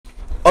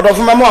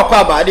odofuma mo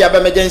akwa ba de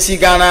emergency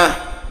Ghana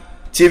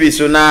TV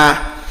so na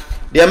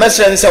the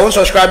message say won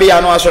subscribe ya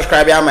no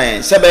subscribe ya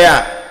man se be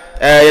ya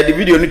the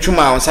video ni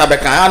tuma on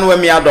sabeka anu we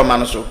mi adoma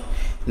no so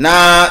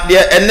na de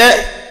ene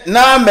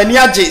na mani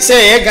age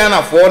say ye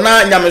Ghana for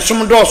na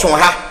nyamesom do so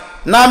ha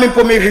na me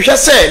po me hwehwe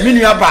say me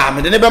nua ba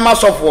me de ne be ma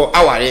sofo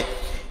aware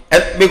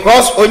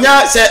because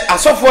onya say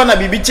asofo na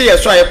bibi ye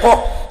so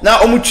ayeko na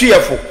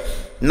omutuyefo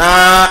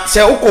na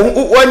say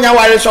onya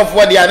ware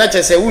sofo de na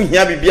che say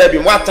uhia bibia bi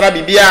mo atra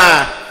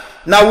bibia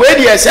na we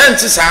de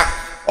essence sa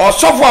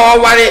osofo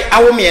aware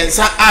awo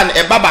miensa an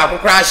e baba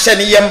akokra hye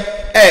ne yem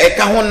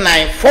ka ho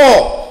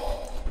 94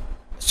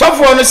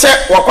 sofo no say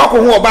wakwako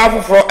ho oba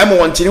afoforo emo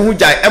wontini hu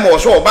jai emo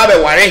so oba be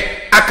ware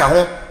aka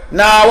ho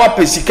na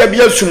wapesika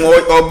bi asum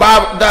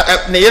oba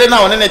ne yere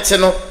na one ne te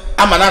no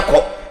amana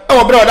kɔ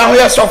e bre oda ho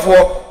ye sofo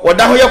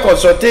oda ho ye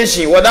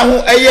consultation oda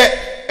ho eye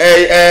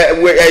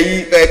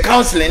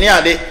counseling ni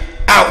ade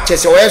a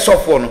chese wo ye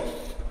sofo no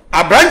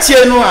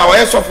abrantie no a wo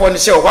ye sofo no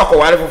say wakwako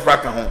ware foforo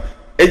aka ho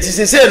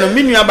etisese no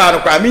minua ba no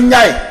kwa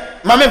minyai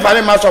ma me fa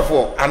ne ma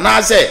sofo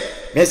ana se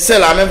me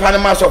sela me fa ne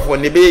ma sofo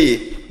ne beye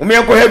o me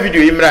ko ha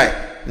video imrai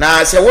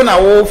na se wo na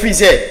wo fi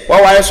se wa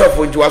ware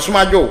sofo nti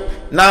wasomajo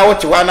na wo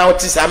ti wa na wo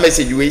ti sa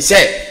message we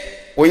se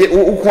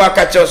wo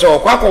aka che so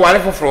kwa ware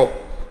foforo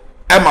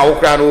e ma wo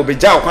kra no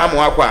obeja kwa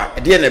ma akwa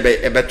de ne be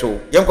ebeto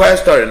yenko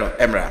story no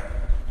emra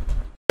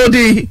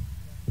odi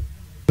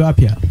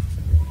apia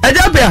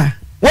ajapia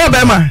wo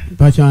be ma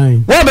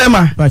pachan wo be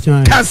ma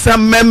pachan kasa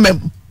memmem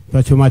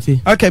pachomati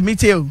okay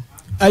meet you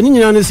ani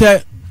nyina no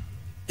se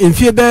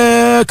enfie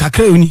be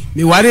kakra uni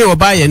me ware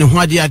oba ye ne ho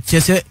ade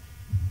achese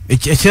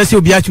echese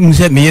obi achu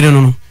se me yere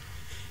no no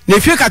na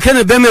enfie kakra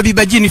na be ma bi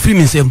baji ni free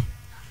minsem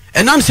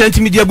enam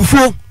centimeter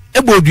bufuo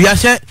ebodua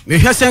se me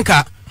hwe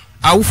senka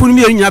awufo no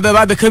me nyina be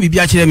ba be ka bibi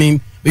akire me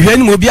hwe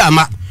ni mo bi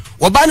ama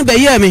oba no be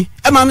ye me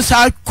e ma me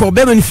sa ko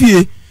be ma ni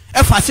fie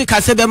e fa se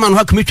ka se be ma no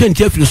ha kame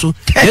twanti afiri so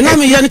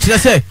enam ye ne kire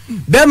se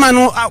be ma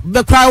no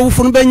be kra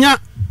awufo no be nya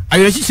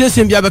ayechi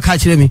sesem bia be ka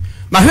kire me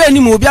ma hwe ni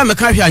mo bia me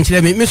ka hwe an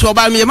kire me so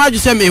oba me ma ju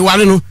se me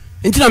ware no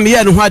ntina me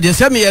ye no ho ade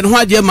se me ye no ho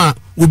ade ma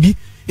obi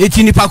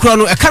eti ni pakro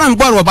no e kana me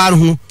bor oba no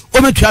ho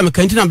o metua me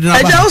ka ntina me na ba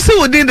eja wo se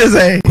wodin de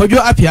say kojo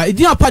apia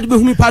edin apade be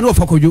humi pade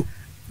ofo kojo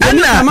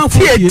ana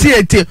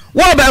tie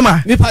wo ba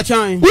ma me pa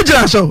chan wo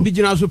jira so bi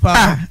jira so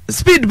pa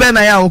speed be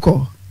na ya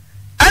woko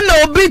ana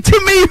obi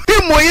timi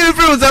mo yiri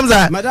free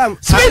zamza madam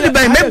speed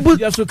be me bu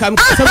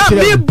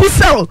me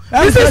busel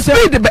this is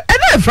speed be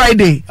na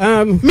Friday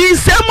me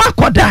say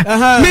makoda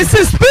me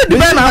say speed be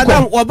na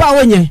madam oba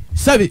wonye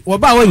sabi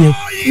oba wonye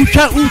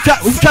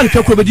utwa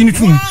ntwako be dini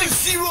tum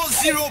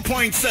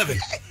 0.7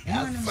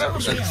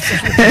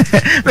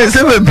 me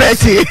say me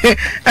betty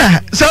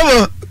so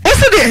what's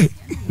the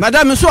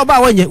madam so oba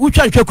wonye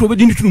utwa ntwako be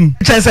dini tum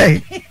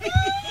chese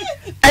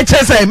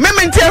echese me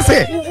mentia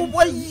say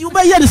you be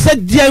here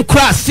said dia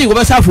class see we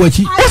be safo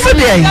achi what's the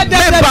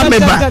me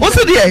ba what's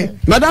the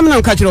madam na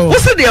nka kire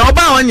what's the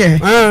oba wonye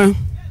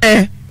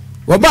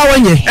oba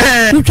wonye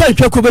utwa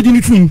ntwako be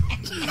dini tum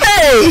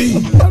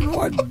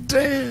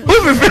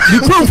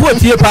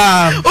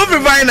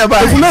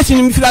information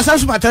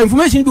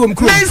information bi wo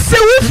mkro me say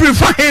we free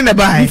fine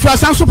about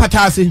information so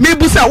patase me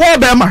busa wo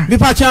be ma me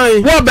pa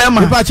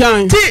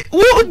chan ti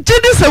wo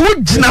jidi se wo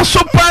jina so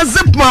pa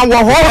zip ma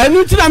wo ho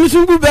enu ti na me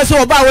so bu be se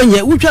oba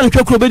wonye wo twa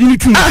ntwa kro be di ni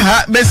tum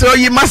aha me se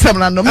oyi masam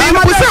na no me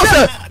busa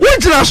se wo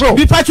jina so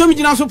me pa chan me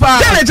jina so pa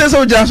den e chese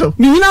wo jina so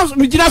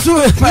me jina so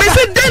me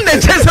se den e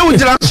chese wo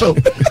jina so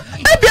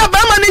ebia ba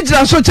ma ni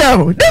jina so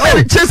chero den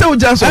e chese wo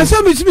jina so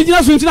so me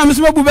jina so ntina me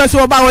so bu be se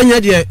oba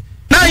wonye de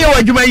na ye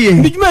wadwuma ye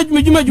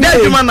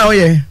wadwuma na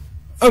oye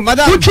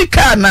madam uchi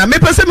kana me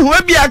pese me ho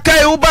bia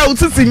kai wo ba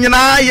utisi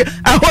nyina ye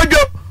ahodwo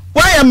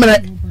wa ye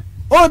mre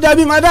o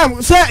dabi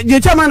madam se je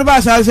chairman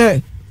ba sa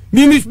se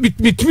mi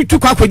tu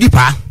kwa kwedi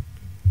pa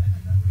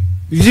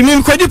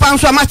jimi kwedi pa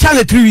nso ma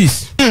chale 3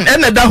 weeks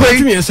ene da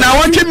hoyi na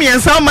wotwe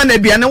miensa o ma na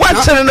bia ne wa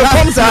chere ne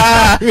kom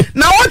sa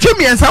na wotwe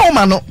miensa o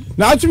ma no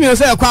na wotwe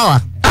miensa e kwa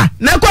wa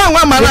na kwa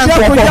nwa mara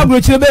nko ko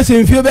abrochire be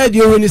se mfie be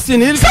de ohoni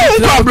sin se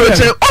ko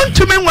abrochire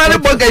ontumi nware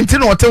boganti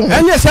no ote ho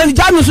enye se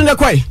jami so ne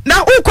kwai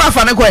na ukwa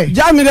afa ne kwai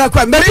jami ne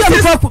kwai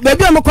be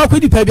bia am kwa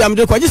kwedi pa bia am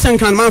de kwa gisen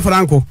kan man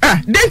franco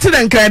denti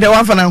den kan de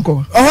wan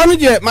franco ohoni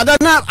de madam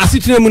na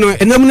asitire mu no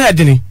enam na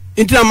edene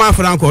intina man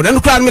franco den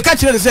kwa me ka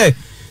kire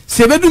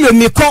se bedu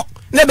me ko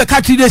ne be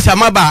ka kire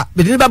de ba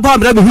be de ba ba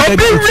bra be hu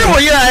be wo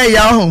ye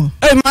ya ho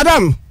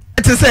madam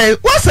it say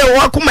what say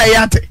wa kuma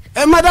yate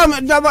madam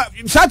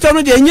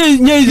Saturn de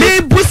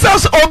nye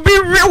busas obi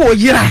re wo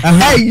yira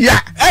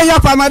ya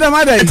pa madam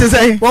it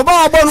say wo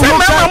ba obo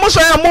no mo so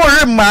ya mo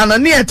re ma na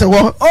ne ete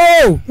wo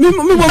mi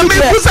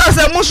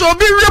busas mo so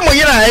obi re mo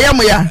yira ya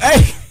mo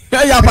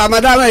ya pa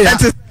madam ya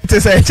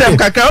it say chem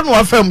kakra no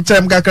afam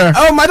chem kakra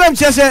madam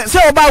che se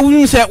oba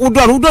wunu se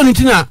udo ni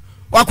tina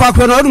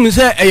wakwa no odum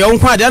se eyo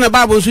nkwa de na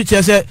babo nso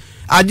che se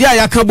ade a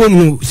yakabo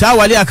mu sa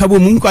wale yakabo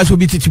mu nkwa so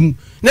bi titimu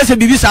na se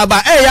bibi sa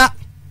ba ya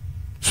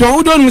so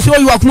udo nu se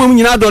oyi wakuma mu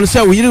nyina do no se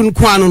wo yiri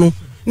nko anu no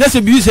na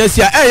se bi se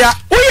sia ya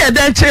wo ye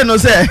den che no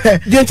se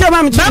de nche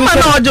ma me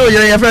na ojo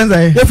yere your friends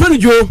eh e friend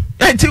jo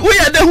enti wo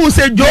ye den hu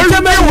se jo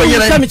wo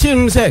yere se me che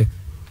no se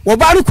wo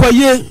ba ru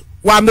koye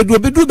wa medu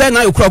obedu be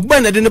na ekura gbo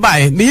na de ne ba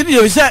e me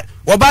yiri se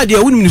wo ba de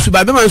awunu ni su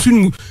ba be ma su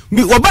nu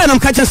wo ba na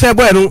mka che se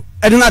boy no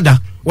e de na da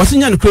wo se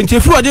nya no krenti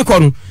fru ode ko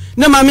no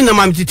na ma me na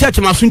ma me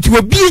tete ma so nti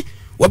wo bi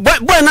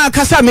boy na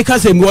kasa me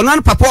kasa mi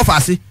wonan papa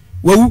ofase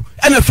wawu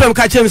ena frem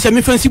ka che me se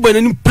me fancy boy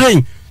na ni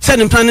brain se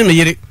ne plan ne me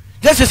yiri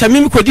just say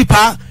me kodi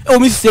pa e o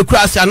mi se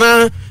cross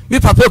ana me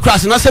papa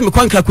cross na se me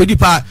kwankra kodi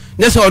pa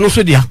na se ono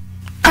so dia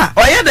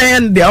oye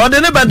den dia o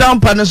de ne be down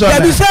pa ne so ya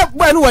bi se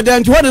boy no wode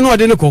nti wode no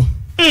wode ne ko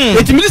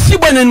eti mi si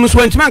boy na mu so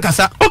ntima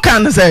nkasa o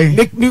kan say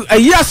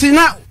ayi ase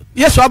na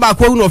yeso aba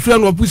ko no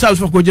frem no pusa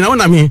so ko gina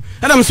wona me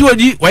ana me se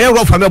wodi oye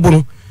ro fa me bo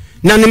no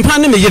na ne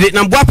plan ne me yiri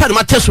na boa pa ne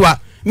mateso a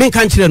me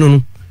kan kire no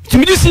no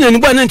timidi si na ni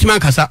boy na ntima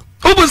nkasa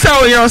obusa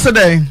o ye o se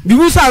den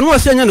bibusa no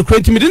se nya no kura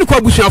timidi ne ko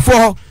abusuafo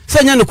ho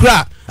se nya no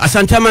kura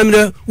asante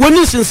amamre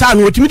woni sinsa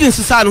no timidi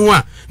sinsa no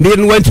a me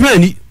no wantima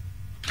ani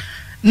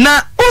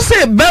na o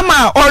se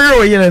bema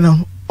oro yere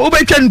no o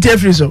be twa ntia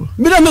free so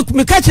me na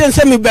me ka che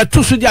nse me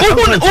beto so dia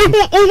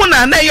o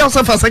na ye o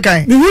se fa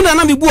sekan me hu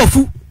na me bu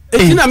afu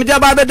eti na me dia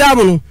ba be da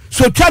mo no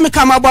so twa me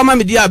ka ma bo ma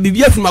me dia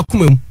bibia fi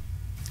makoma mu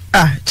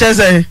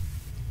chese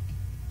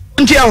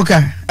ntia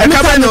oka e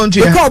ka ba no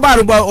ntia ka oba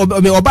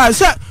no oba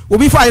se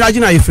obi fa iraji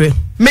na yefre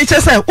me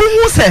chese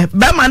hu se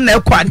be ma na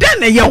ekwa den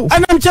na ye o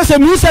ana me chese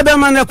me se be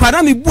ma na ekwa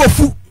na me bu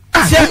afu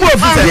se bu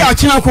afu se ya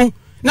china ko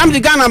na me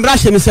Ghana mbra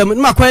hye me sem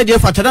ma kwa de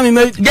fata na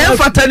me gen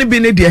fata ni bi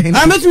ne de hin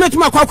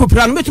metuma kwa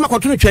kopira no metuma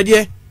kwato no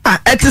twede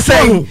eti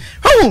say hu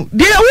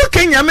de wo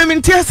Kenya me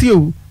ntiase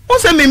o wo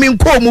se me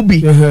nko mu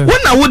bi wo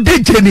na wo de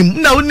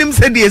jenim na wonim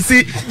se de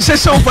esi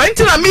hyehye ofa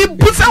nti na me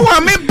busa wa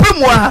me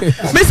pemu a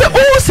me se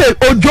wo se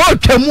ojo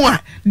atwamu a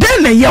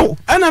den na ye o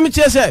ana me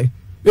chese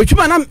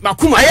etuma na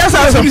makuma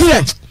ayasa so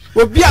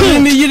obi a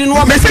me yiri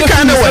no me se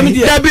kan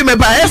we da bi me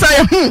ba ayasa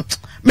ye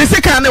me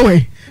se kan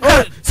we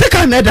se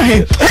kan na da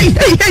he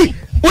hey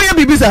we ya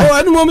bibisa o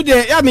anu mom de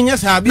ya menya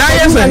sa bi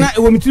na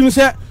wo mitim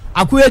se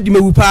akoya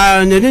dimawu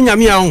pa na ne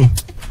nyame a ho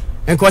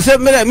enko se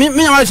me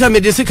nyama sha me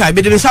de sika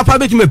be de sapa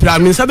betima pira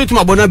me sa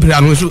betima bona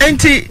pira no so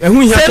enti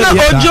se na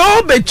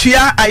ojo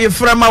betua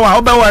ayeframa wa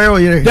obeware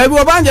oyere da bi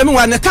obanje me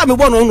wa ne ka me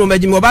bo no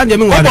magimi obanje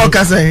me wa obo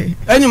kase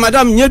eni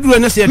madam nyeduro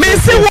ne se me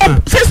se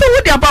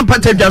wo de apampa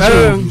tadwa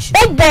so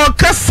obo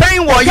kase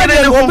wo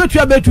yere ne ho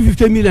betua be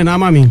 250 million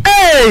ama me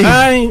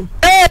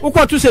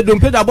ukwa se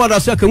dompe da boda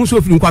se ka mu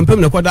so firi kwampem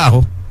ne koda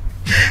ho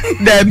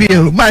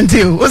Debio,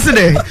 Mantio, what's it?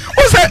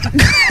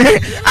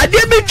 I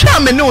did be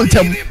charming no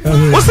time.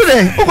 What's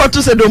it? Who got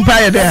to say don't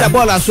pay there?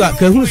 Ball as well,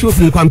 who's so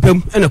from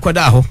Quampem and a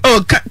Quadaho.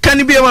 Oh, can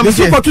you be a woman?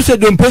 You got to say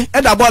don't pay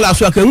at a ball as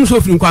well, who's so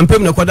from Quampem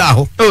and a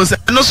Quadaho. Oh,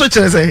 no such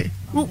as a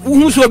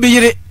who's will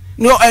be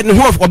no and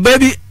half or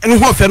baby and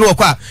half and no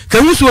qua.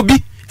 Can you so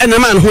be and a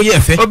man who ye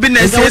fair?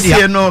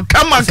 No,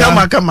 come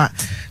on.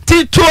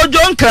 To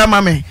John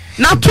Cramame.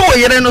 Na to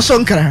yere no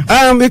sonkra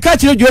me ka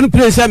kire John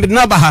place am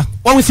na ba ha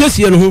won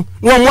siesie no ho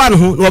won wan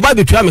ho no ba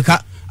betua me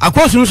ka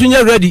akoso no so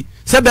nya ready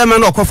se be ma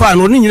na okofa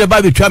no ni nyine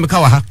ba betua me ka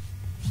wa ha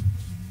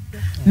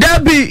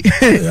dabi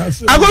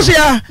akoso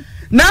ya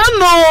na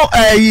no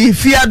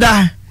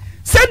fiada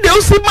se de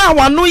usi ma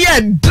wano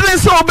ye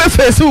dress obe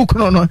Facebook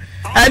no no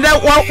and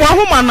wa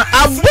homa na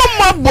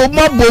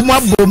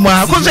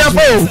aboma akoso ya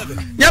fo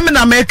nyame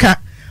na meka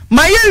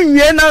maye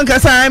nwie na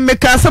nkasa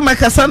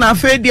meka na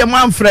afedie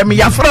ma mfrem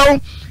ya fro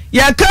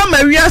ya kama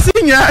wiase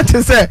nya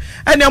te se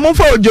ene mo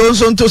fa ojo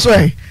so nto so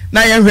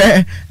na ye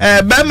hwe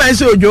ba ma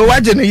se ojo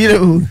waje ne yire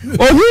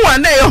ohu wa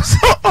na yo so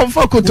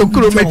ofo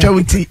kotokuro metwa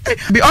uti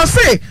bi o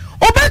se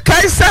obe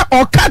kai se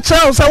o ka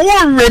cha so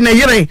wo re ne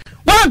yire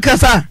wan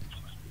kasa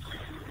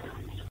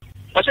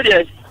o se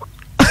die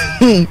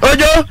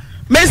ojo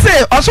me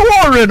se o so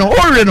wo re no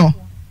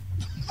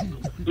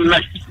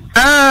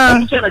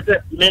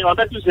me o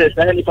ta tu se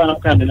sa ni pa na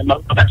kan ne ma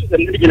o ta tu se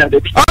ni gina de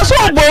o so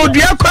bo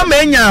dua kwa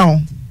ma nya o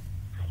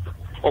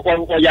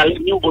okwa ya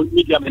ni obo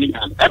media mani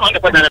kan e no ne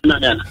kwada na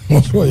na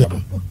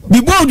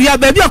bi bo dua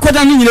ba bi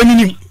akoda ni nyina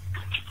ninim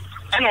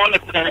e no ne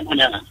kwada na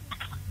na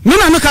me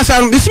na me kasa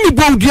no bisi mi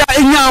bo dua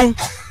enyaw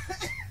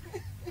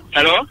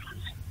hello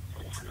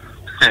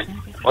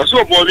o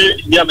so bo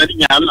bi dia mani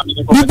nya na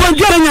bi bo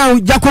dua enyaw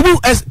Jacobu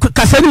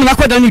kasa ni na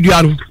kwada ni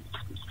dua no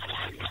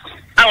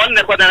won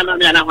ne kwada na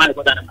na ha ne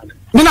kwada na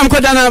me na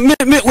kwada na me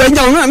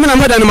wenyaw me na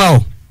kwada na ma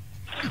o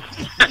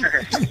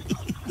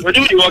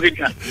wodi wogi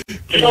ka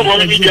so bo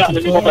bi dia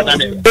ne ko kwada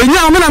ne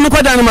enyaw me na me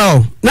kwada na ma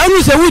o na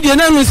nu se wudi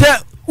na nu se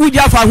wudi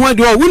afa ho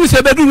de o wunu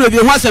se bedu no bi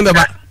ho asem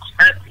beba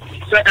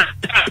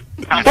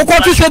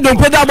ko tu se don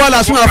peda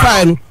bola so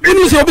afa no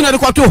wunu se obi na de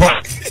kwato ho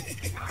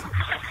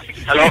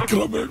hello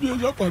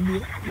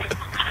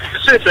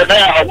se na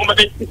ya ho ma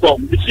de ko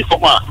si ko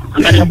ma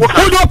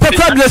wudi o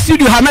pepper bless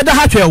you ha meda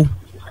ha twel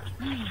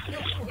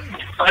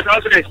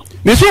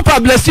me super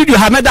bless you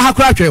ha meda ha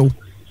kra twel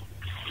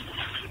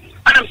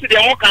Adam si de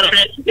mo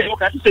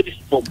kan se di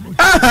form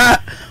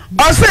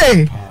o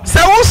se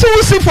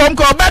wo si form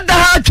ko ba da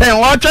ha twen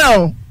o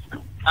twel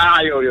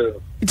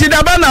Yo. Ti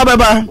daba na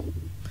baba.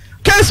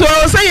 Keso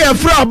say ye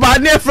fra ba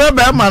ne fra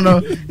ba ma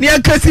no. Ne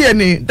akasi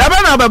ani.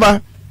 Daba na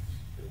baba.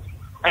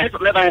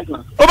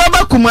 O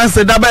baba kuma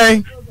se daba.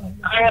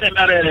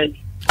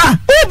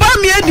 O ba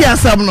mi edi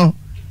asam no.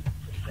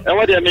 E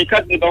wo de me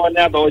ka ni ba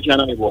wona ba wo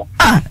chana me bo.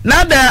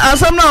 Na da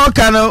asam na o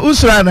ka no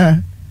usura na.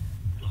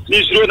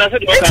 Ni suru na se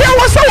de. Eti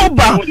wo se wo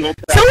ba.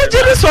 Se wo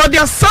jiri so de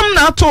asam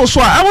na to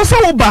so a wo se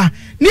wo ba.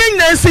 Ni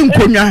nyina si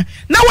nkonwa.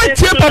 Na wo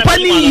tie papa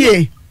ni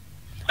yie.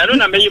 Eno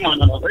na meyi mo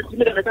no. Eti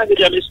me de ka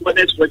de me so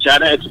de so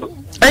chana eto.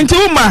 Enti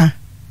uma.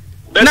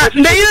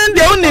 Na yin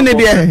de oni ne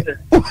de.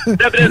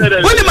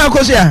 Woni ma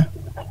ko sia.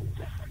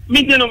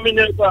 Mi de no mi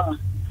ne pa.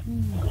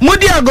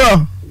 Mudi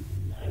agro.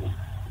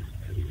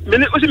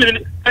 Mene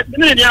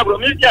ni agro,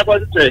 mene di agro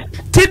tse.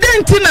 Ti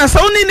denti na sa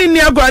oni ni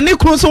agro ni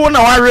kru so wona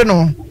ware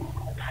no.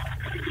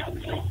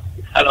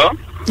 Hello?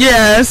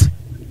 Yes.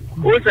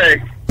 Who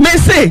say? Me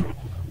say,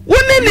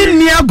 woni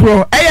ni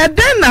agro e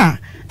den na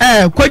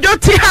kwadwo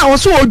ti ha wo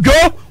so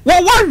odwo wo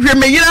hwe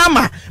me yira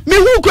ma me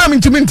hu kwa me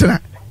ntimi ntena.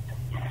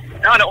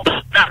 Na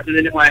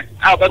ni why?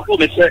 Ba ko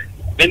me say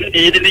mene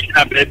ni ni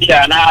na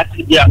bia na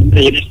ati bia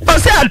me. O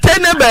say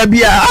atene ba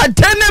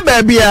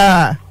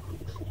bia.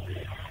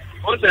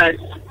 Who say?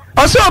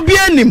 O say obi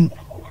anim.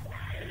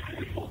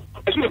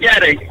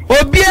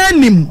 Obi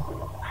anim.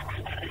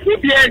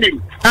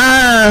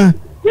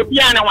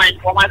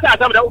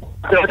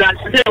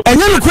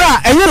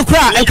 Enye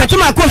kura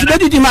ekatuma ko so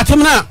didi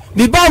matem na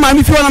bi ba ma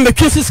mi fi wona me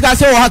twesi sika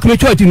se wo ha kme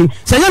twati nu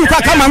se enye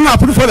kura ka ma no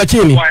apudu fo be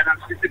che mi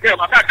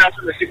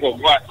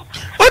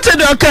o te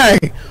do kai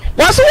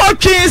waso wo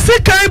twi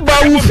sika ba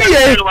wo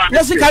fie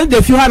na sika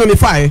de fi ha no me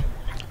fae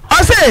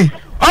o se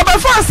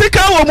obafa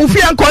sika wo mu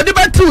fie nko de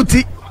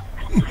batuti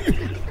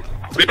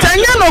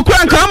Tanya no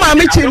kwan ka ma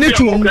me chi ni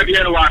tu.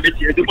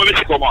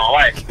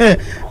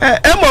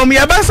 Emom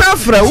ya basa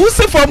afra, wo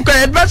se fom ka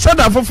e be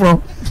shada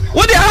foforo.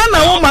 Wo de ha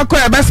na wo makọ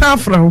e basa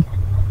afra.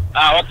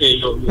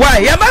 Okay. Why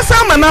ya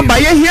basa ma na ba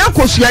ye hia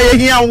kosua ye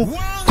hia wo.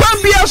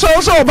 Kwan bia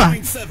so ba.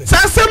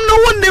 Sasem no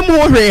wonne mu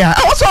hwe ya.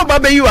 Wo so ba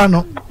be yi wa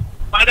no.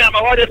 Madam,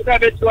 what is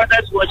that to what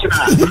that's watching?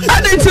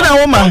 I didn't know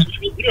woman.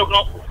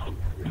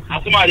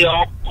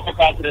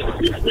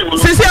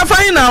 Sisi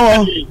afai na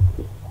wo.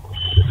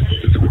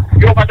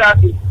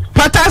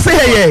 Patase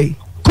hey.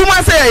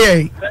 Kuma say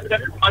hey.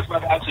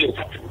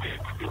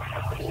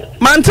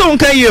 Mantu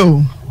nka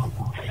yo.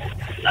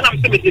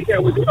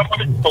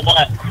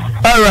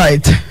 All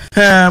right.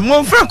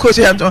 Mo fra ko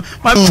se ato.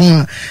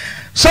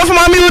 So for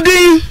mami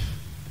udin.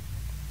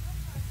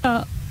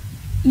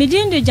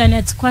 Midin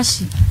Janet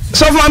Kwashi.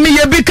 So for mami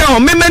ye bika o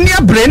me mani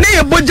abre ne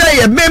ye boja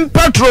ye mem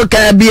patrol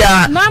ka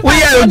bia. We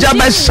ye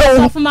ojaba so.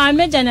 So for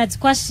mami Janet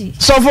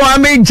Kwashi. So for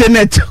mami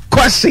Janet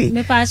Kwashi.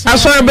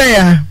 Aso be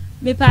ya.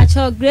 Me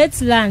pacho great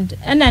land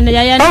na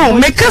ya oh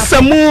me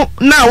kasa mu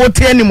na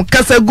wote anim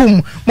kasa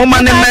gum mo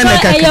ma ne men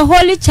kaka e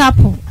holy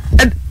chapel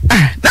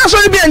na so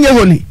bi anye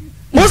holy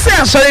mo say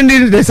asori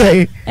ndi de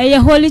say e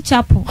holy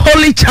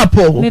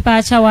chapel me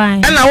pacha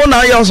wan na wo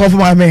na yo so for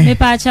ma me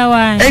pacha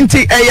wan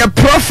enti e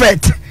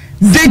prophet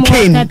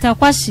deacon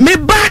me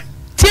ba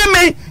tie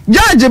me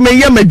judge me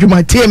ye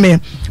madwuma tie me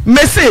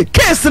say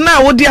case na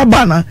wo di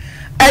abana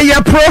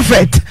e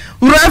prophet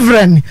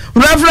Reverend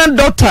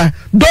doctor,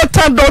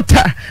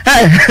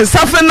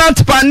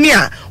 Safinat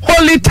Pania,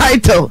 holy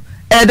title,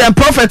 and then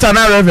prophet and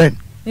reverend,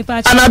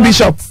 and a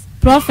bishop.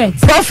 Prophet.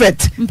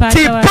 Prophet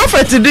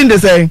didn't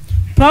say.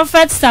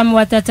 Prophet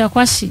Samuel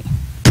Kwashi.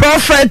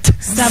 Prophet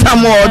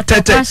Samuel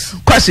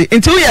Kwashi.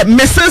 Until we have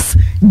Mrs.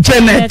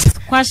 Janet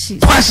Kwashi.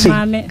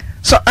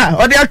 So,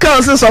 or the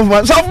accounts of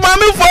one. So,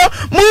 mommy for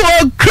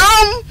move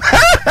crumb.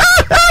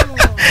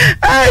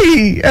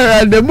 Aye,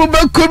 the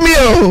move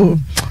kumio.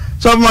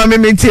 So mama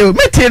me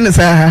ten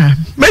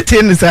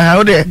sa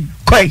o de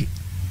koi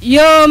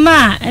yo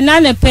ma na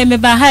na pe me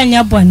ba ha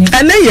nya bone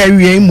ana ya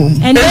wie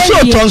mum e so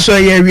tonso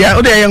ya wie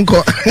o de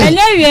yenko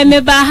ana wie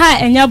me ba ha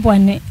enya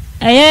bone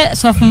eye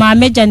sofu ma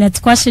me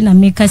Janet Kwashi na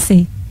me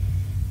kase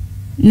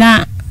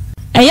na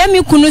eye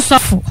mi kunu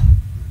sofu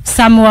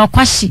Samuel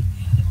Kwashi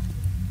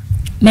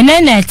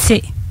menena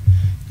ete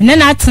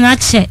menena atena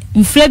che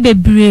mfre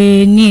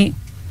bebre ni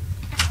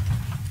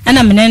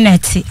ana menena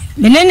ete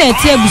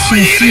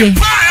abusunfie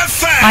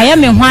aya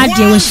me ho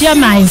ade wo hia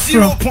mai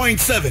fro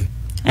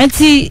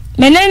enti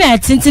menena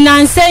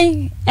tintina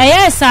nsen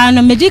eye sa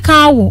no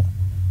medical wo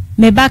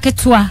me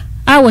baketua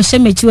a wo hye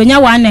mechi wonya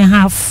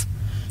 1.5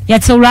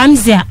 yete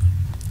Ramzia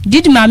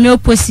did mame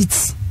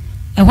opposite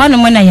e hwa no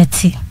mo na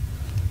yete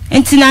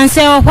enti na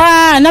nsen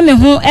ohwa na me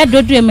ho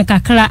edodure me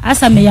kakra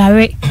asa me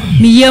yare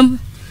me yam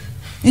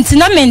enti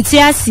na menti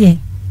ase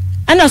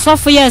ana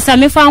sofo ye sa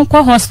me fa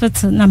nkọ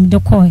hospital na me de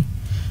koy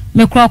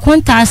me kro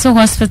konta ase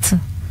hospital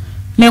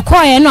me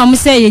koy na mo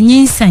say ye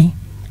nyinsan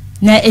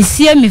na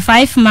esie me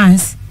 5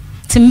 months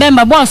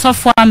timbemba bo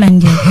sofo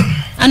amande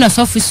ana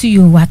sofo su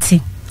yo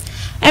wate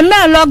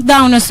emme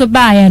lockdown so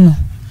baaye no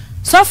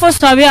sofo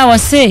story a wo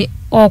say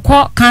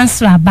okọ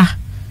cancer ba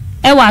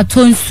e wa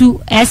tonsu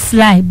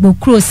slide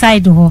bokro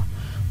side ho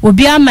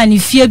obi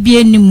amanifie bi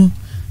enimu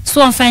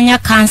so onfanya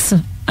cancer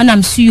ana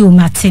msuyo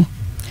mate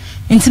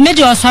nti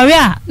meje osori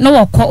a no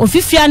wokọ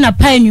ofifia na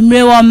pa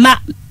enwumre wo ma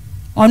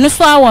ono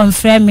so a won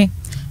freme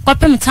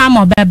kopem time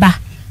obeba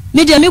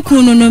meje me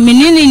kunu no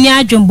menini ni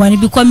adwombone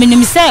biko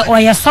menim se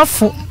oye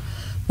sofo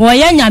wo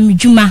ya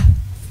nyamedwuma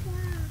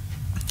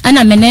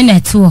ana menene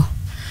to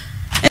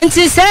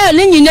nti se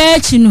ne nyina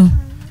achi no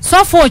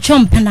sofo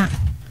chompena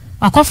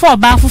akofo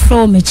oba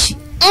afofro machi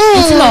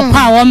nti no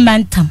pa wo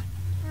mantam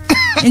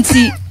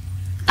nti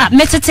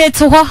metete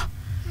to ho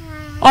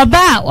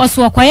oba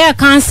oso okoye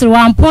cancer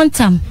one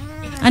pontam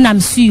ana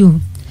msuyo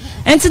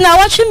enti na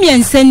watwe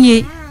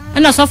miensanie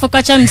ana sofo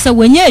kacha mi se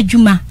wenye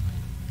adwuma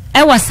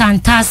e wa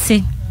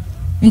santase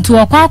nti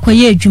okwa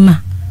akoye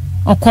adwuma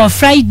okọ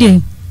Friday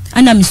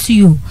ana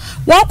msuyo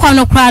wakwa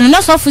no kra no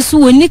na sofo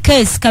su woni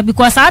case ka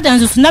because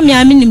adan so na me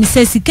amini mi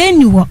se sika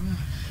ni wo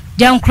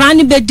dem kra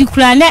ni bedi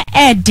kra na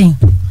eden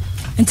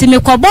nti me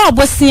kobo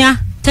obosia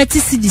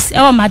 30 cedis e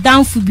wa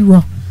madam fu bi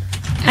wo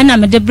ana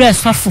me de bre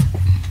sofo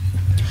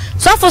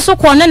so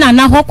ko na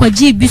na ho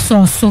kwaji bi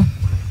so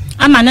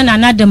ama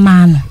na de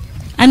man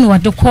ana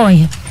wode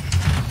koye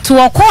to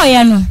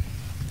okoye no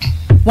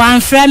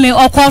wan frame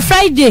okọ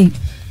Friday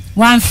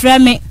wan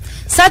frame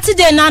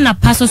Saturday na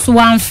paso so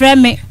wan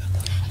frame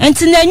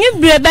enti na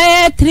nwubre be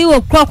 3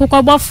 o'clock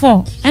kokọbọ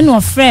 4 ana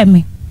o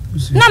frame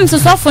na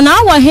msosofo na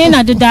awo he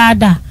na de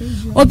daada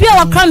obi a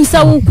wakram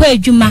sa wo kwa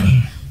adwuma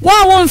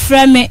wa won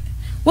frame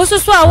wo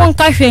soso a won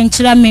ka hwe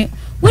nkyira me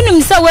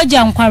wonim sa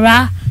wagya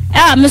nkwara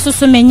a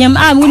mesoso menyam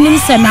a wonim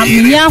sa na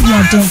menya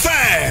ahoden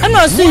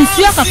ana osu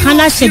nsu akaka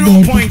na hye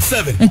bebi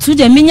ntu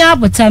de menya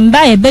abotam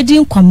ba e bedi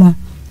nkomo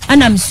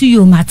ana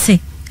msuyo mate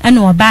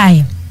ana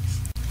obaye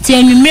ti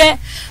enwumre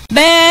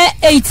be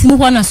 8 mu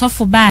ho na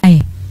sofo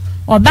baye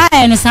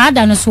obaye no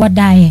saada no so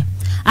daye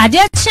ade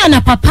tia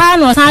na papa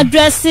no san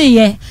address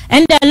ye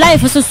and the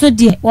life so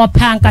de wo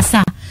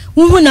pankasa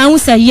hu na hu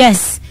say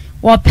yes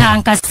wo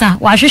pankasa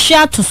wa hwehwe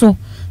atoso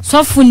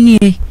sofo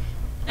nie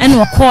ene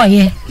wo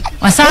koye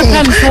wasan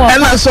kam so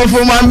ena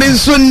sofo ma me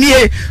so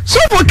nie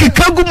sofo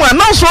kekagum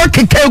na so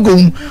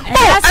kekagum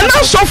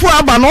ena sofo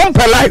aba no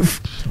mpa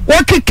life wo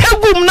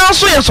kekagum na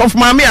so ye sofo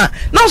ma me a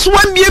na so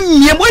wa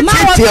mie mo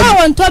tete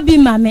ma won to bi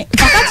ma me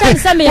aka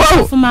se me ye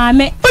sofo ma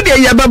me o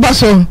de ye beba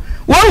so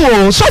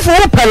wo sofo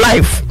wo per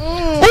life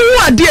wo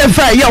ade e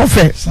fa ye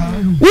ofe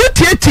wo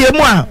tietie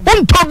mu a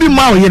won to bi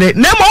ma oyere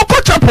na ma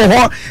okochapo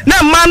ho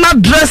na ma na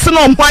dress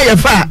na ompa ye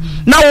fa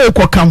na wo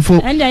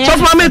kokamfo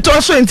sofo ma me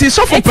to so enti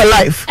sofo per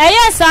life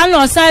yes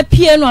an sa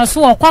pie no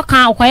so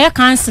okokan okoye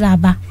cancer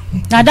aba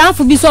na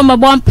danfo bi so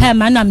mbon pa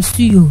ma na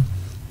msuyo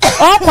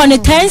okọ ne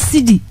 10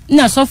 cedi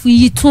na sofo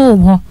yi to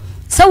ho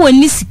se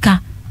woni sika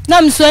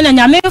na msuyo na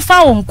nyame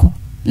fa wonko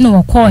na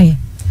okoye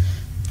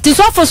ti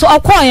sofo so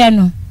okoye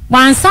no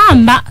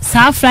wansamba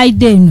sa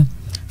Friday no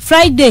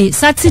Friday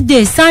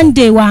Saturday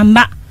Sunday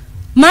wamba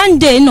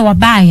Monday no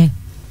wabaye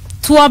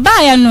to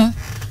wabaye no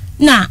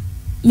na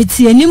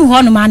metienim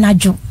ho no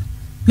manajo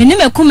meni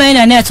mekuma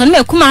na neto no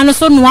mekuma no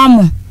so no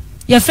amo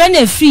ye friend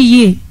e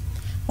free ye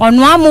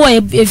ono amo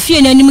e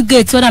fie na nim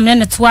gate na me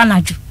ne to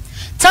anajo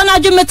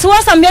tanajo meto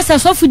sam yesa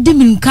sofu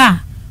diminka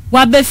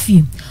waba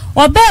fie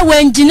oba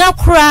wanjina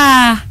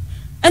kura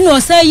eno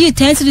say yi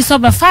 10 cedi so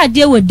ba fa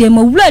de we dem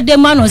wura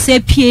dem na say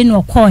pie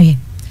no koye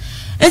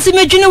ensi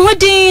medwene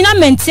hodin na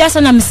mentia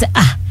sa na me se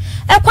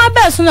ekwa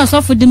ba so na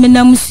sofu de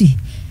menam si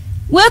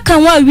we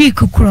kan wa week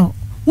kro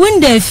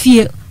wunda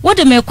fie wo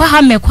de mekwa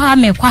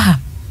ha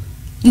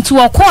nti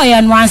wo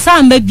koye no ansa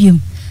amba biem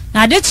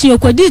na de chi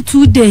okodi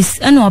 2 days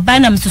ena oba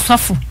na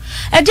msosofo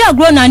e de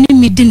agro na ni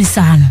midini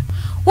sa no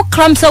wo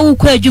kram sa wo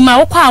kwa adwuma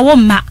wo kwa wo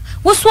ma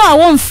wo so a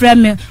wo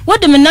mfreme wo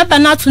de me number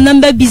na to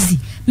number busy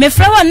me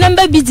frɛ wa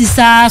number busy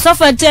sa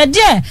sofo te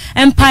de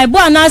empaibo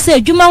anasa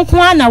adwuma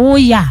nko ana wo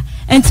ya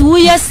enti wo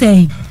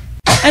yesɛ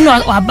eno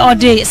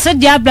ode se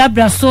dia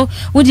brabra so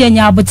wo de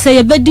nya abote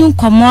ye bedi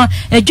nkomo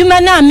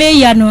adwuma na me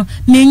ya no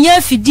menya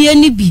afidie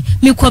ni bi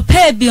me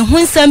kopa bi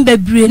hunsam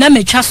bebre na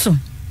metwa so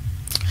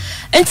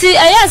enti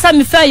ayasa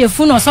me fa ye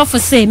fu no sofo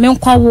se me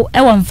nkɔwo e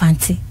wo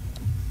mfante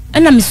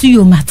ena me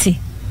suyo mate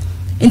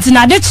enti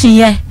na de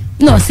chiye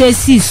na o se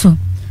si so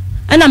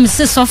ena me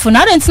se sofo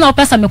na de enti na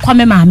opesa me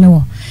kwame maame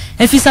wo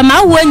efisa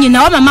ma wo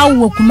nyina o mama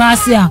wo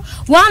kumase a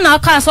wa na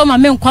aka so ma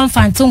me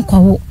nkɔmfante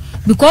nkɔwo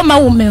because ma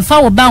wo memfa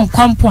wo ba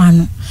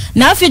nkompoano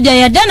na afide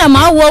ye de na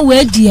ma wo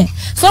we die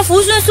so fu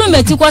sunsun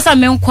meti kwasa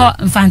me nkɔ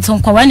mfante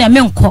nkɔ wa na me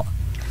nkɔ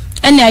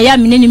ena ya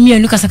me ne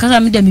mienu kasakasa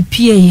me de me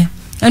pie ye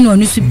ena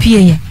onu su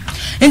pie ye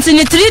enti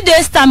ni 3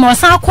 days time o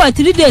san kɔ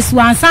 3 days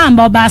wan san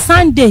ba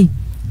Sunday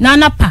na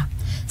anapa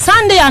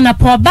Sunday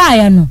anapa ba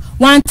ya no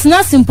wan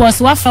tena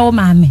simples wa fa wo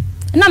maame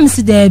na me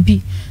si da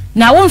bi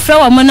na wo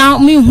mfrɛ wo mo na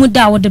me hu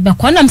da wo de be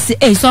kɔ na me si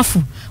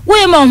sofo wo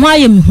ye ma ho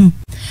aye me hu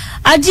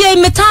adie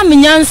meta me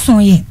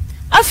nyanso ye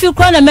afi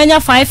kro na menya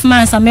 5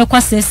 months amekwa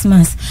 6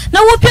 months na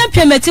wo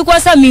piampia meti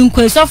kwasa mi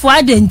nkwe sofo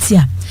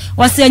adentia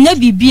wase anya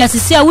bibia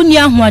sisi a woni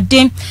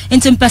ahoden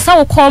enti mpesa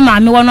wo call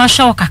maame wo no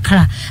hwa wo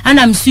kakra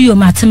ana msuyo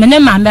mateme ne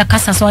maame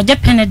kasa so oje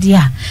pene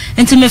dia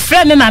enti me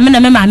frɛ me maame na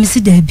me maame si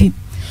da bi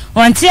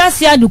onti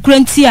asia du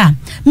krenti a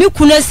me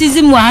kuna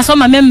sizi mu ha so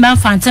ma me mba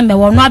mfante me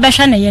wo no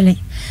abehwe ne yele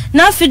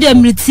na afide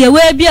mritie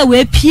we bia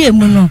we pie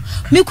mu no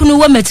me kunu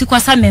wo mati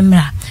kwasa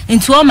memra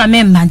nti o ma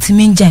me mba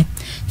ntimi nje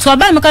to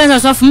ba me kan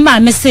so mma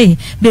me say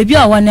bebi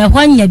o wona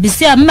hwanya bi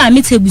se mma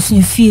me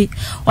tebusun fie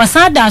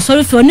osan da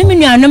asori fie oni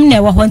menuanom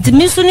na wo honti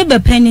mi so ne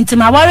bepani nti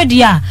ma ware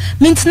de a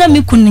me ntina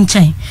me kunu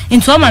nchen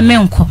nti o ma me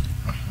nko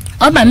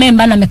o ma me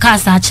mba na me ka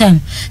asa chen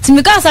ti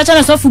me ka asa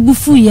chen so fu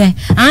bufu ye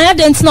anya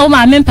de ntina o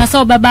ma me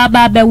mpasa o baba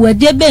ba we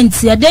de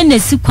benti e de na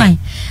si kwan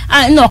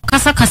na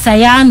okasa kasa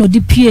ya no di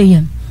pie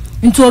ye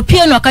nti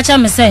opie no kacha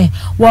me say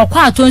wo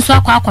kwa atonso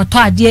akwa akoto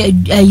ade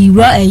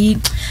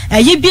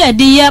ayi bi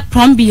ade ye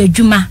prombi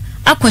adwuma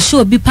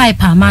akwahye obi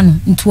pipe amano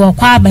nti wo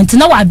kwa aba nti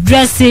na wa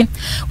address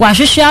wa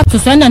hwehwe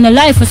atoso na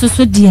life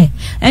so de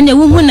ene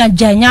wo hu na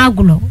janya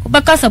aglo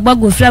obakasa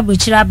gbago fira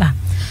bochira ba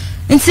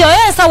nti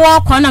oyesa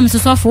wo kwa na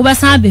msosofo wo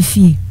besan aba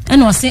fie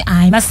ene o se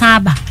ai besan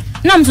aba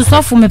na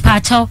msosofo me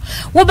pa chaw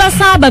wo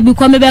besan aba bi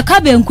kwa me be ka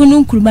be nkunu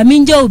nkuruma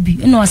minje obi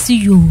ene o se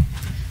yo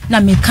na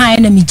me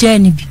kan na me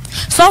jani bi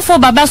sofo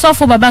baba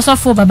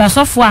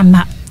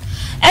ama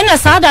ena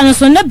saada no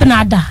so ne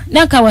benada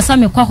na ka wasa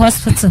me kwa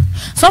hospital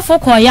sofo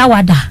ko ya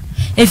wada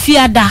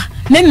efiada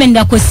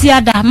memenda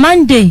kosiada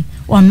Monday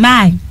on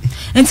my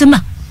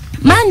entima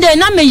Monday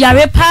na me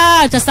yare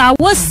pa tasa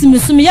wosimi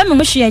sumi ya me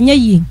hwe anya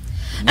yi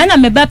ena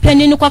me ba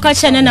pani ni kwaka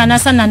che ne na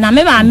nasa na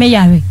me ba me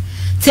yare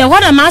te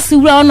hona ma se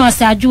wura ono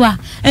se adwoa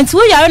enti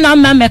wo yare na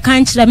ma me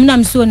kan kire me na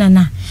me so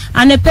na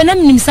ane pena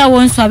me nimsa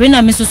won so abe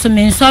na me so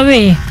me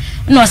nsore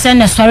no se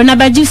na sore na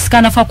ba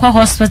jisika na fa kwa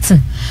hospital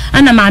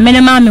ana ma me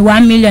ne ma me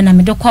 1 million na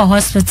me de kwa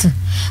hospital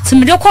ti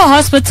me de kwa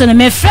hospital na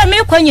me fra me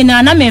kwa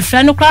nyina na me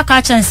fra no kra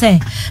ka chan se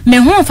me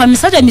hu fa me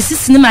sada me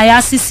sisi ni ma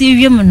ya sisi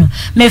wiem no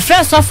me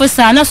fra sofo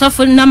sa na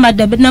sofo na ma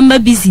de number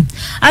busy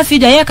afi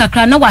de ye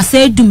kakra na wasa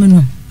edum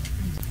no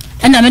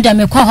ana me de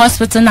me kwa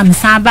hospital na me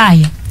san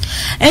baaye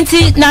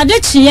enti na de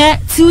chiye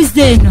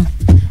Tuesday no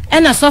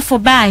ana sofo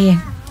baaye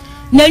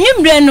na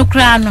nwumbre no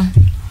kra no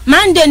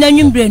Monday na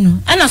nwumbre no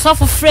ana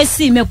sofo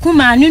fresi me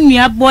kuma no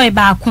nua boy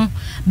baako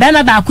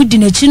bana baako di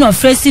nachi no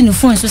fresi no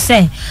phone so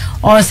say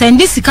o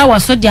sendi sika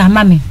waso di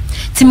amame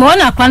ti me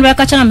wona kwan we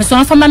ka cha na me so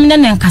anfa mame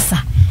na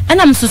nkasa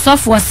ana me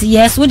sofo was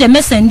yes we de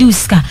me sendi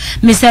usika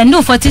me sendi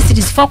 40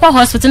 cities for kwa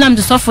hospital na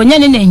me sofo nya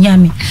ne na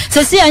nyame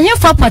se si anya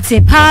for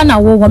pate pa na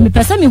wo me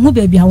pesa me hu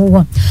baabi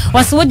awo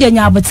was we de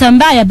nya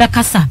abotamba ya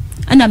bekasa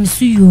ana me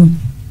suyo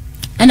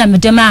ana me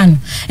demand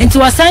enti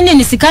wasande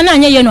ni sika na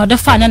anya ye no de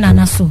fa na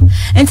nana so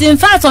enti in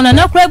fact ona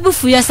na kra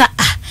bufu ye sa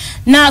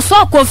na so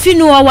kofi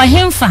no wa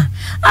hemfa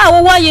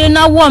wo yire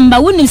na wo mba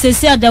wonim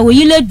sesi ada wo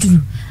yile duru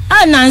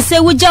na nse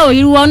wugya wo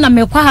yire wo na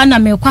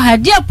mekwa ha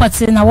dia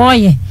pate na wo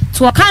ye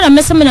to waka na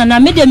mesem na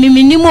me de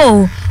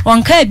miminimo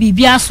onka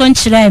bibia so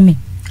nkyere me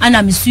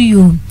ana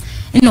mesuyo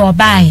ina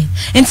obaye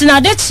enti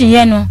na de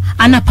chiye no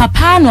ana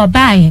papa na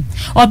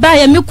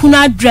obaye me kunu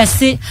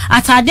address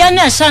atade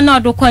na ehya na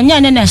odokọ nya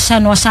ne na ehya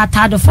no sha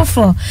atade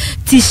foforo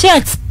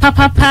t-shirt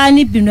papa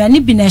ni binu ani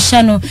bi na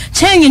ehya no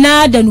chen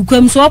nyina da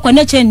nukwam so okọ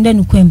na chen da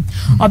nukwam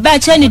oba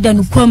chen da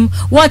nukwam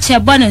wo che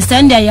bonus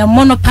and ya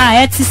mono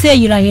pa eti se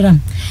yira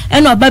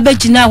ena oba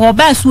begina ho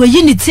oba so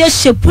yi ni tie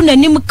shepu na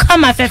nim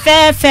kama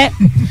fefefe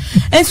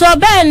enso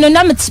oba no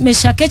na me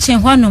shake chen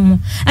ho no mo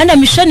ana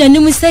me hwe na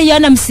nim se ya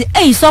na me se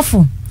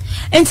sofo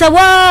enta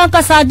wa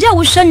kasade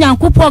wo hwe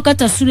nyankopɔ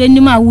kata suru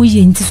anim a wo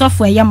ye nti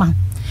sofo eyema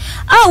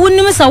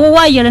wonim sa wo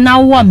wa yere na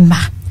wo mba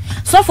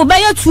sofo ba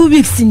ya 2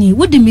 weeks ni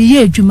wo di me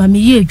ye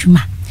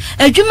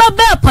adwuma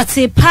ba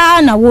pate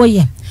pa na wo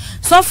ye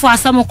sofo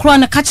asam kro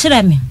na ka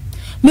kire me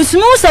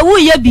mesumu sa wo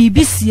ye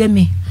bibi sie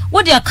me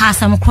wo de ka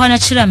asam kro na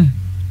kire me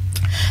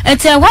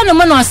ete hwanu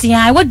mo no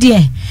ɔsia wo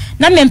de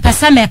na me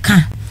mpesa me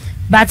ka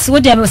but wo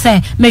de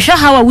say me hwa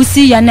hawa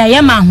wusi ya na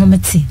ye ma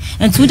ahomete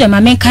entu de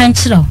ma me kan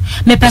kire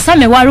me pesa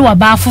me ware wa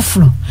ba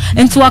foforo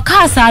entu waka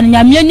asa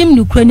na nyame anim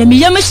ni kura na me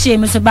yem hye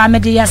me so ba me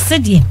de ya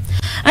sede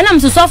ana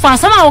mso sofo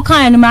asama wo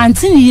kan na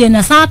antini ye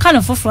na san ka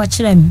na foforo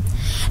kire me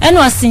eno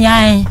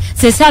ɔsia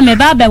se sa me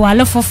ba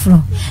wale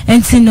foforo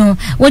enti no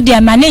wo de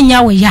ma ne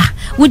nya wo ya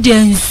wo de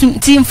nsu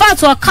ti in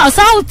fact wo ka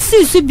sa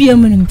ti su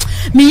biemu ni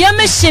me yem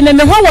hye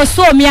me ho wo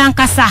so me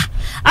ankasa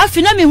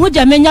afi na me hu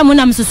ja menya mo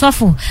na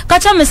msosofo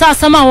kacha me sa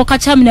asama wo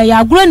kacha me na ya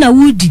agro na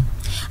wudi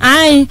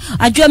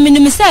adwoa me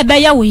ni se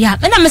be ya wo ya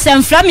na me se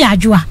mfra me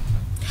adwoa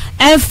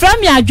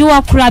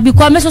kura bi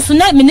kwa me so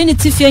na me ni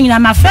tifie nyina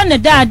ma fra ne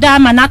da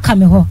ma na aka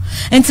me ho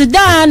enti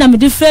da na me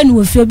de fra no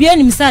wo fi obi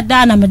ani me sa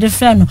da na me de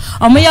fra no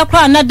omo ya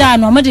kura na da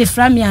no omo de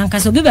fra me anka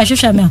so obi be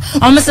hwehwe me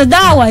omo se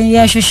da wa ye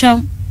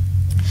hwehwe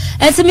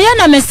enti me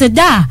na me se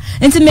da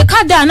enti me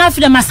ka da na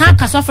afide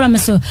masaka sofra me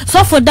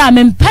sofo da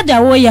me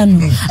mpada wo ya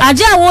no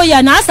aje wo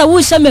ya na asa wo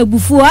hye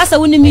mabufu asa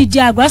wo ni mi di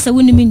agro asa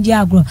wo ni mi di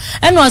agro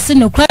eno se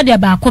ne kura de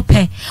ba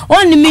akopɛ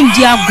oni mi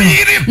di agro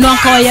no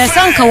nka ye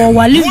sanka wo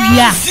wale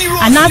wia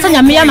anasa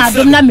nyame ya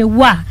madom na me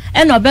wo a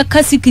eno be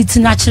ka sikiti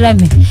na kire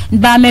me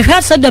ba me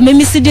hwa so da me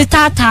mi sidi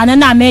tata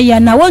na me ye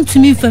na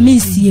wontumi fami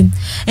sie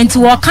enti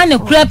wo ka ne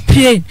kura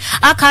pain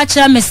aka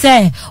kire me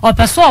se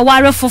opeso o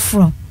ware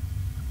foforo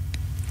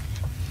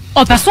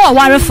opeso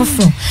aware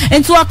fofo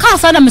enti o ka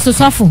so na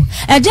mesosofo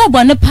eje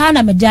bone pa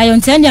na media yo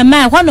ntanya nya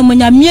ma hwa no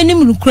munyamie ni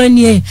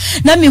mrukranie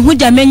na mehu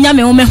dia menya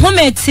me ho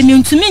eti me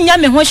ntumi nya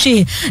me ho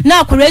hwe na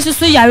akore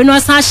susu yare no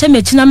san hye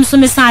mechi na mso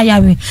me san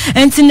yare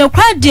enti ne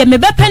kwa de me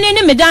bepani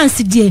ni me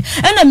dance die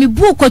na me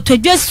bu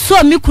kotodwe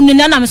so me kunu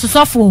na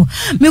mesosofo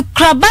me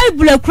kra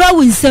bible kra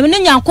winsem ne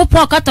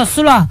nyankopon kata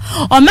soro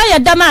o me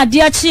yedama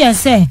ade a chie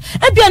se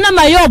ebia na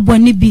ma ye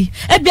oboni bi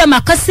ebia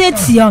makasa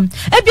etiam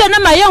ebia na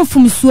ma ye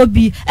mfumsuo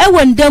bi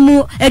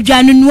ewondamu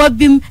adwane nuo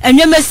bim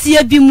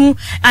enwemasie bi mu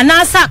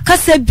anasa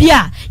kasa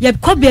bia ye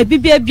kobe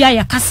bibia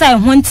ye kasa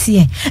ho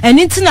ntie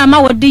eni ntina ma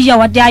wode ye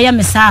wode aye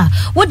mesa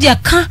wode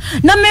ka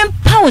na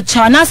mempa wo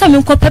cha anasa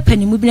menko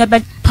pepani mu bi na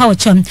be pawo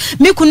cham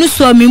me kunu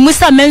so me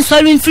musa men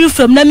sorry free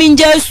from na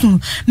minja esu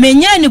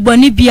menya ni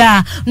boni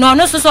bia no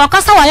no so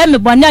kasa wa ye me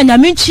boni anya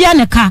mentwia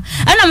ne ka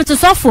ana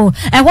metesofo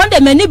wonde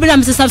mani bi na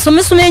mesesa so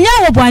me so menya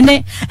wo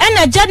boni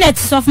ena Janet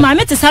sof ma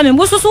metesa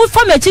me so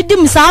fo me chi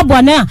dim sa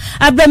boni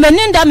abramani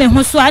nda me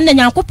ho so ana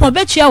nyankopon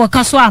betwia wo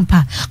ka so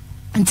ampa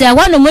nti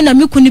wano mo na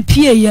mikunu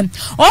pieye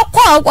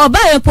okọ oba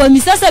ye po mi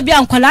sese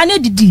bia nkola na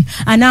didi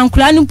ana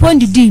nkola no pon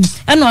didi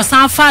ena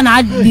osan fa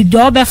na didi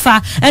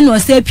obefa ena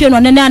ose pie no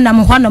ne na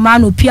nam hɔ no ma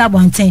no pie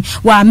abonten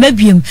wa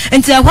mabiem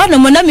nti wano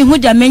mo na mi hu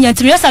da menya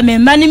nti yesa me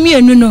mba ne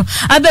mienu no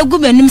abegu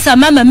benim sa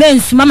mama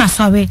mensu mama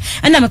sowe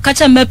ena me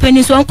kacha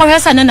mepani so nkɔhwɛ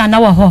sa ne na na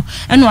wɔ hɔ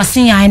ena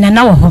ɔsen yan na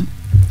na wɔ hɔ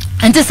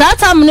enti saa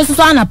time no so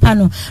anapa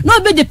no no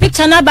be the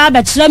picture na ba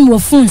kyerɛ me wo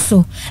phone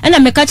so ena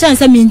me ka kyerɛ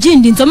nsa me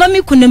ngindi ntoma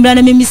me kunu mra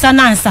na me misa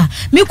na ansa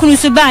me kunu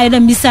so ba na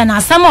misa na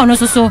asama ono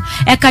so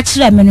e ka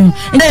kyerɛ me no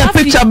enti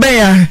picture ben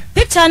ya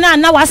picture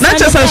na wasa na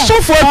kyerɛ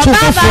so for to o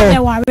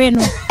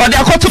de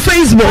akɔ to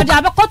Facebook o de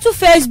akɔ to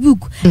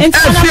Facebook enti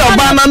na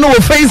oba na no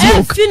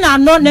Facebook fi na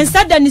no ne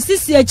nsa da ne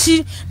sisi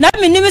achi na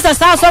me nim sa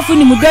sa asɔfo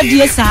ni mu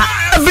dadie sa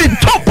every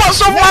top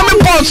post of mommy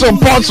post me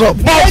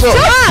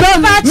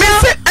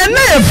say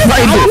ene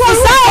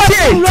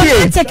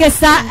Friday take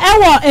sa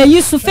ewo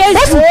use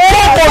Facebook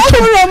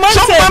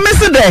so mama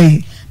say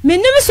dey me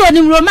nim so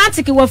nim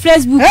romantic wo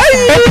Facebook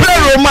play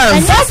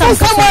romance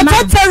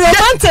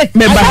romantic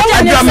me ba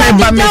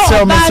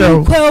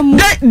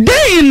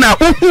dey na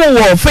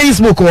wo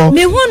Facebook wo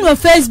me hu no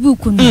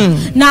Facebook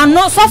na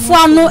no sofo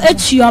ano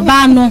echi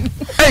oba no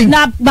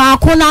na ba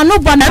ko na no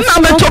bona na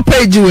me to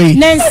page we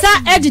nensa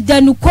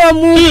edida nu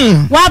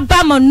komu wa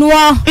ba mo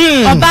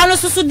oba no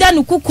susu da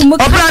nu kukumu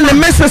ka oba ne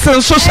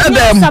message so share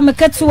them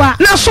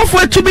na sofo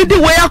etubi di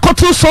we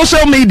akoto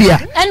social media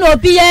and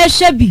obi ya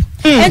hwe bi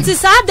enti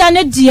saa da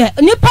ne die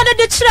nipa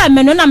de kire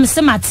me no na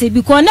msemate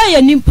because na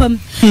ya nimpam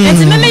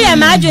enti me ya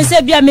ma adwen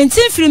se bia menti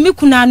firi mi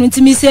kunu anu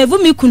enti mi save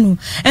mi kunu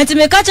enti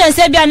me ka chen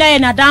se bia na ya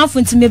na danfo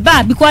enti me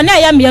ba because na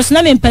ya me yeso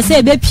na me mpese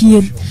e be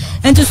pie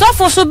enti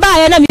sofo so ba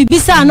ya na me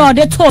bisa na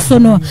ode to so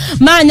no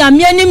ma nya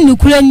me anim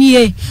nukura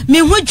nie me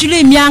hu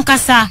dwiri mi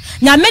ankasa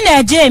nya me na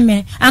eje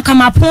me anka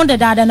mapon de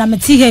dada na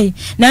meti hei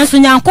nanso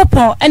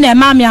nyankopon e na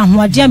ma me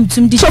ahoade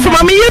amtum di sofo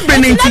ma me ye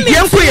benenti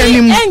yenko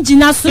yanim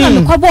engina so na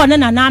me kobo ne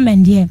na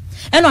amende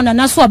eno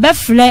na so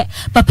obefle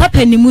papa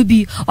panimu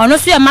bi ono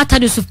so ya mata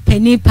de so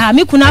pani pa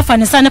me kuna afa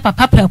ne sa ne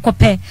papa pa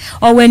ekope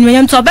o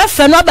wenwem to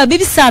obefle no ba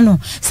bibisa no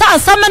sa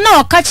asama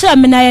na o ka kire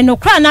me na ye no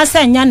kra na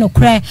sa nya no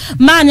kra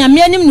ma na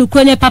me anim no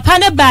kra ne papa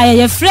ne ba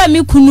ye frɛ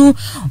me kunu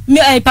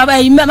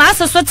papa ma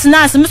aso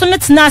tenas me so me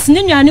tenas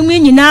ne nwane mu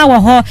nyina wo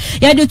ho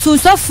ye de tu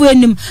sofo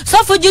anim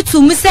sofo gi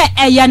tu mu se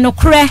eye no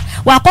kra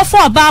wa kofo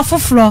oba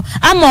afoforo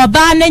ama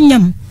oba na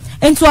nyam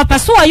enti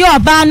opeso o ye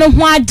oba no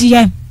ho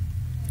ade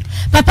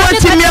papa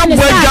timi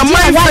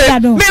abodwamai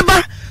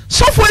meba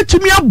sofo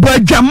timi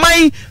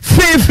abodwamai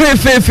fe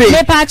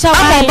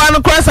ama ba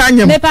no cross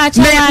anyam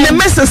ne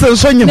message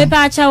so nyam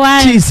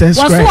Jesus Christ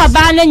wo so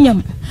ba na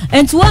nyam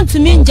enti won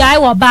tumi njai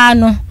wo ba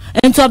no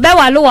enti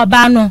obewalo wo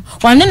ba no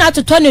wonne na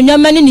totɔ ne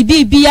nyama ne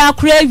bibia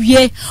akora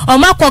wie o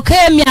makoka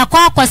mi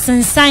akɔ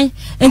sensan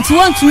enti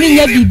won tumi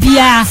nya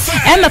bibia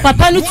e me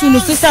papa no tu no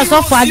fisa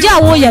sofo age a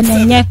wo ye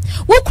nenye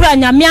wo kura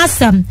nyame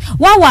asam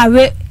wa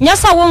ware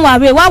nyasa wo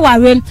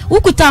ware wo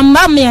kuta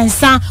mma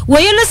mensa wo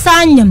yele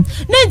sanyam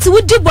na enti wo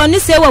di bone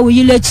se wa wo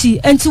yele chi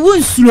enti wo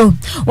nsuro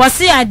wo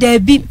se ada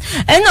bi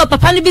ena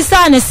papa no bi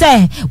sa ne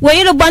se wo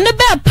yele bone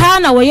be pa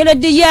na wo yele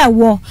de ye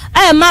wo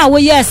ai ma wo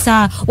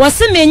yesa wo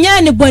se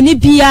menya ne bone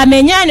bia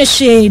menya ne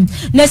hwe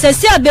na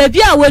sesi a baby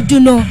a wadu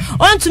no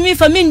ontumi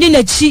fa mi ndi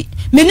na chi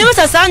menim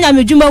sasa anya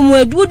medwuma mu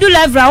edudu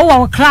level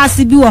wo class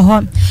bi wo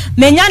ho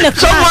menya ne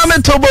class so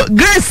mama tobo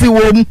grace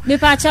wom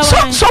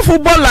so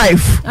football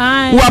life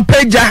wa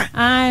peja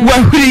wa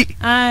huri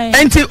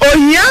enti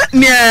ohia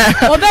ne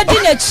obedi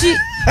na chi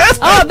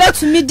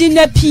betumi di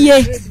na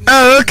pie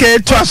okay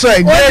to so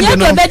grade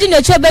no obedi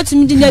na chi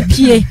betumi di na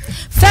pie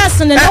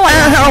first ne na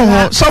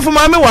wa so for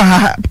mama wa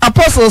ha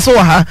apostles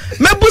wa ha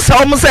mebusa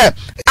o mo se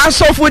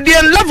asofo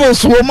die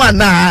levels wo ma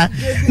na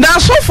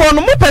asofo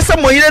no mo pese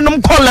mo yire no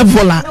ko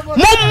level a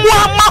mo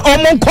moa ma o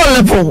mo ko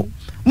level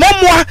mo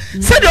moa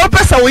se de o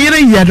pese wo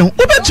yire ye no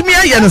obetumi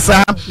aye ne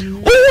sa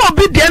wo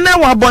obi de na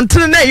wa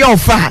bontere na ye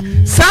ofa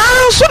sa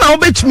so na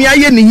obetumi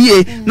aye ne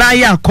yie na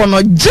aye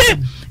akono je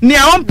ni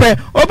ampe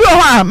obi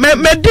ho a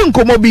me di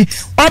nkomo bi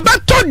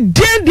obeto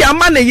den di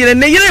ama ne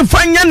yere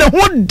fanya ne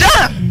ho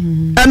da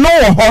eno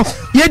ho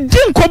ye di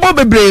nkomo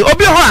bebre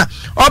obi ho a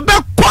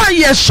obekwa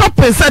ye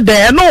shopping se de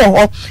eno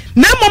ho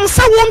na mom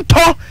se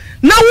wonto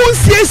na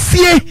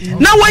wonsiesie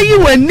na wayi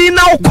wani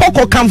na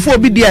okoko kamfo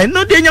obi dia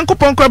no de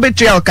nyankopon kro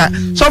betrial ka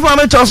so for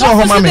me to so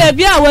ho ma me be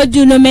bia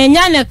wadu no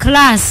menya ne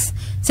class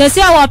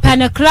sesi awo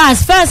pen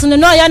class first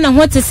no ya na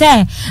ho te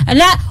se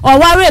na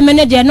oware me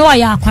ne de no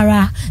ya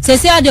akwara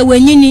sesi ade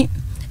wanyini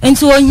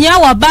enti ohia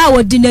wo ba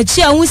wodi na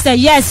chi ahu se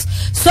yes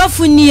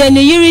sofu nie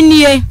ne yiri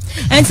nie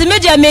enti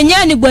media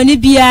menya ni gbani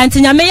bia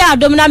enti nyame ya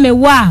adom na me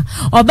wa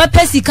oba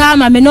pesika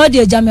ma me no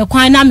de agya me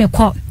kwan na me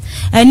kɔ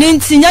eni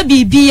ntinya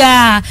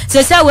bibia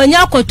sesa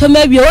wanya kotoma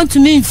wie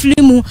ontumi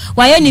mfirimu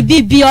waye ni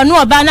bibia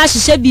no oba na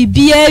hyehyɛ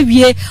bibia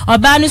wie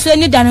oba no so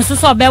ni da no so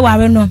so oba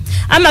ware no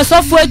ama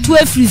sofo atu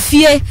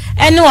afirifie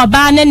ene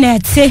oba ne na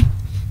ete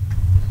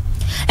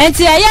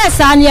enti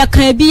ayesa na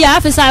kan bia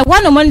afisa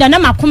wono mo nda na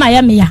makoma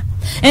ya meya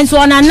enti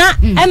onana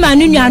ema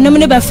nu nuanom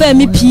ne ba fa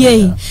mi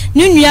pie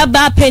nu nua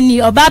ba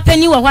pani oba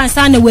pani wo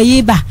hwansa na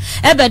weyi ba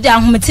ebede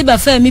ahomete ba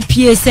fa mi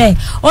pie se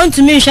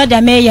ontumi hwe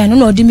da meya no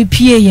na odi mi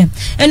pie ye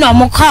ena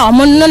omoka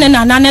omo no ne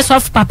nana ne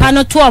sof papa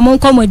no to omo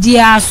nkomodi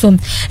aso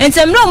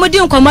enti mra omodi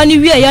nkomma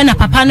no wie ye na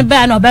papa no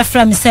ba na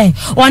obefra mi se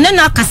one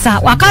na kasa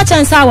waka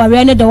chansa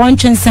aware ne de won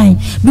twensan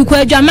biko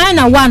adwaman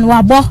na one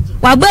wabo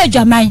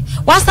adwaman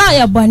wasa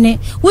ye bone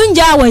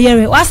wunja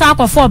awayere wasa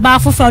akofo ba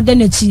afofo de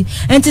nachi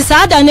enti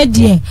saada ne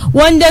de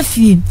wonda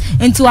fie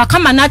enti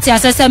wakama nati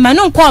asese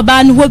manu nko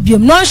ba no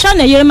hobiom no hwa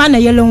na yere ma na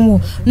yele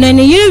nwo na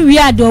ne yiri wi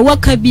ade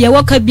waka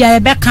bia ye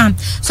beka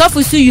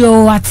sofu su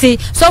yo ate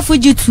sofu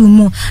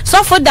jitumu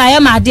sofu daye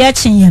ma ade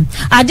chenye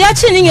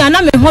ni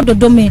nyana me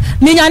hododo me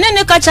nyane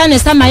ne kacha ne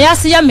sama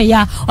yase ya me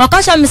ya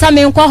okacha me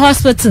sama nko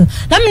hospital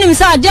na minim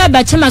sa ade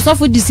abache ma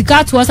sofu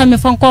disikato wasa me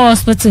fon ko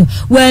hospital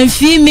wan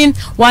fi mi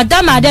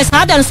wadama ade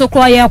sa ade so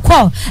kro ye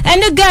ko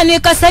ene ga ne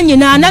kasa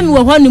nyina na me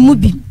wo ho ne mu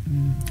bi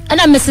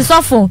ana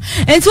mesisofo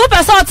enti wo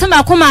pese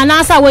otema koma na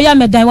asa wo ya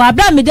medan wa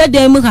bra me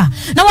dedan mu ha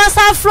na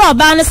wasa fro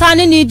ba ne sa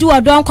ne ni di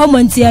odon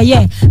komonti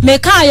eye me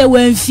ka ye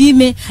wanfi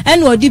me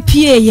ene odi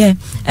pie ye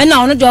ene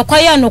ono de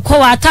okoye no ko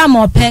wa ta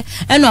ma ope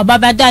ene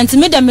obabada enti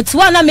me de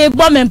metwa na me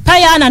bo me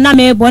mpaya na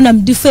me bo na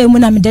me di fa mu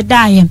na me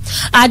dedan ye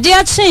ade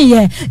a chen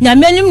ye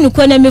nyamenyum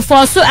nuko na me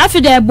fo so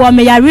afide bo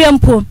me yare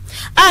mpo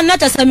na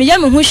tasame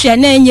yam hu hwe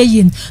na enye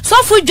yim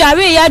sofu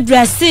dware ya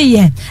dress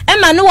ye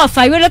ema no wa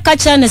fayere ka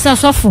kire ne se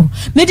sofu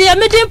mede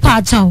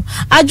pa chaw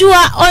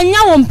ajuwa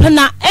onya wo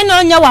mpena ene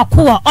onya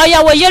wakoa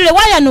oya wo yere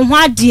waya no ho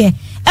ade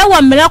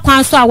ewa mmere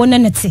kwan so a wo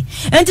nenete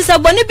enti se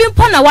boni bi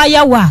mpo na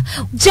waya wa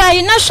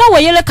jai na hwa wo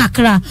yere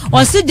kakra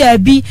osi da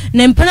bi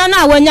ne mpena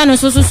na wanya no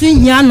so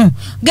hia no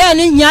ga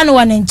no hia no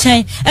wa ne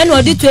nchen ene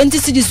odi 20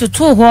 cedis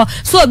to ho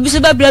so obi so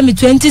babra mi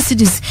 20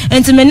 cedis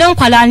enti me ne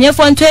nkwala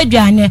anyefo nto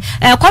aduane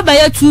kwaba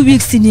ya 2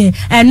 weeks ni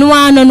eno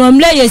ano no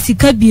mle ya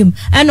sika biem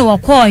ene wo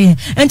koye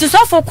enti so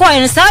fo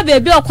koye sa ba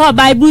bi okọ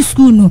Bible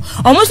school no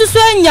omo so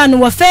anya no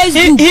wa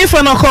Facebook he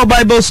for no call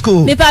Bible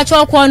school me pa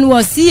cho ko no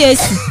wa CAC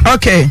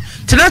okay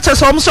Tinata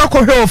so almost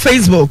akọ hwe on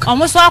Facebook.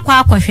 Almost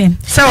akọ hwe.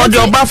 Se o de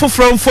oba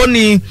foforo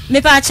mfoni.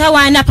 Me pa cha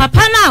wan na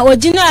papa na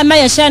ogina ma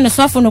ye share ne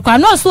sofo no kwa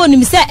no so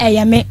onim se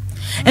eyeme.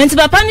 Enti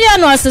papa ne ya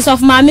no se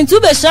sofo ma me tu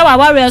be share wa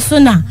ware so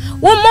na.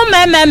 Wo mo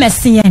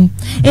mesen.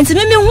 Enti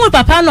me hu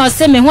papa no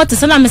se me ho te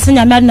se na me se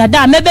nya me na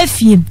da me ba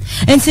fie.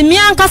 Enti me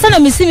anka se na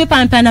me si mi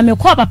pampa na me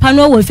call papa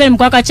no wo film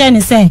kwa ka che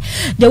ne se.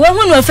 De we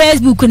hu no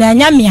Facebook na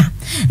nya me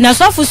na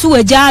sofo su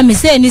waja me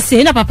se ni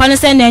se na papa no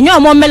se na enyo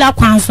mo mela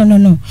kwan so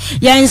no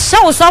ye nse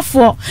wo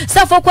sofo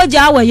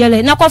kwaja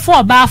awayele na kwafo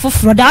oba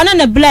afoforo da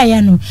na bla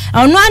ye no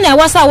ono na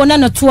wasa wo na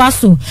no to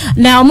aso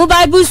na omo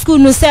Bible school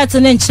no set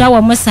na nkyira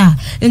wo mosa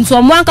nti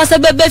omo ankasa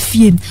bebe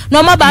fie na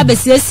omo ba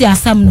besiesi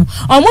asam no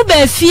omo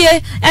ba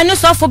fie ene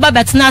sofo ba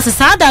betena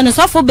asesa da no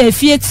sofo ba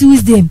fie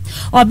Tuesday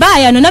oba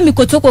ya no na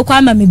mikotoko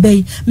kwa ma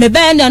mebei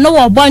na no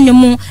wo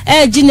bonwum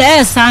gi na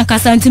esa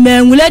ankasa nti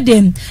manwule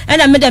dem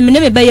ena me da me ne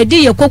mebei ye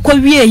di ye kokko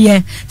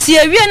wieye ti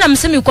ewie na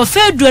mse mi ko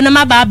feduro na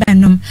maba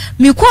abanom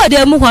mi ko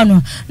de mu ho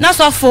no na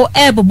sofo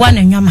bobɔ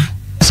na nwama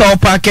so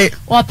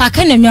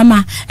opake na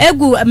nwama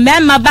egu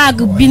mema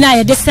bag bi na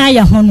ye de san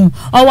ye ho no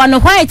owa no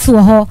white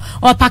wo ho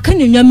opake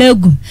na nwama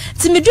egu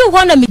ti mi du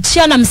ho na mi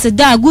chia na mse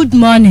da good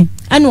morning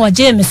ana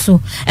oje me so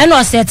ana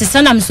o se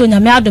te na me so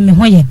nyame ado me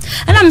ho ye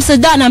ana mse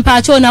da na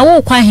mpa cho na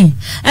wo kwa he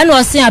ana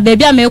o se a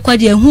baby a me kwa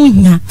de hu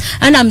hia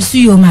ana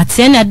mse yo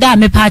mate na da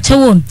me pa che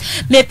wo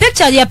me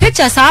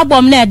picture sa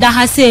album na da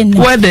ha se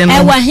no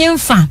wa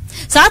hemfa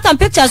sa atam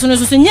pictures no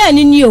so nya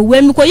ni o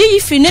we mi ko yi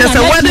fi ne na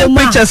na wedding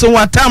pictures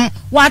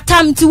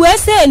watam ti we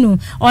se no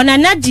ona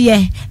na de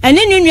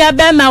ene ni nua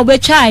ba ma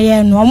obetwa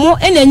ye no omo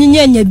ena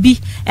nyinya nya bi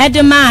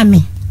ede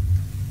maami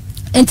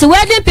enti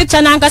wedding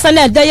picture na nkasa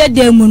na eda ye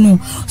demu no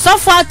so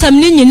for atam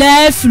ni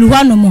nyina firi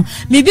hɔ no mo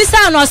me bisa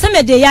na ɔse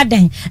me de ya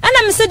den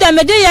ana me se de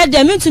me de ya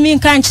den mentumi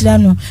nka nkyerɛ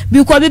no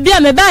bi ko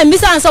bibia me ba me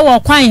bisa nsa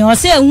wɔ kwan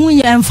ɔse ehu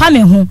ye mfa me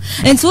ho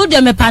enti wo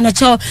de me pa na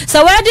kyɛw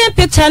so wedding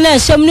picture na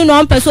ɛhyɛm ni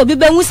no ɔmpɛ so obi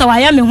behu sa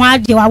wayɛ me ho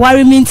ade wa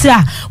ware mi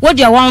ntira wo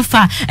de wɔn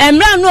fa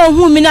emra no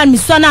ohu mi na me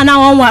so na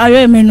wɔn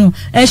ware me no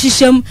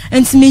ɛhyehyɛm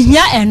enti me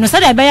hia ɛno sɛ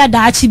de bɛ ya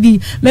daakye bi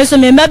me so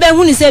me mɛbɛ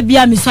hu ni sɛ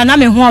bia me so na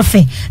me ho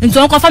ɔfɛ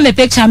enti ɔnkɔfa me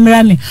picture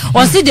mra me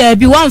ɔse de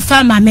bi wɔn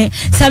fa ma me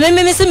sɛ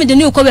me se me de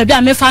ni ukɔ baabi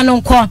a me fa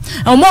no nkɔ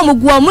ɔmo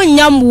amugu ɔmo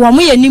nyam wo ɔmo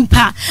yɛ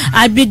nimpa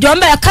abidɔm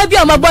bɛ ka bi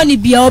ɔmo bɔ ni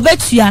bia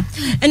obetua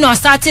ɛna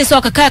ɔstate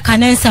sɛ ɔkaka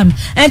kanensam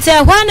enti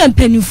ɛhɔ na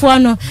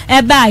mpanimfoɔ no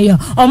ɛbaayɛ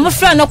ɔmo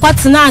frɛ no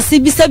kwatena ase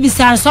bisa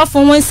sɔfo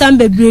ho nsam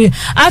bebree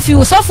afi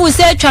sɔfo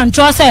sɛ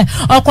twantwɔ sɛ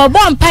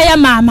ɔkɔbɔ mpaeɛ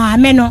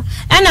maame no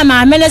ɛna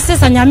maame no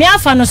sɛ nyame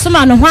afa no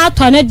soma no ho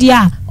atɔ ne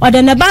dia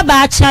ɔde ne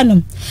baba akyɛ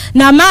no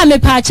na maame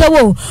paakyɛ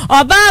wo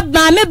ɔba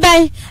maame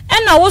bɛn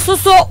ɛna wo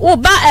soso wo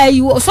ba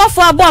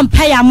sɔfo abɔ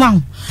mpaeɛ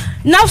amon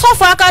na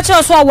sɔfo aka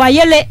kyerɛ so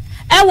ɔwayele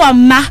ɛwɔ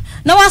mma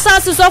na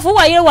wasase sɔfo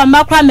wayele wɔ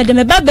mma kra me de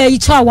me baba yi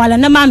kyerɛ wala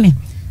na maame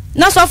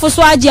na sɔfo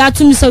so agye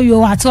atum sɛ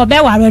yo ate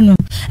ɔbɛware no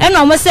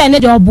ɛna ɔmo sɛ ne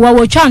de ɔboa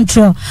wo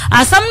twantro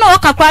asam na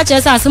ɔkakra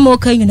kyerɛ sɛ asam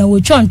ɔka nyina wo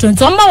twantro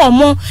nto ɔma wɔ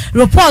mo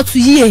report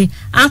yie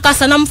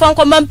ankasa na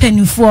mfanko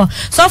mampanifo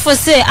sɔfo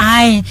se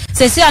ai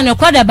sɛsi ane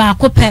kwada ba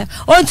akopɛ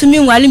ontumi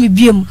nwale me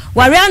biem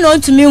ware ana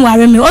ontumi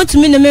nware me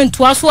ontumi ne me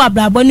ntoa so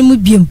abrabɔ ne mu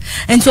biem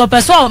enti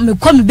ɔpɛ me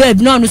kɔ me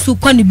baby na ɔno so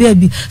kɔ ne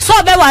baby so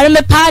ɔbɛware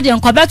me paade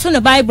nkɔbɛto ne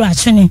bible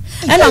akyene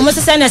ɛna ɔmo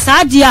sɛ ne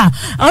saa de a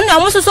ɔno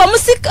ɔmo so ɔmo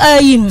sik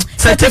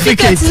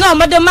certificate na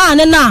ɔmo de ma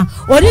ne na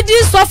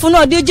ɔdidi sɔfo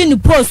na ɔde gye ne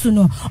post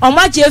no ɔmo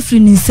agye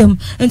afiri ne nsam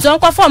enti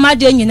ɔnkɔfɔ ɔmo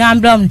ade nyina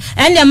ambram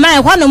ɛnde ma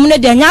ɛhɔ no mo ne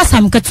de nya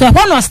asam ketewa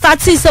ɛhɔ no start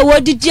sɛ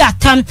wɔdidi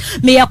tam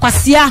me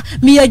yakwasia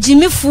me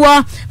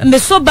yagimifuo me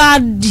so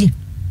badi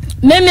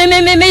me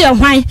yɛ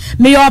hwan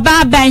me yɛ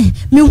ɔba ban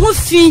me hu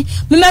fi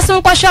me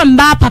meso nkɔhwɛ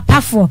mba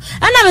papafo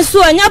ana me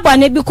so anya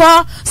bɔne bi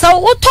kɔ sɛ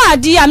wotɔ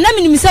ade am na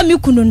me nim sɛ me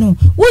kunu no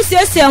wo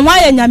siesie ho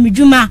ayɛ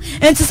nyamedwuma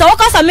enti sɛ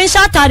wokasa me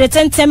hya tade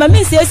tenten ma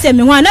me siesie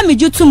me ho na me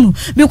gjutum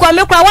bi kɔ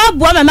me kra wa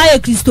boa ma yɛ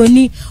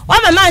kristoni wa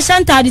ma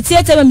hya tade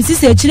tietie ma me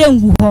sisi akyire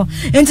ngu hɔ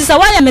enti sɛ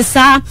wayɛ me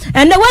saa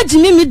ɛnɛ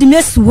wagimi me di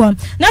me si hɔ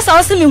na sɛ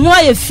wo se me ho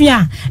ayɛ fi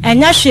a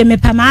ɛnya hwe me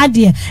pama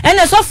ade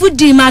ɛnɛ sɔfo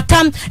di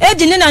matam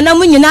edi ne nanam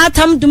nyina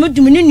atam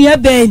dumdum ne nua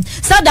ben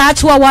sada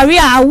atwa wari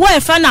a wo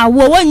efa na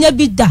wo wonya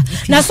bi da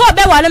na so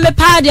be wale me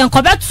paade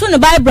enkobeto ne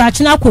bible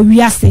atena akɔ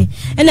wiase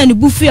ena ne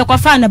bufu ye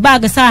kɔfa na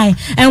bag sai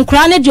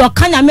enkura ne de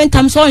ɔkanya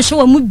mentam so ɔnhye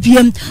wɔ mu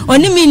biem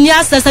oni mi ni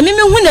asasa me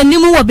hu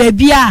nanim wɔ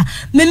baabi a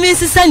me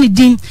nsisa ne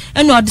din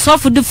ena ɔde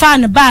sɔfo de fa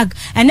ne bag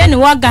ene ne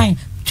wagan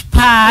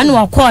pa na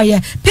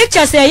wakɔye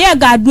pictures ye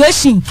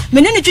graduation me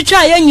ne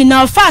twitwa ye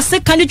nyina fa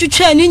seka ne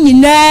twitwa ne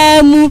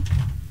nyina mu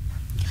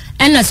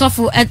ena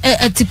sɔfo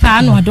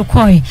etipa na ɔde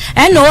kɔye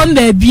ena o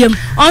mbabiem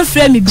on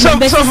frɛ me bi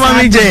be so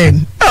mommy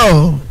Jane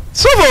oh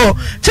so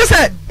just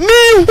me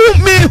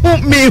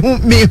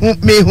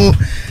hu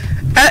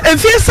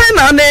if you say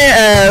na ne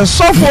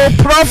sɔfo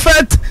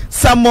prophet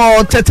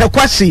Samuel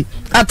Tetekwashi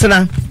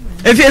atena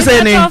if you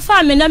say ne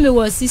for me na me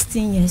was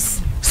 16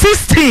 years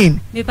 16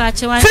 me pa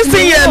chewa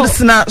 16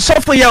 years na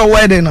sɔfo ya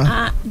wedding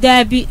no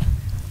there be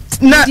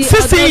na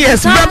 16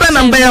 years baba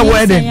na mbaya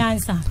wedding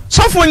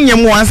sɔfo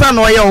nyem wansa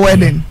na ɔyɛ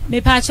wedding me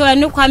pa chewa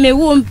no kwa me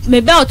wu me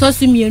be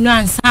otosu mienu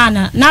ansa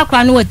na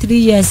akwa no 3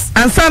 years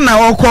ansa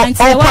na ɔkɔ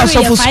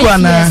sɔfo school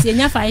na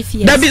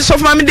da bi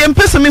sɔfo ma me dem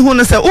pese me hu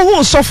no sɛ ohu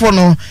sɔfo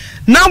no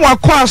na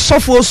wakɔ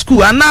sɔfo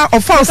school ana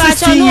ɔfa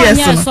 16 years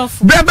no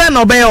baba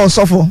na ɔbɛyɛ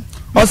sɔfo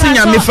ɔsi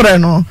nyame frɛ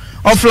no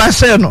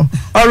ɔflashe no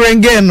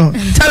ɔrenge no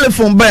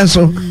telephone ben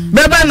so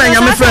baba na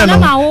nyame frɛ no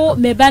na wo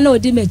me ba na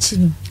odi mechi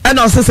no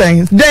ɛna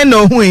ɔsesɛn den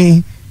no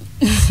hui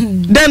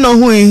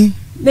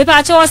me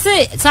pa che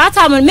ɔse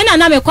saata me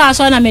na me kɔ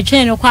asɔ na me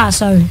twen no kɔ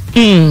asɔre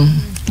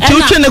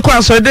tu twen no kɔ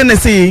asɔre den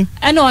si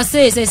ɛna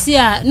ɔse sesi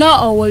a na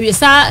ɔwɔ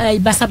sa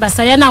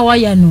basabasa ya na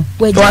wɔyɛ no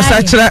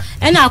wagya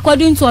ɛna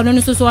according to ɔno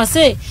no so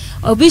ɔse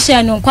obi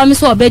hyɛ no kwam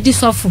so ɔbɛdi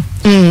sɔfo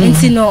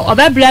nti no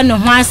ɔbɛbrɛ no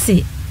ho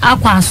ase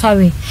akwa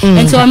asɔre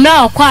nti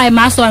ɔmra ɔkɔ ai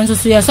ma asɔre nso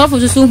so yɛ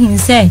sɔfo so hu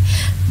sɛ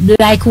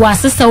like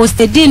wasisa was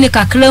steady ne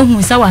kakra hu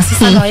sɛ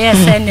wasisa na ɔyɛ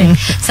sɛ ne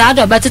saa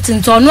dɔ bɛtete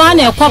nti ɔno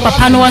ana ɛkɔ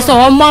papa no wɔ sɛ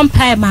ɔmmɔ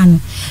mpae ma no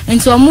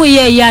nti ɔmo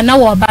yɛ ya na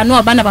wɔba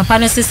na papa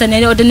no sisa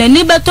ne ɔde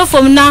n'ani bɛtɔ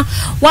fam na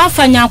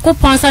wafa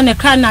nyankopɔn sa ne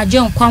kra na agye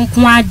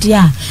nkwanko ade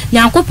a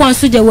nyankopɔn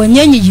so de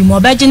wɔnyɛ nyiyi mo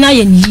ɔbɛgye na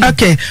yɛ nyiyi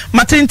okay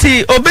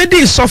matenti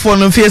obedi sɔfo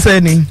no fie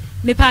sɛ ni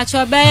me pa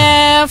cho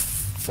bɛ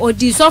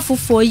odi sɔfo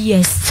 4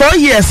 years 4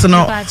 years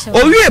no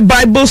owie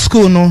bible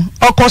school no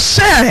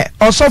ɔkɔhyɛ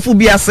ɔsɔfo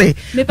bi ase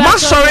ma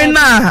sɔre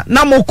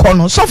na mo kɔ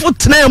no sɔfo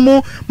tena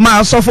mu ma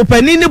sɔfo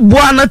pani ne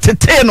boa na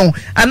tete no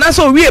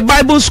anaso owie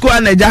bible school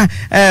anaja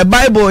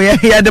bible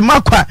ya de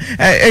makwa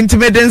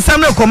intimate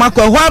nsam no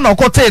kɔmakɔ hɔ na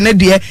ɔkɔte ne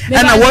deɛ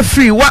ɛna wa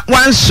free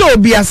one show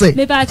bi ase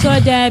me ba cho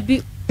da bi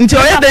Nti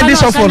oyede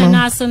sofo no.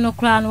 Na so no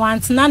kra no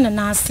wantena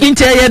na ase.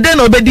 Nti oyede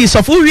na obedi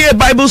sofo wie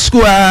Bible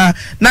school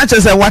na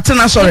chese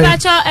watena sorry. Ba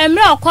cho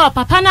emre okọ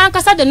papa na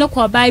ankasa de no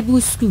kọ Bible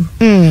school.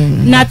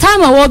 Na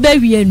time wo ba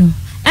wie no.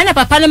 Ana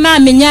papa no ma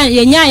menya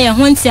yenya ye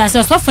ho nti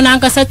ase sofo na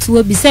ankasa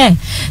tuo bi se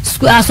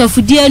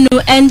asofudie no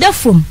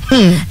endefom.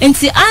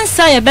 Nti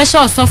ansa ye be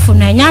sha sofo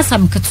na enya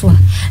asam ketwa.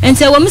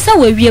 Nti wo misa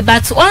we wie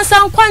but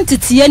onsan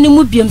quantity ye ni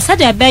mu biem se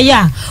de be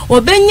ya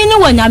obenyini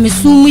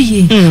wanyamesum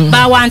ye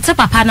ba wante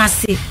papa na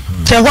se.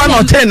 Chewa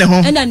no tene ho.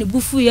 Ena ne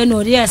bufu ye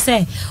no re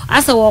se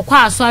asa wo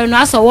kwa asori no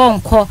asa wo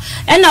nko.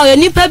 Ena oye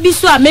nipa bi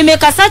so a meme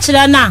kasa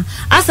kire na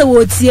asa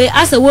wo tie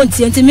asa wo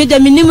ntie nti me de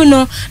minim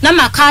no na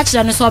maka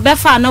kire no so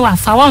obefa na wa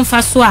fa won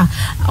fa so a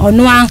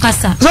ono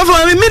ankasa. So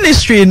for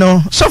ministry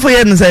no, so for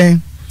ye nse.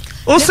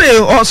 O say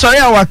o sorry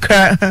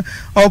awakra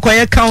o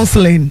koye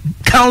counseling.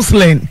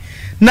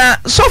 Na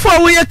so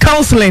for we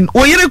counseling,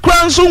 o yire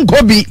kran so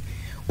nkobi.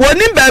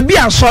 Woni ba bi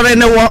asori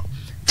ne wo.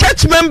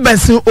 Church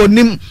members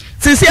onim.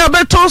 Sisi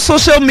abeto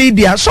social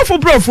media, so for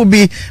brofo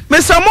bi,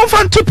 me samo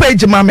fan 2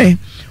 page mame.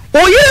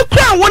 Oye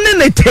kra woni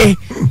nete.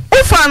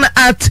 Ufan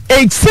at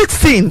age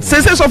 16.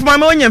 Sisi so for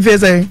mame onye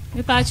fese.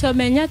 Me pa cho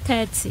menya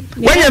 30.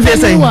 Onye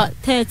fese.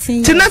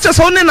 13. Tinacha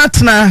so ne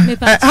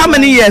natna how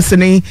many years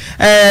ni?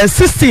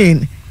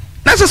 16.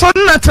 Nacha so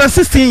ne natna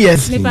 16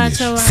 years.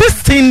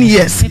 16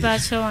 years.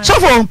 So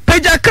for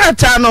page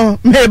akata no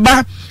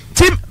meba.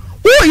 Tim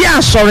wo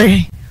ya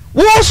sorry.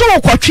 Wo so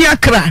kwatwe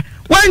akra.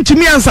 When to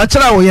me and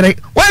Sachara,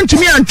 when to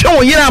me and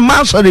Cho, yeah,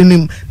 master in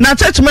him. Now,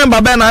 church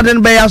member Ben, I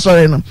didn't bear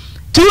sorry.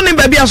 Tuning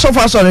baby, a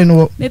sofa sorry.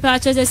 No, me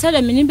patches, I said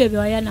a mini baby,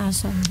 I am not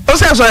sorry.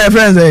 What's that, sorry,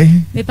 friends? Eh,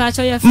 me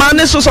patches,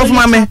 Manesus of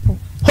Mammy,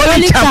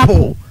 Holy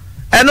Chapel,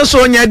 and also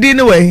on your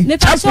dinner way.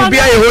 Chapel be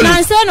a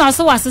holy son,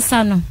 also was a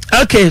son.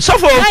 Okay, so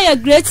for a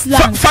great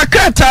land.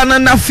 Fakata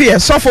and Nafia,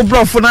 so for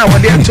bro for now,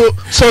 we're to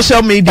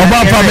social media.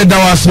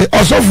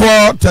 Also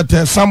for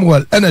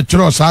Samuel and a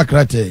Churo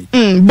Sacrate.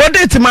 But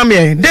date,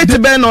 Mammy,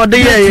 date Ben or the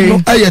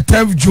year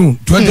 10th June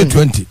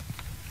 2020.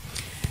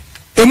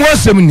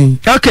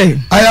 Okay,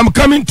 I am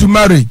coming to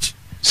marriage.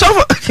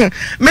 So,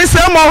 Miss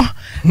Amo,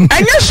 and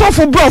you so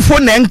for bro for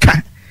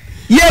Nenka.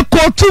 Ye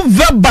ko to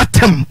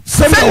verbatim.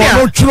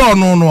 No churo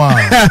no.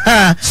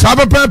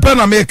 Sabe pepe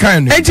na me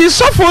kind. And you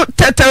so for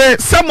tetere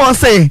someone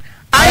say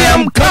I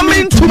am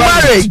coming to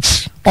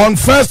marriage on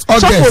 1st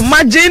August. So for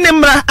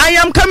Majinimra, I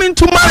am coming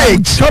to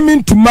marriage.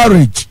 Coming to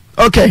marriage.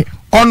 Okay.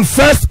 On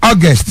 1st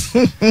August.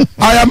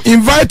 I am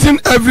inviting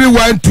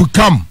everyone to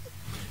come.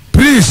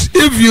 Please,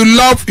 if you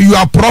love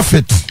your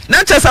prophet.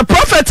 Not just a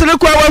prophet,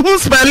 look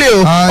who's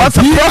value. What's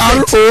a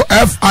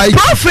prophet?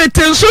 Prophet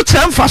in such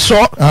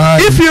emphasis.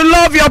 If you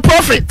love your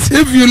prophet.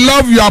 If you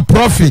love your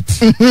prophet.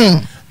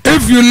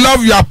 If you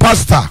love your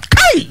pastor.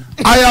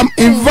 I am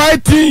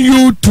inviting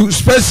you to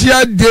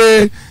special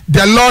day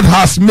the Lord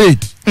has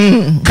made.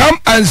 Come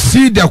and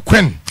see the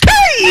queen.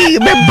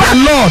 The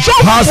Lord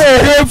has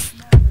gave.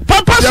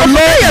 Papa, the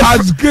Lord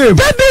has gave.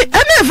 Baby,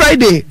 any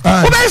Friday.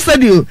 What I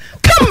said you.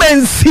 Come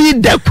and see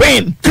the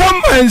queen.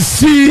 Come and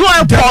see no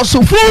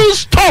apostle. Full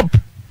stop.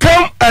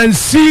 Come and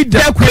see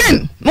the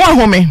queen. No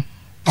homie.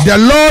 The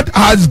Lord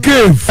has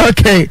gave.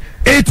 Okay.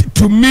 It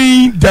to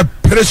me, the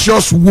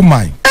precious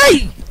woman.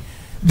 Hey.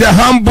 The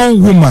humble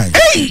woman.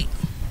 Hey.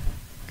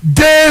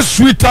 The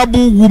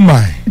suitable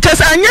woman.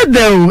 Just I need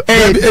the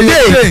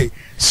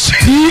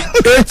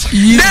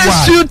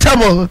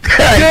suitable.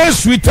 The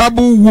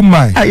suitable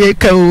woman.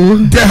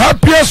 The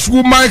happiest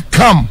woman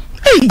come.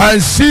 Hey.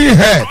 And see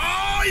her.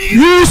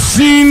 You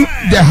seen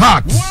the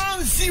heart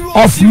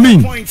of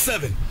me.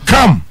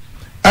 Come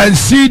and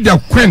see the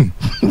queen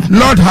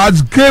Lord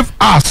has gave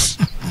us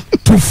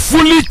to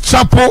Fully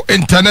Chapel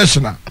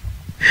International.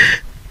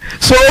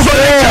 So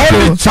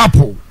Holy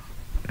Chapel.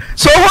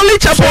 So Holy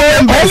Chapel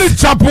members. Holy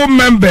Chapel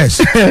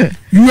members.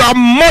 Your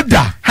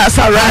mother has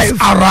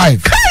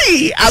arrived.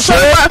 Hey, so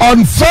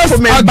on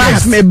 1st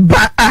August.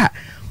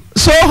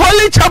 So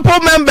Holy Chapel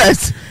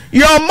members.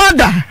 Your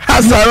mother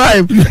has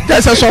arrived.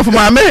 That's a short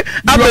mama.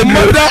 Your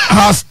mother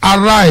has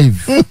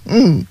arrived.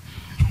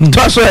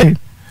 That's right.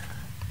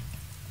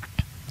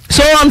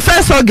 So on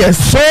 1st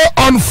August. So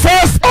on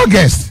 1st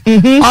August,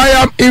 I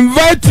am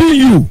inviting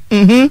you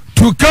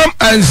to come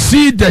and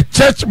see the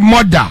church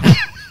mother.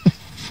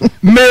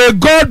 May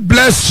God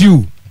bless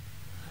you.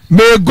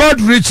 May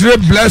God richly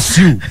bless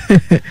you.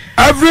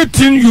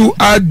 Everything you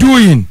are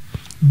doing,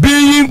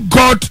 being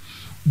God,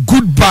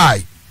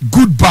 goodbye.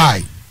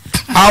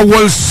 I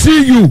will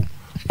see you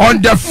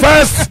on the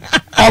 1st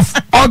of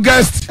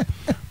August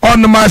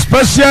on my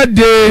special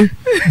day.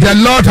 The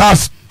Lord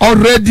has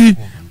already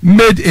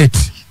made it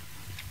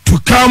to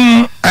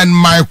come, and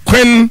my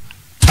queen,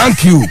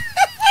 thank you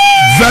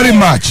very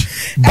much.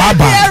 Bye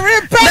bye.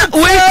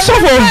 Wait, so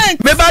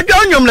beba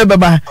John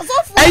beba.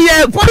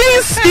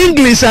 Queen's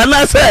English and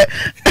I say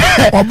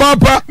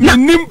Obapa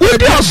minim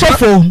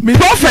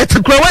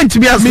prophet went to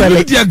be as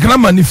media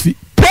grammar nifi.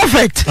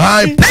 Prophet.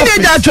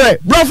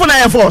 Bro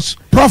Air Force.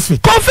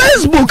 Prophet. Ko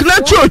Facebook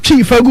na church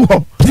chief agu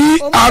ho.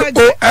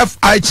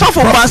 PROFIT. So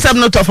for pastor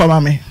not of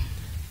mama.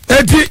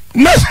 eti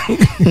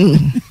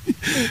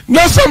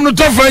na some no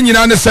to fa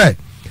nyina ne say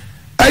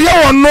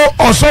eye won no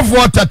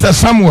osofo Tata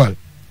Samuel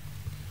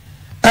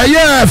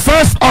eye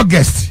 1st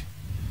August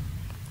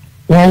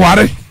wo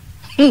ware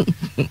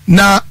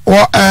na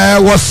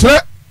wo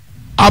sre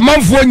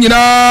amanfo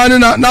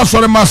nyina na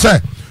sore ma say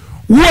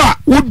wo a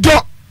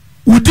wodo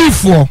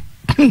udifo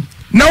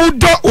na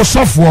wodo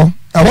osofo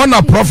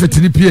na prophet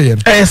ni pie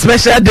a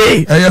special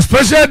day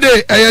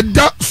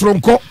da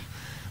sronko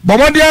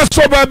bomode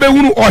aso ba be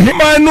hunu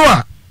ohima no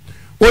a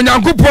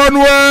onyankopon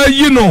no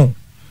yi no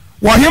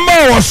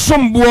wohima wo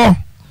sombo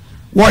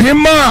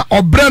wohima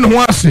obre no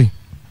ho ase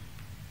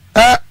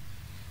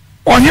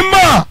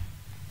ohima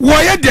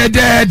wo ye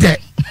de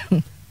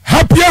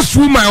happiest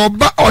woman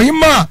oba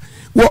ohima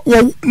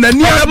wo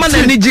nani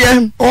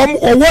amanigie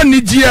wo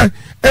nigie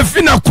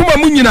efi na kuma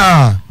mu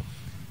nyina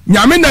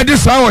nyame na de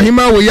sa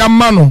ohima wo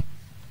yamma no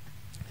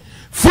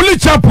Fully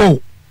Chapel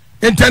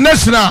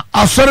International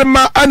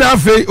asorema ana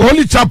afi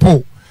Holy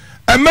Chapel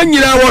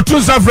emanyira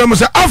wotu safre mo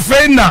se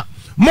afi na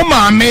mo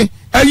maame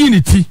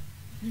ayiniti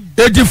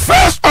the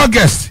 1st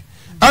August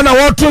ana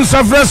wotu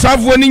safre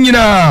safo ni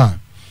nyina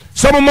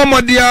so mo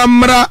momode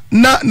amra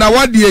na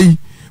wade yi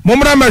mo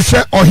mra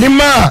mahwe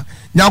ohima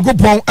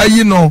Yakopon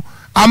ayi no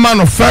ama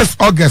no 1st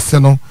August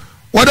no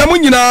wada mu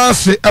nyina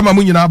se ama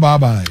mu nyina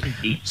baba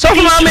so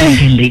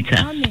maame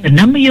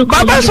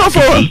baba so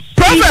for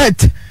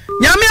prophet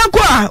nyame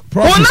akwa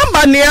o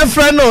number ne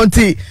efra no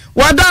nti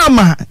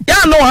wadama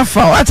ya no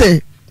wafa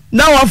wate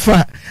na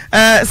wafa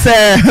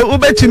se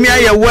ubetumi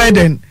aye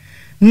wedding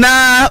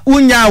na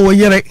unya wo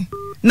yere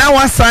na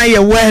wasan ye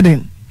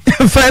wedding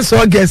 1st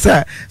August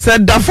se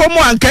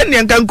dafomo anka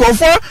ne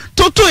nkofo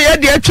tutu ye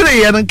de atwere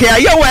ye nke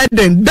aye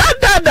wedding da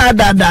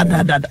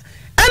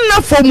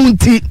enna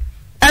fomunti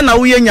enna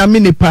wo ye nyame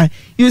nipa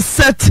you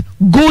set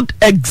good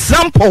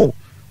example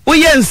wo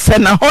ye nse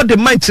na ho de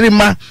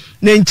manchirima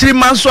na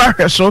nchirima so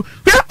ahweso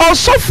hwe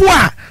osofo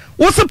a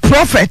wo se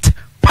prophet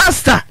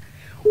pastor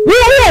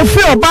wo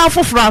fi oba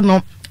fofra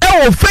no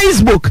wo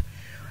Facebook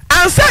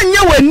ansa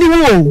nya wani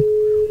wo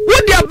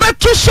de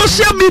abeto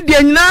social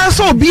media nyina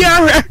so obi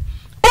ahwe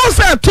o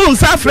se to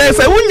nsa frɛ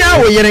se wonya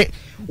wo yere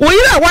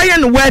wa ye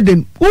no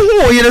wedding wo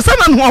hu wo yere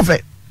sana no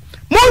ofe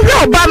mo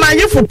hwe oba na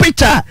yefo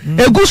picture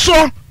eguso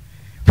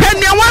hwe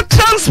ne wa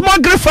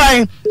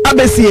transmogrify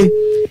abesie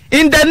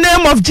in the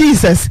name of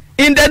Jesus,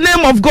 in the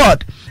name of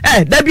God.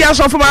 There be a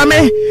soft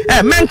mammy,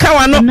 menka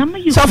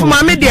wano, soft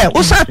mammy dear,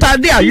 usata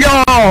dear, yo.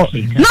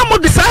 No more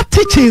the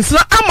teachings,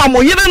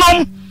 amamo, you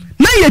know,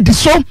 na ye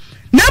diso,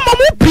 Nemo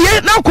mu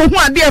pie na ko hu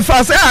ade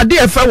fa se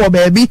ade fa wo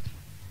baabi.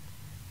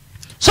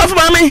 Sofu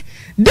mame,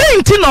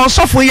 den ti na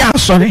osofo ya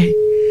asore.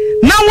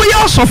 Na wo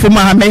ya osofo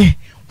mame,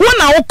 wo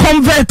na wo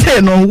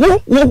convert no,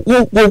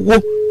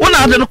 wo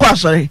na ade no ko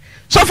asore.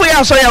 Sofu ya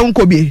asore ya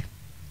nko bi.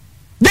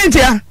 Den ti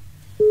ya.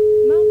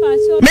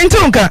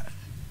 Mentunka.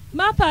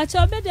 Mapa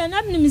cho be de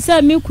na nim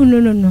se me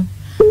kunu no.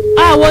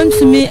 Ah want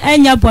to me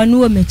enya bonu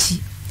wo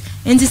machi.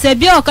 Enti se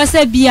bia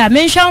okasa bia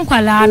menhwa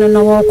nkwala no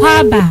no wo kwa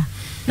aba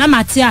na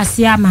mate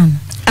ase ama no.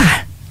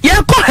 Ah, ye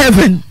ko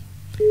heaven.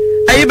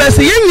 Ayi be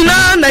se ye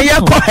nyina na ye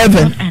ko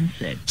heaven.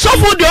 So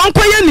for the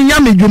onko ye ni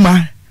nyame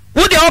dwuma.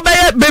 Wo de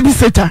obeye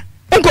babysitter.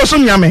 Onko so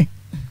nyame.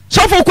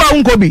 So for kwa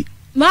onko bi.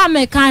 Ma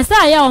me kan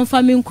sa ya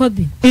onfa me nko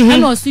bi.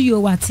 Na osu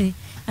yo wate.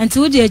 Enti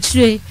wo de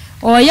akire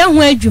oya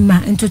hu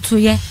adwuma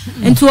ntotoye.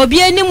 Enti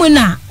obi animu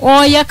na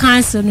oya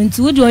cancel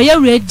enti wo de oya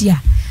ready.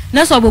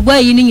 Na so bobo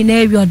yi ni nyina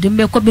ewi odem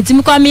be ko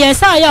betimi kwa me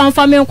yesa ya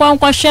onfa me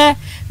nkwankwa hwe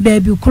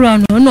baby kura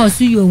no na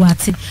osu yo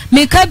wate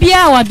me ka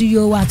bia wade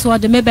yo wate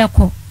wade me be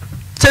ko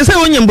sese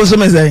wonyem boso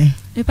mezai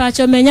me pa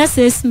cho menya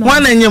 6 months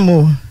wana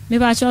nyemo me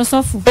pa cho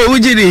sofu o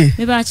ujidi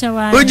me pa cho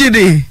wa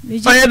ujidi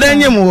oya dan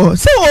nyemo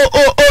se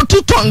o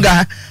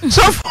tutonga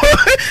sofu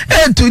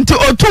tunti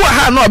o tuwa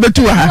ha no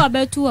obetuwa ha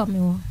obetuwa me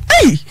wo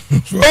hey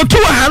o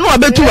tuwa ha no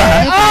obetuwa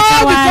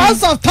ha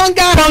because of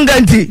tonga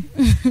nti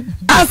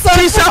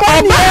asisa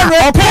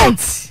oba opont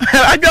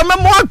adwa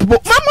memo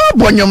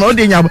bonyom o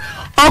de nyabo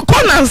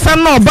okona nsa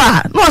no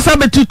ba no asa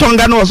betu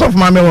tonga no so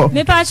fuma me wo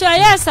me pa cho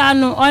yes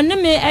anu oni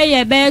me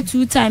eye be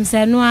 2 times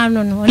enu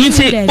anu no oni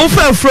nti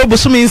ofa fro bo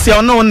so me nsia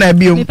ono na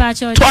biom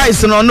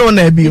twice no ono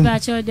na biom me pa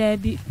cho da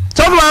bi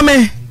so fuma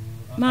me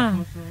ma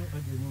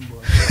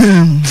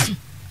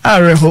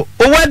areho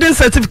o wedding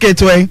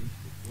certificate we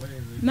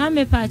ma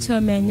me pa cho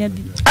me nya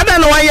bi ada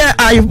no why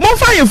I mo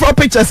fa you for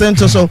pictures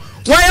into so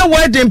why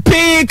wedding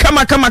pay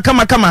kama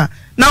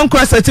na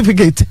nkwa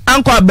certificate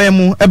ankwa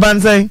abemu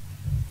ebanzai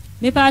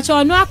me pa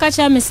cho no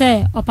akacha me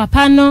say o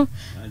papa no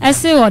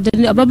ese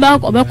obaba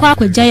obekwa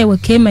akwaja ye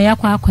wekema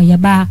yakwa akwaye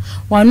ba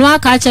wono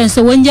akacha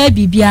nso wonja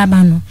bibia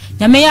ma no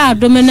nyame ya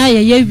adom na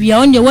ye wia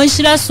onye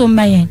wonhira so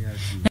mayen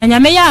na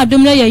nyame ya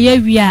adom na ye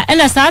wia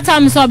ena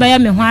saatam so obaya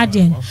me ho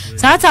ade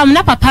saatam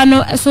na papa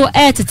no so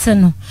etete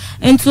no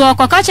ento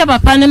okokacha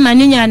papa no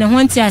maninya ne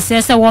ho nti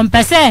asese won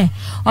pese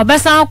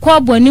obesan akwa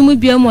bonimu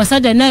biamu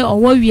osade na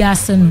owo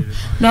wiase no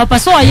na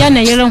opese oye na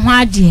yere ho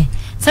ade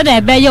sada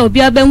ebe ya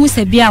obi abahu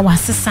se bia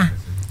wasesa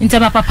Inta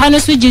papa no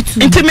so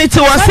jitu. Intimate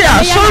was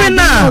here. Sorry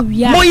na.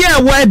 Moye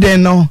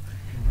wedding no.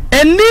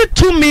 And need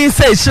to me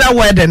say share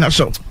wedding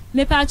so.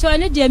 Me pacho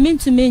ne de mean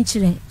to me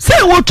nchire.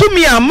 Say wo to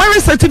me a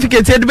marriage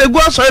certificate e be go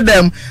so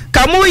dem.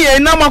 Kamo ye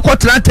na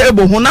makotra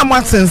table ho na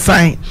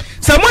masensan.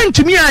 Say mo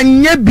ntumi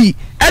anya bi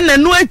ena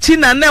no achi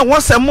na na wo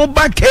se mo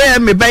ba ke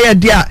me be ye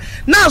dia.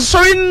 Na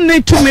sorry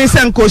need to me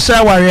say nko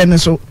share ware ne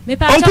so.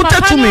 Onko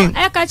tatu me.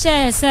 E ka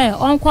che say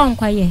onko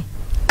nkwaye.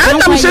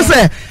 Adam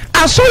say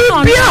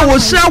asori bia wo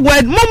share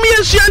wed mom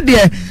ye share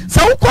there.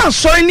 Say wo kwa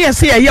asori ne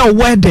say ye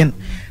wedding.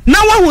 Na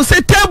wa who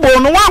say table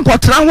no wan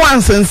kotra ho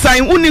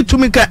ansensan uni to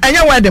me ka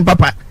anya wedding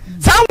papa.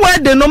 Some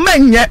wedding no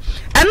menye.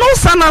 Eno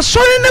sana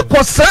sorry ne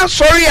kosra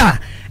sorry a.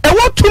 E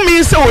wo to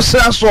me say wo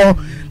share so.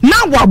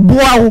 Na wa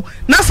boa wo.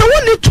 Na say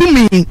woni to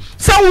me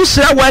say wo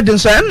share wedding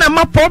so na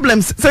ma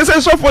problems. Say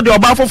so for the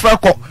oba for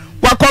ko.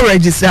 Wa ko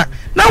register.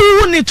 Na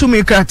wo need to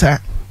me krata.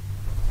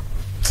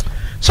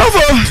 So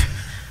for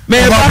me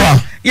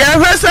baba. Yeah,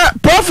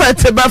 prophet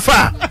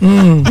befa.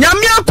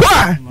 Nyame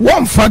akwa.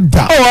 One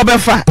factor. Oh,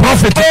 befa.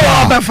 Prophet.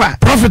 Oh, befa.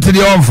 Prophet the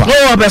onfa.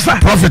 Oh, befa.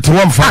 Prophet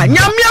one fa.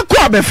 Nyame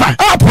akwa befa.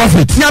 Ah,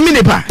 prophet. Nyame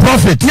ne pa.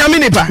 Prophet. Nyame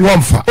ne pa.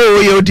 One fa.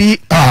 Oh, yodi.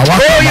 Ah, what?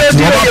 Oh,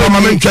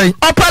 yodi.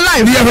 Upper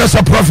life. The ever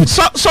a prophet.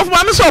 So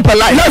mama so upper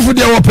life. Life with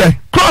the open.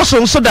 Cross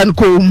on so dan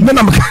ko. Me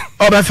na maka.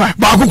 Oh, befa.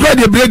 Ba ko kra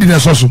de bread na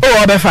so so.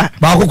 Oh, befa.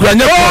 Ba ko kra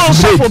nya cross. Oh,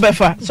 so for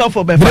befa. So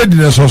for befa. Bread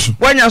na so so.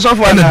 Wanya so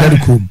for na dari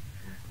ko.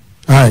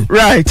 Aye.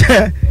 Right.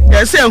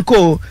 Yes,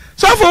 uncle.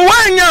 So for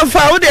 1 year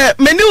for the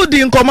menu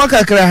din komo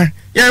kakra.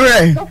 Yeah,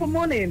 right. So for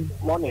morning.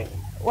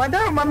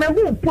 Wada mama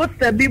who post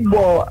a big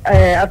ball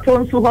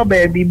atonsu ho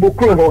baby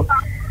bokro ho.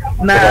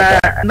 Na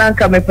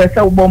nka me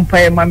pesa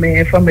ubompa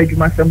mama from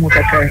adwuma mu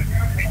kakra.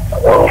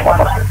 Oh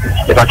mama.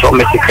 E ba cho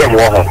me sikem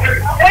wo ho.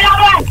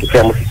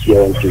 Sikem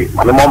sikem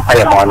mama mompa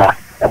ya mama.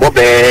 E bo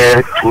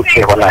be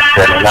tuche ho na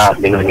na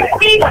menu ni ko.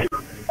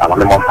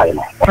 Mama mompa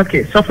ya.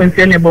 Okay, so for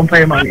nsene bompa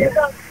ya mama.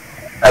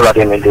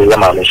 Everybody in the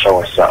Yamama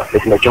show, sir.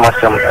 It's my Juma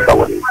Sam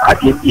about I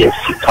did yes,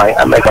 time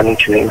American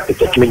tuning,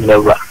 the community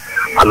never.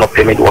 I'm not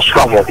paying was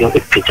wrong in the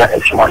picture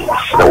edge money.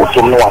 So we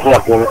don't know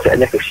what things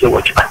and if you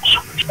watch match.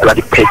 About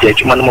the page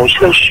edge man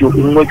motion shoe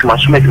in no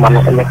much make man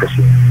and make us.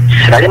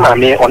 I am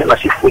on it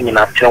as if we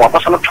not tell what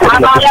I'm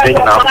talking about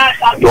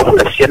now. You want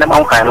to see them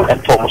all kind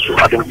and Thomas who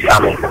are doing the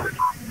army.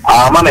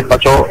 Mamma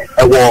Pacho,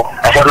 a war,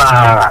 a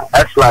hona,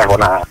 a fly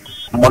hona,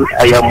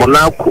 a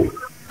Monaco,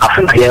 I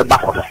think I hear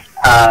back on it.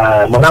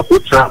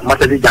 Monaputra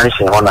Matadi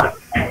Junction Hona.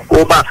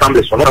 Oba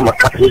families from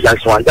Matadi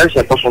Junction,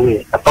 Junction for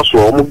me, a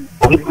possible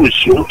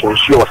Omukushi to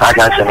show us I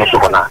Junction also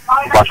Hona,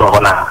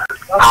 Hona.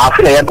 I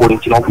feel I am going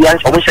to know we are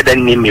always said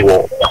name me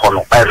war,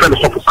 Hono, by a friend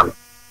of some.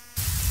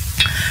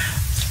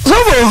 So,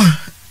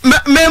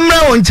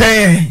 Memra on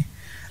Chay.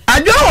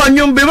 I don't want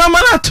you be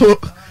Mamma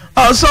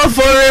also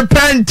for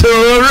repent.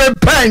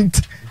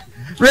 Repent.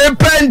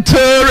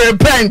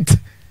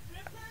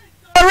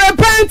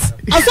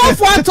 So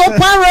for to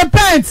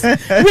repent.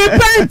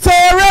 Repent.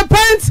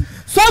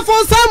 So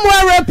for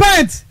somewhere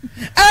repent.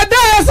 And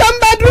there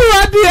somebody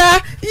right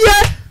there.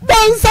 Yeah.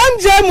 Don some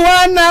gem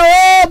one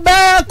now.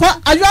 Back.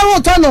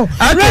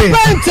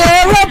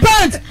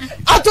 Repent.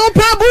 Ato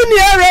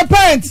pabunia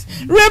repent.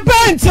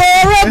 Repent.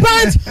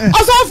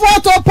 Also for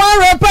to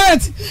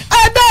repent.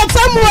 And there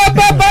somewhere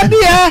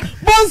baby.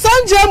 Don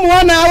some gem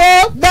one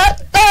now. But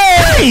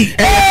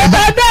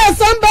there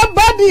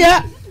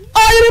somebody.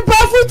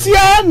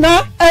 Oyerepaafutuo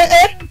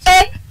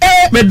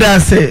me da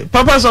say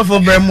papa so for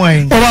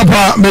bremwen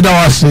papa me da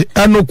wase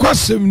eno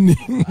kwasem ni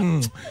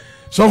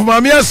so for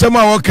mama asem a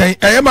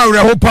wokan ma were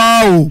ho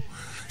pa o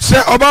se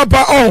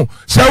obapa on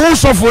se wo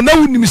so for na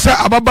wunim se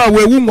ababa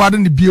we wu nwade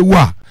ne biewu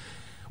a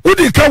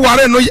wudi ka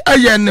ware no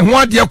aye ne ho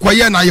ade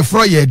koye na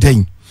yefro ye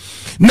den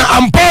na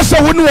ampa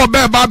se wo ne wo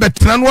ba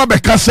betena no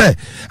obeka se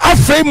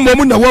afei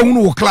mmom na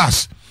wahunu wo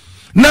class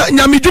na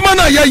nyamedwuma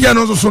na ye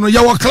no so no ye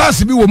wo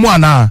class bi wo mu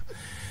ana.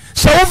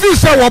 So we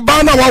say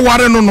wabana wa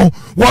ware no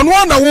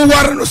wano na wo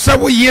ware no se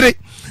wo yire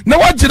na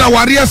wagina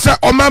ware se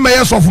o mama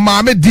yes of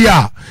maame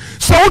dia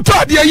so wo to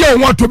ade ye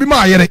wo to bi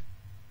ma yire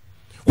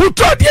wo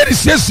to ade ye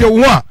siesie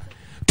wo a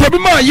to bi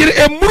ma yire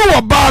emuru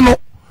oba no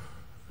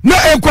na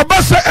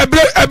enkoba se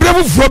ebre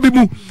fufuro bi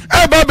mu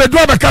e ba bedu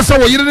abeka se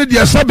wo yire ne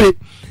dia sabe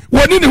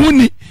woni ne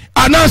huni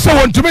ana se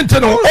won tumi nte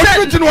no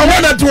o tumi no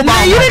wana to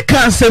ba yire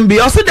kan sem bi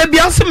o se da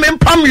bia se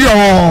mempam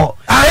yo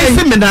ai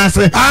se me na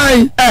se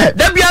ai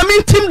da bia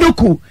me tim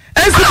doku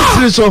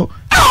esi so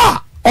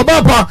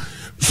obaba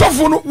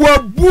sofo no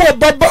wabu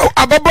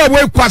ababa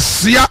we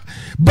kwasia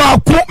ba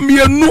ko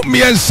mienu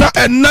miensa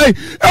enai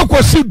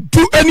ekosi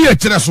du eni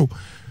ekire so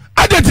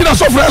adeti na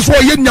sofo eso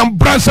ye nyam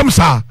bransam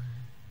sa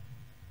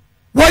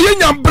wo ye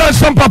nyam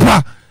bransam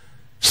papa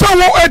so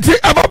wo eti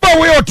ababa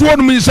we oto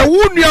no mi sa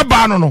wo nua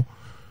ba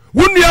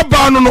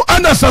no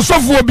ana sa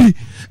sofo bi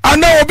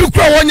ana obi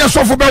kura wonya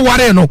sofo be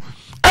ware no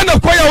ana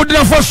koya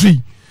odina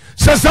fasui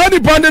se sa ni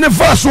pande ne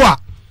faso a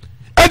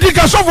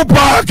edika sofo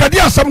pa kadi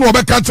asem no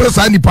obeka kire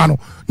sa nipa no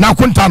na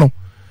konta no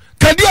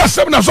kadi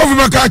asem na sofo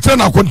beka kire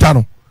na konta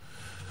no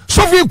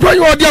so fi kwa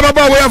yo dia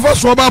baba we afa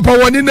so baba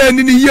woni na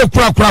ani ni ye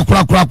kura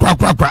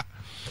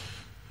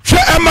hwe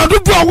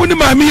emadodo a woni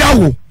ma me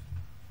yawo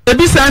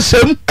ebi sa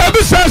hyem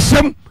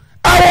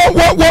awo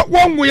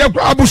wo ye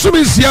kura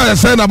abusumi sia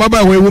se na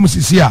baba we wom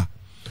sisi a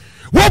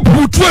wo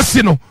butu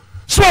asi no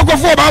so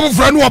agofo baba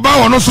fra no oba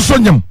wono so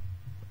nyam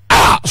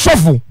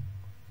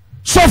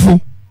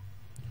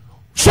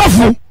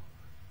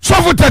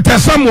sofu tete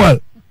Samuel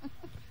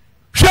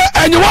hwe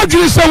enye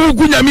wadwiri se wo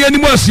gu nyame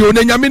animu asi o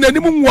na nyame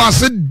animu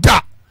nwase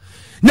da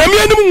nyame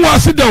animu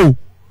nwase da o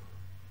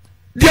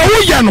de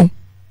wo ya no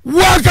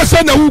wo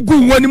akasa na wo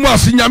gu animu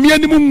asi nyame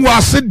animu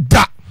nwase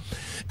da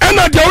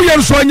ena de wo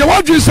ya so enye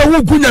wadwiri se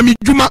wo gu nyame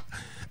dwuma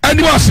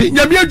animu asi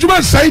nyame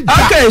adwuma sai da.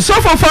 Okay, so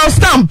for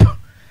stamp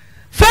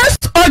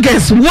 1st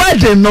August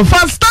wedding no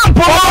for stamp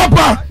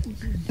papa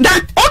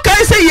that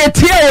okay say ye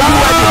tie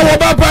wo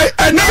baba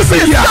and say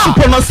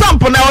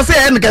stamp na wo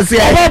say en kase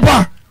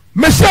baba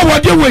me say wo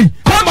de wey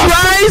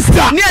rice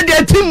near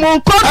the team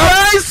cold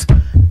rice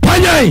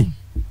panyan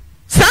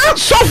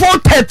so for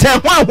tete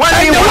one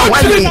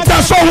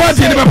ta so what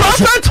in the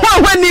prophet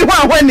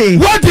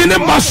what in the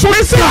maso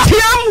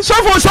tiam so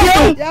for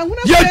tiam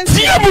ye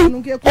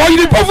tiam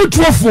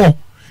oyerepaafutuofo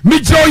me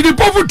je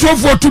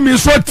oyerepaafutuofo to me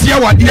so tia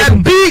wade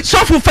bi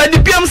so for fadi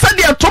biam say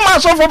de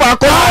Thomas so for ba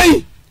ko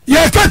ai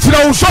ye ka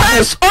tira wo so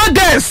 1st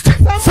August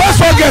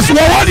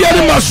wo wade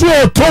ani maso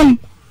oton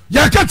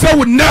ye ka tira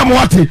wo nam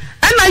wate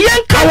ana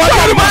yen ka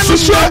wade maso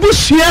so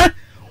abusia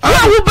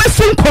wo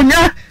besin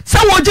konya sa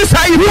wo je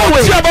sai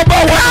wo tia baba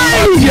wo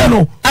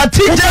no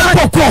atija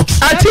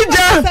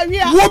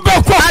wo be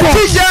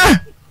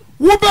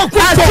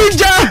kokot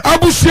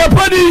abusia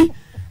pani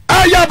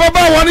aya baba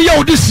wo ne ye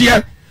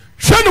odisia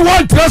hwe ne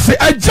won trase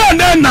agya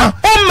na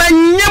o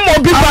manye mo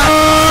bi ba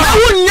na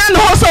wo nya ne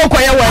ho so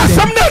koye wa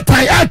asam na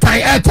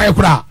tai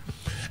kura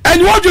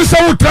eni wo ju se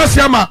wo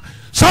trase ama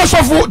sa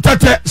sofo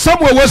tete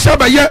Samuel wo se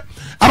ba ye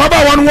ababa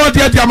won wo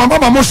dia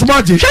mama mo so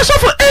maje hwe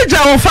sofo age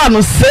a wo fa no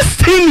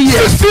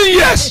 16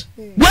 years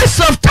waste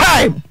of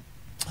time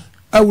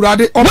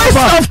awurade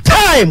waste of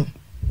time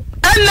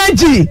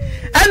energy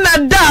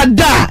and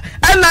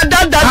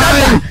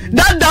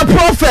da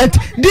prophet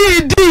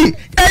di dia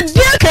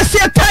kese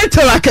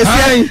title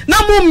akese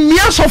na mo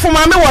mia so for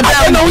mama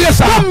wada mo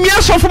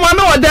mia so for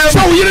mama wada so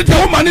yire de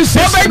woman is so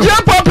be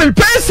je prophet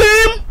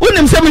person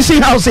unim se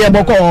mission house e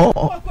boko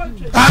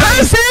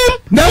person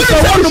na so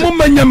wonu mo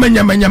manya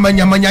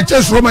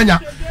chesro manya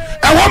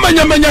e wo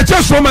manya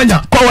chesro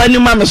manya ko wani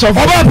mama so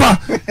for baba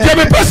je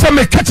be person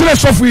me katire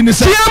so for ni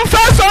se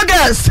 1st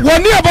August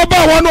woni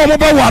ababa wonu o mo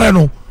ba ware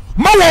no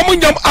ma wo mo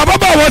nyam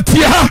ababa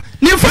watie ha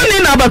ni fani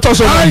na abato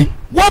so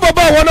wo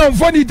baba wona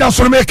mfoni da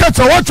so me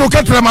katra wacho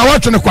katra ma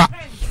wacho ne kwa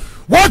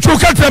wacho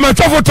katra ma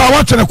twofo to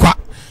wacho ne kwa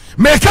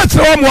me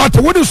katra wo mo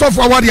wato wodi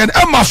sofo awade en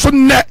ema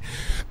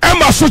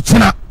so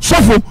tena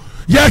sofo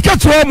ye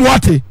katra wo mo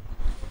wate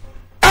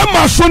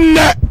ema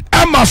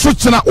so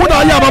tena wona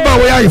aya baba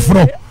wo ya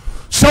ifro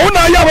so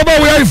wona aya baba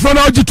wo ya ifro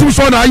na ogitum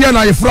so na aya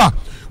na ifra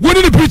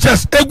woni ni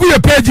preachers egu ye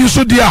page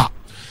so dia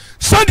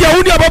sandia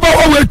woni baba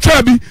wo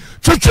atwa bi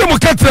twetwe mo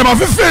katra ma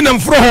fefe ne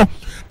mfro ho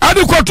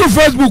ade ko to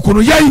Facebook no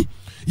yai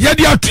ye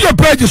dia to your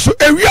page so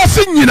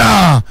ewiase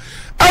nyina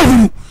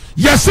ahuru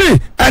yesi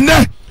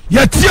ene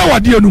ye tia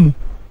wade anu mu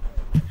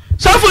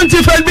so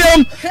funti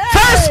fabium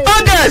 1st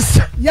August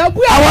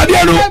awade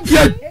anu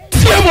ye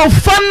tia mo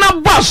fana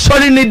ba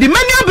sori ne di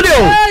many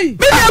abreo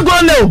me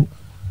go no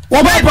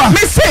wo baba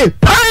me say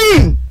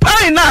pine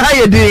na ha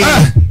ye dey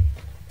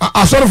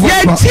asoro fo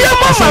ye tia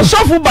mo ma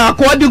sofu ba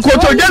ko di ko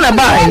to jana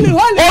ba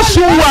o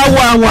su wa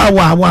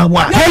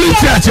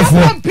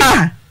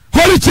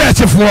holy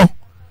church fo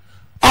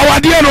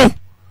awade no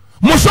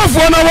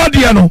musofo na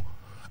wade no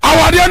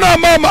awade no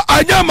mama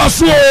anya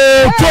maso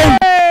tom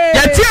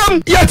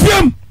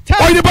yetiam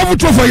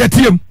oyerepaafutuofo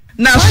yetiam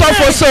na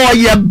sofo so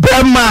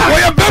oyebema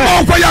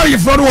ko ya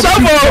yefro no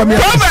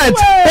prophet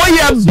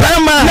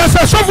oyebema na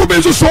sa sofo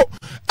benzo so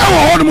awo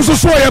hono muso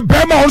so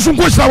oyebema ho so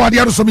nkohira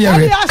wade no so me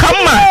yare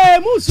kama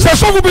sa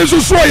sofo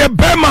benzo so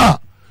oyebema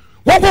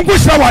wonko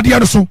hira wade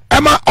no so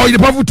ema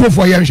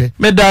oyerepaafutuofo yenhwe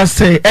me da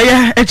say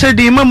eye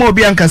echedi mama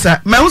obi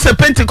ankasa me hu se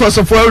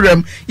Pentecost for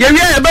awram ye wi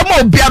e be ma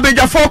obi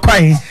abedwafo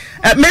kwan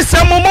me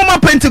se mama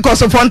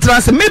Pentecost for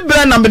entrance me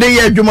bra na me dey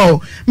adwuma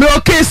o me o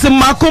case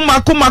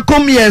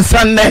makom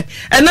yensa ne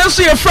ena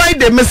so ye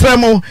Friday me se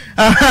mo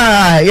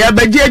ya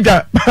beje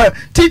adwa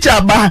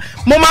teacher ba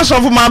mama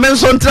so for ma me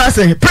so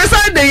entrance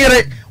preside dey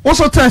yere wo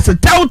so tell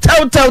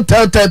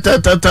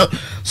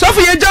so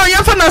for ye jaw ye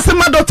fa na se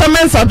ma Dr.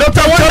 Mensa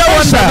Dr.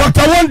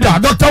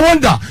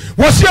 Wonder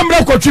was ye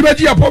mra kwatwi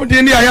beji apom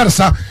de ni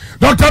ayarsa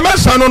Dr.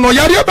 Mensa no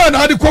yare ba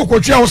na ade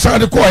kwatwi a wo sa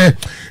ade ko ye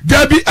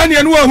dabi ane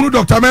anu ahunu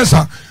Dr.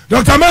 Mensa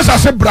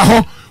se bra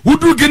ho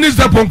wudu Guinness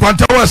de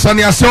ponkwanta wa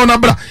sane ase ona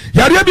bra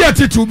yare bi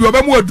atiti ubi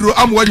obamu aduro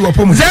amwadi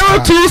wopom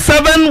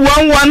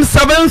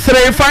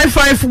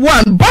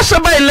 0271173551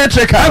 Bosheba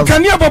Electrical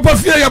kania papa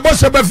fie ya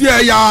Bosheba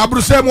fie ya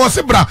abruse mo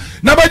se bra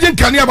na baje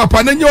kania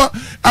papa na nyo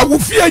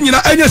awufie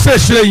nyina enye se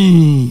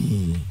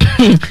hyiren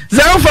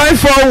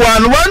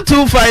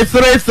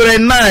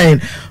 0541125339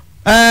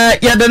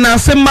 Yadana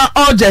Sema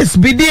Ojes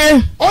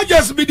Bidie.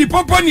 Ojes Bidi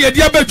Papa ni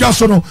Edia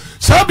Bejasono.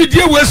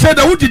 Sabidie we said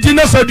that Woody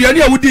Dina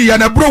Sadiania Woody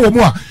Yana Bro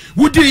Moa.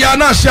 Woody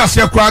Yana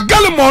Shasia Kwa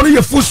Galamon,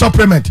 your full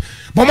supplement.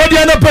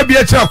 Momodiana Pebi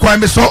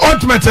Crime, so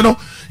ultimately,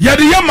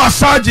 Yadia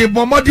Massage,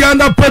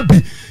 Momodiana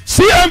Pebi.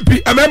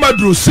 CMP,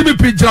 Amemadru,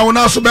 CBP,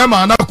 Jauna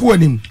Subema, and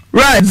Akuanim.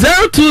 Right,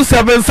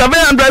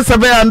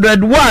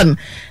 027-700-701.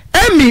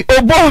 Emmy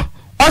Obo,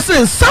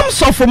 also some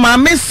suffer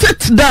may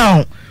sit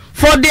down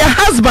for their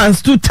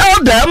husbands to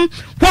tell them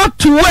what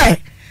to wear.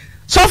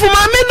 So for my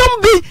men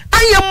don't be,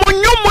 I am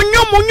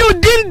monyo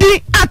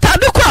dindi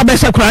atadeko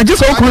abeshakura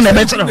just okun na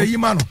betra.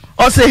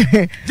 Or say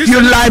you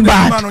lie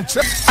bad.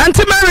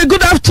 Auntie Mary,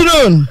 good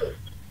afternoon.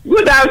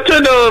 Good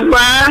afternoon,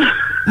 ma.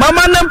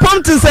 Mama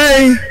Nampom to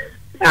say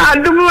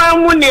Aduma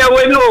munia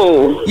we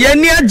no.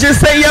 Yenia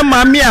just say ya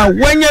mamia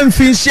when you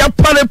finish your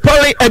poly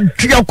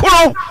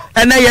adriakoro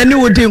and I knew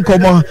what in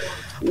common.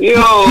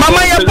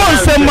 Mama ya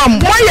boss say mom,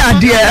 why ya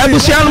dear?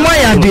 Abushan why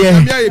ya dear?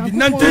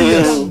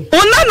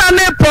 Unana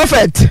ne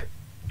prophet.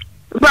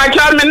 But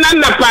I'm not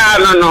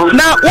no.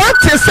 Now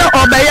what is so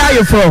obey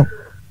you for?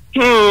 I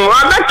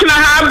bet you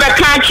have the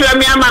country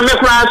me and my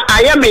class.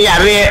 I am a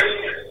yare.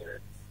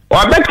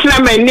 Or bet you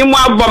may need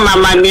more bomb my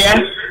money.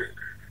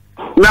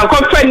 Now,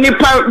 company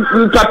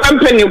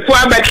company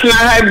for bet you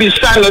have be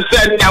son of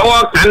said, I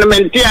walk and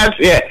maintain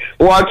here.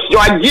 What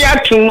your dear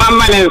to one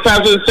man and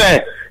Sasso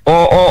say,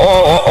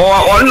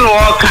 or no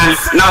walker.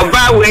 Now,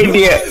 by way,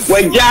 dear,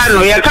 when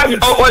Jano, you come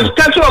or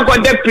Castle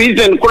got the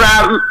prison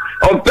crab.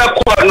 Or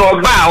backward no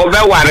bar or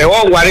baware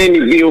or worry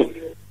you.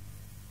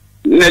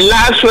 The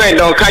last word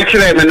or catch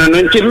them and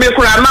until me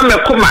Mama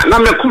Kuma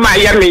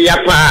Yami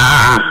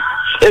Yapa.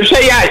 If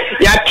say ya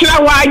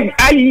try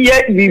I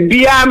yet the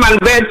BM and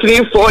bed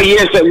 3-4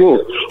 years ago.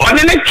 On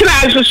the next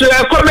class,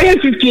 come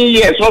 15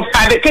 years of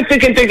father.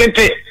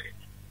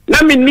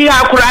 Let me near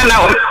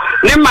Kurana.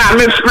 Nema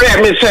me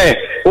spray me say,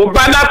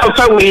 Ubana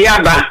Papa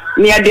Wiyaba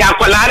near the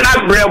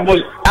Akolana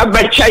Brebos,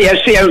 Abacha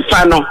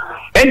Fano.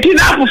 And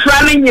tina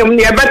kufrani nyum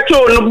ni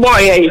abeto no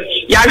boy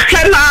ya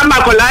hwena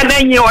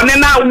makolada nyi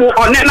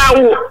onena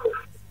wo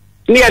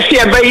ni ase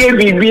abaye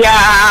bibia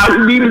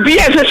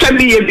sese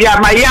bibia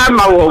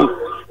mayama wo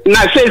na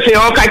sese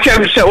o ka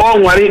chem se wo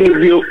nware ni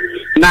bio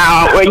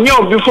na onye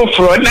obi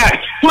foforo na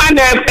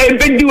wana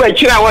ebedi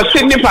wachira wo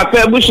se ni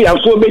papa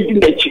abusuafo bedi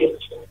nachi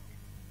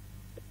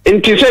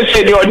nti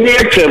sese de oni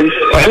atwam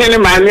oni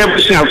ma me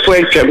abusuafo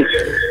atwam.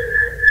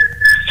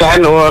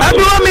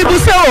 Abiwami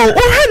busao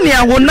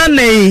uhania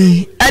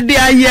wonane ade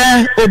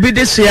aye obi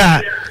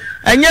desia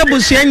anya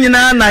busua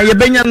nyina na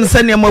yebenya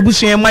nsane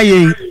mabusua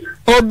maye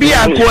obi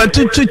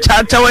akoatutu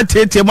chacha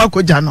watete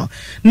makoja no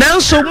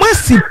nanso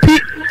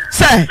masipi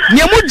se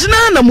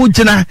nyamugina na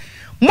mugina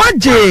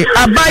moje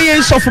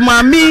abaye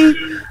sofumami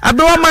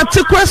abiwama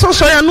tikweso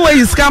so ya no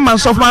ayiska man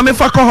sofumami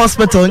fako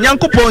hospital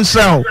nyankopon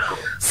shao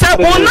se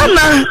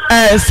wonana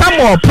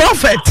Samuel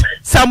prophet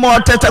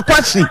Samuel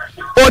tetekwashi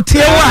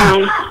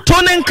Otiewa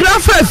tonen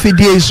krafa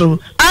fidie so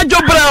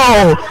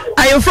ajobra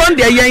I from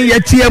the yen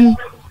yetiem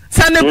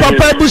sane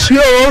papa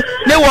busuo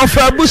ne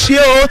wofa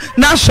busuo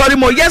na sori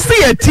mo yesi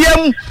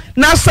yetiem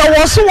na so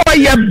wo so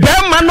ye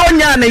bema no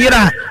nya ne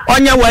yira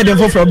onya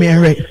wedding for me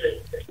enre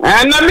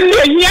na me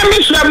ye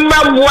mi so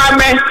mabua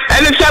me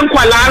ene se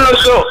nkwala no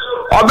so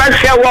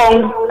obehwe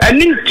won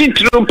ani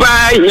titru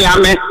pa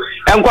yame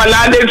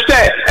enkwala de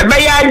se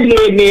ebe ya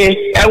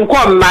die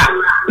enkomma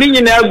ni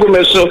nyina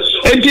agume so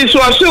enti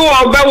so so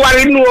wo be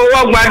ware nu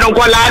wo gbado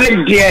nkwala ne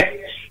de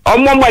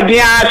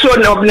omomodin so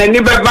na obnani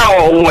beba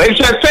o it's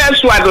a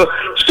first one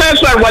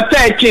what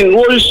 13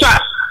 wo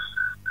sha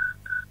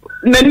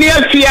na ni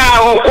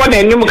afia o ko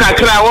na nim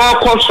kakra wo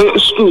ko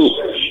school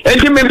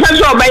enti me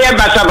pese obeye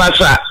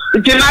basabasa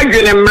enti na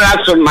dwene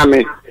mra so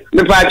mame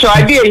me pa cho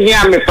ade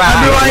ehia me pa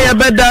ade wa ye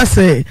beda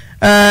se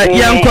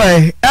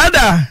yankoi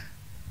ada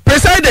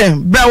president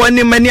bra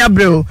wani mani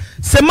abreo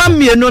sema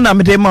mienu na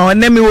mede ma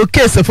na me wo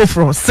case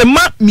foforo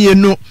sema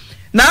mienu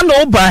na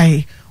no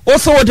bai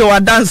also what wa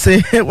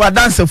dance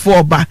for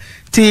oba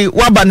ti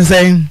waba ne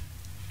say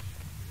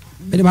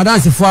me ma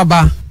dance for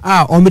oba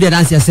o me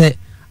dance say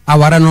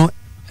awara no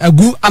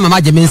agu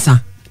amama je mensa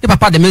ni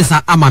papa de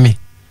mensa amame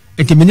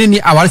enti menini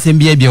awara sem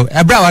bia bia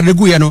ebra awara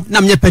gu ye no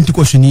na me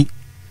Pentecost ni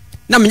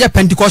na me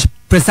Pentecost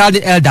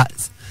presiding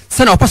elders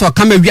se na opaso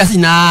kama wiase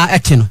na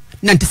ete no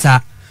na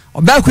ntisa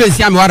oba ku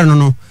ensia me ware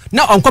no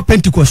na onko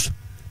Pentecost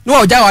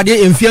no oja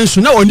wade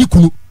emfiansu na oni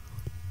kunu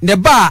ne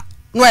ba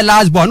no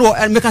last born no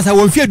make us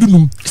won fie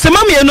dunum se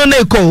mama no na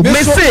eko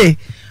me say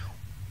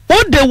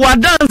o de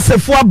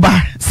wadanse fo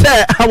aba se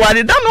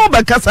aware da no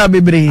be kasa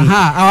bebre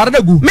aware da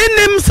gu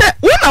menim se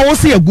wona wo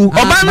se agu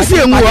oba no se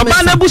enwu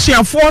oba na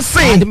busuafo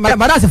se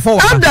badanse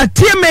fo ada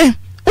tieme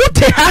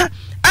ute ha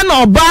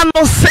ana oba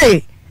no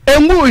se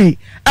enwui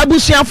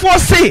abusuafo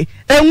se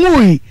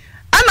enwui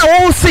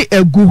ana wo se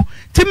agu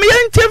timi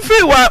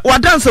yentemfi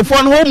wadanse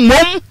fo no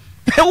mom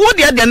wo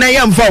de na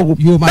yamfa wo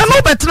na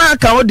no betena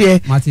aka wo de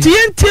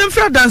tiyentemfi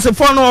wadanse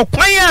fo no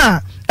kwan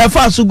a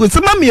efa so go se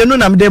mamienu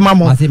na mde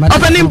mamo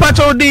openi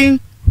mpacho din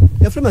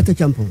efrema te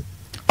champion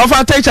Of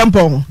our take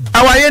champon.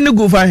 Our any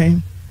go for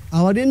him.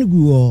 Our any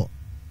go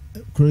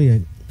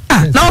Korean.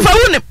 Now if I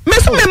wouldn't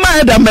miss me my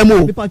elder memo.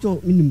 Open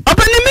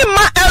me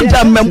my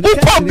elder memo. Who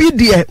call be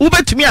dear? Who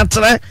bet me at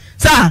try?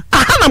 Sir, I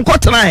had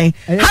caught tonight.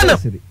 Hannah,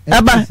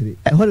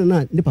 hold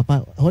on, the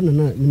papa, hold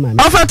on,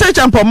 of our take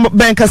champon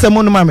bank as a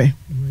moon mammy.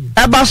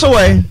 A bass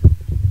away.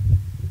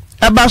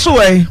 A bass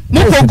away.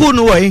 Move good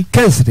away.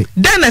 Cancel it.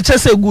 Then a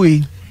chess a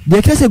gui.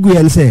 The chess a gui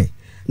and say,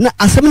 na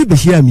assembly be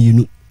here me, you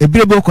know. A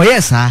bilbo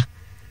coyesa.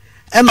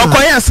 Emma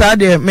coyesa,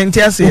 dear,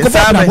 Mentias,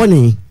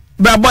 Bonnie.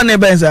 Babone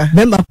Benza,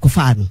 Bemba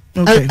Kofan,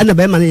 and the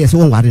Bemman is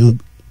one warning.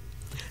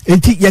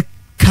 And you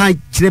can't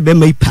be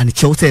my panic,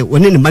 say,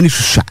 when in the money to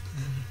shut.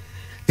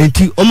 And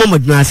tea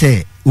Omomodna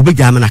say, Ubi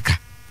Jamanaka.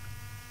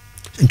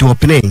 And to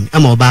opening,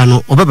 I'm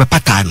Obano, Oba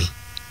Patan,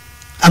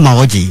 I'm a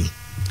Oji,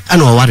 I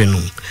know what I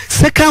know.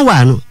 Second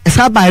one, as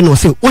I buy no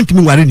say, want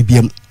me worrying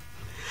beam.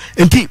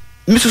 And tea,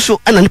 Mrs.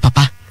 So and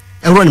Papa,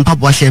 a running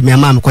papa wash me a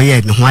mamma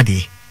quiet no one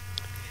day.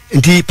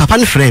 And tea, Papa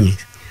and frame,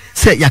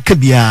 say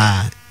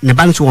Yakabia,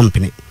 Neban's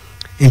womping.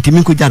 Enti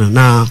minko jano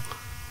na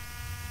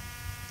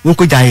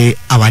wonko jae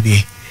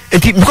awade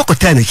enti mkoko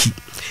tana chi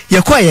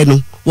ye kwaye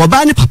no wo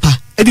ba ne papa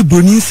e di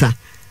broninsa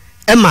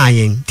e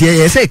maayen tie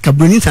ye se ka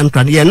broninsa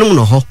nkran ye nom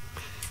no ho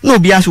na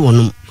obi aso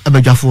wonum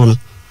abadwafo no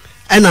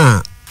e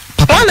na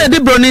papa on di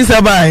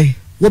broninsa bai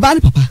wo ba ne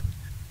papa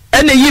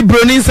e na yi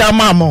broninsa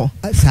mamo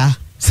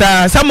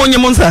sa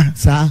monyemunsa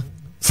sa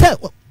se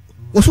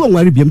woso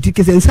nware biam ti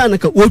kese nsa na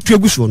ka wo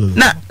tuaguso no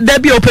na da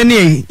bi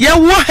opani ye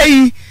wo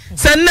hai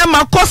senne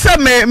makosa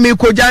me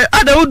koja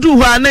ada odu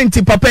ho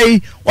ananti papa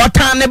yi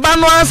otane ba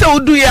no anse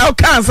odu ya o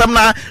kan sam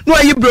na no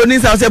ayi broni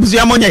sa se busu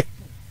ya monye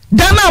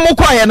dan na mo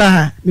kwaye na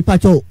ha mi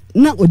pacho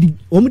na odi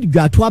omudi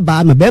dwato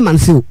aba ma be man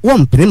se wo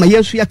mpene ma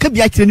yesu ya ka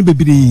bia kire ni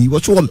bebiri wo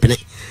so wo mpene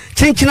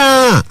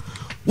chinchina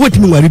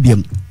wotimi nware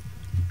biam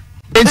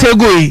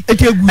entegu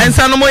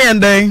ensa no mo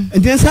yendan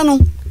ensa no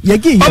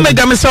yagi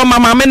omega me so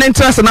mama me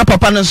interest na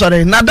papa no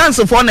sore na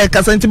dance for na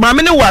kasa nti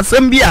mama ne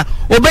wasem bia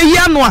obeyi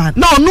ano a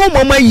na onu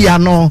mama yi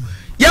ano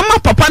yama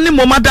papa ne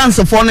mama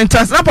dance for no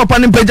interest na papa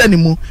ne pagya ne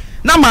mu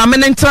na mama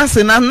ne interest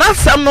na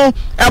sam no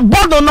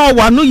ebodo na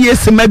wa no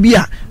yesema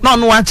bia na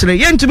onu wa kire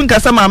ye ntumi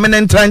kasa mama ne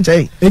interest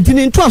enti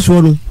ne nto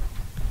aso no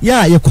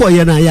ya ye ko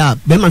ye na ya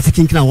be man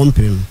sikinkina wo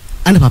mpere no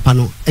ana papa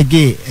no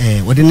ege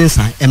wode ne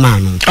nsa e ma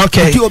no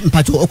okay enti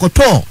mpacho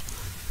okoto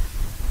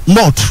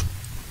malt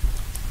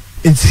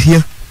it's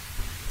here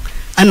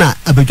ana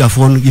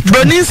abadwafo no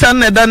broninsa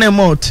na da na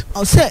malt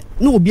o se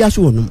no obi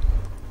aso wonum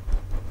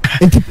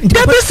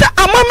debi se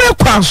amame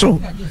kwaso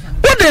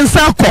wode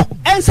nsa akọ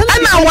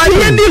ana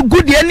wale ni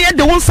gudie ni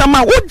de wonsa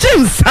ma woje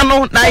nsa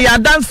no na ya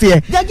dance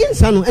ye yage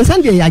nsa no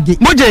nsa de yage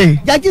moje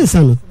yage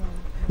nsa no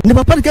ne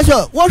papa ke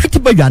so wo hwiti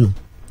badwa no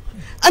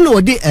ana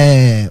wode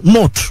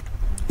malt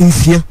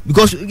nsia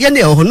because ye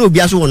ne ho no obi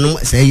aso wonum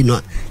say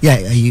no ya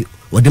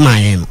wode ma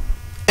ye no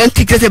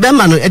entikete be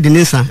ma no de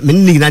nsa me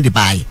ni na de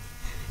bai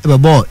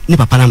ebe ni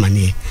papa na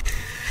mane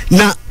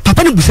na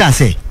papa ni busa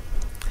se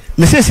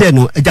na se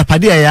no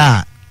ajapade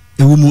ya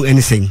ewu mu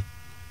enisen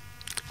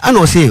ana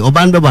o se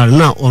oban be bar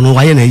na ono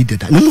waye na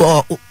yideda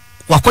no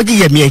wakoje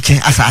ye mieche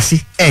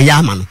asase ya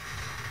ama no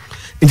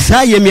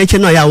ndisa ye mieche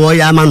no ya wo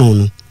ya ama no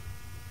no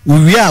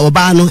wi a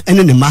oba no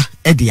ene ne ma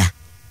edia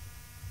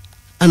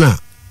ana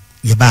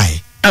ye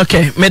bai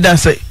okay me da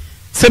say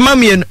se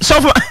mamie so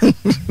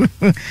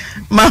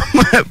mama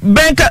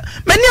benka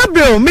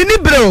mini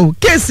bro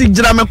case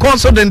gira me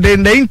consult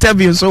the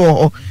interview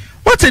so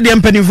what the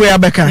empanifo ya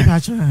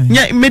beka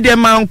nya media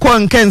man ko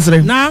nkensere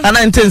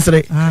ana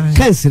intensere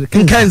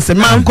cancer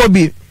man ko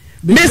bi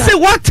me say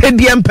what the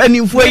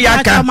empanifo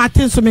ya ka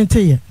matin so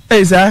mente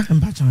eh sir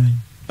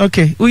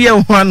okay uye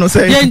ho ano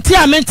say ye nti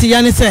amenti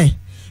ya ne say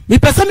me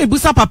pesa me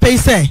busa papa yi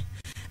say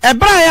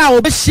ebra ya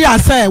wo be hia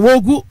say wo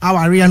gu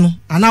aware no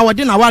ana wo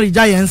de na aware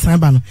gya yensan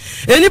ba no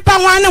enipa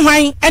hwan ne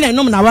hwan ene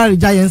enum na aware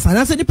gya yensan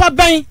na say nipa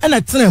ban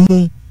ene tena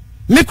mu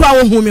me kra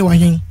wo hu me wo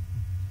hen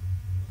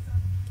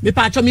me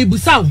pa cho me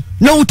busa wo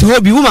na wo to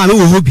hobi wo ma me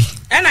wo hobi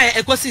ena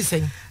ekosi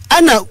sen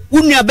ana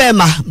wunua be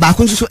ma ba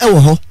ko nso e wo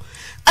ho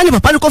ani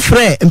papa ne ko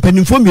frɛ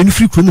mpanimfo mienu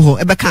free krom ho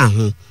e be ka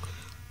ho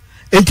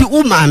enti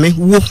wo ma me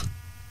wo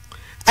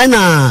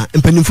ana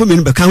mpanimfo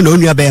mienu be ka ho na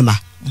wunua be ma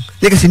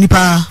ne ka se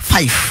nipa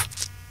 5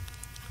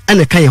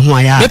 ana kan ye ho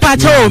aya me pa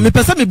cho me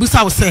pesa me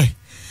busa wo se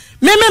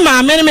me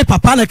ma me me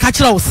papa na ka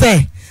kira wo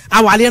se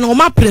awale no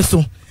ma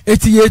preso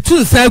eti ye tu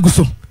nsa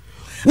aguso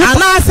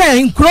ana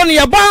se nkro ne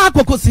ye ba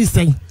kokosi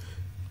sen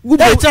wo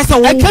be chesa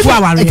wo fu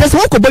awale chesa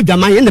wo ko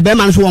bodwaman ye ne be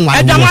man so won wa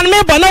edwaman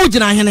me bo na wo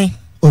gina hene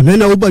o ne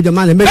na wo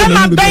bodwaman me be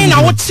ma ben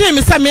na wo chi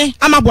me se me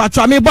amabo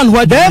atwa me bo no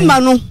ho be ma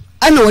no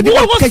ana wo di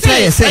ka kira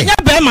ye se nya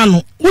be ma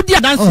no wo di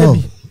adanse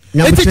bi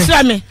eti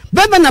kira me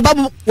bebe na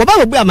babu wo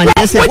ba bu amane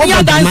se wo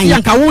ba dance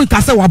yanka wo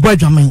nka se wo bo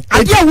adwaman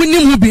ade a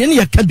wonim hu bi ne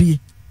ye ka bi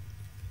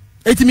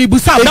eti mi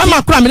busa ba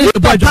ma kura me ne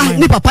bo adwaman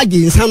ni papa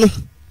gi nsa no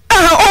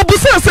o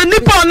busa se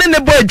nipa ne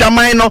bo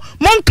adwaman no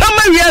mon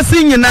kama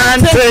wiase nyina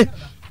nte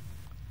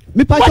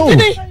mi pa cho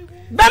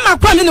be ma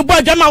kura ne bo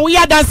adwaman wo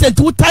ya dance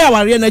tu tire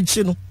ware na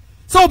chi no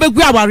so be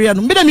gu aware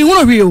no me de me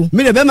hunu hwe o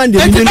me de be man de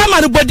me ma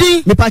no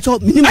bodi me pa cho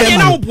minim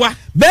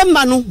be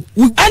man no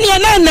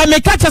ene na me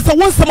ka che se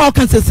won sama o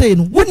kan sesei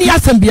no woni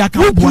asem bia ka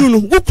bo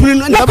wo punu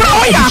no na ba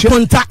wo ya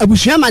akonta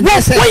abusua ma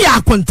de se wo ya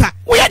akonta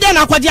wo ya de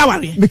na akwade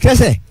aware me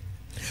kese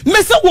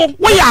me se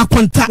wo ya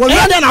akonta wo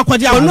ya de na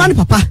akwade aware wo no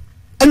papa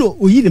ene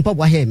oyi ne papa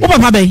bo he me wo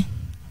papa be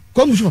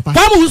ko mu papa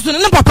ka mu husu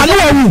ne papa ne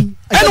wawu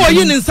ene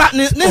oyi ne nsa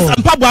ne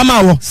mpa bo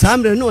ama wo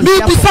samre no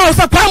bi sa o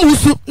sa ka mu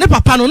husu ne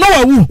papa no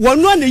wawu wo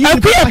no ne yi ne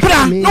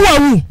papa no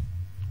wawu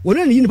wo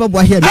no ne yi ne papa bo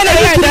he me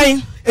ene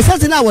dan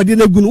esase na awade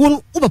na gu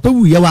no wo papa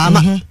wu ye wa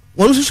ama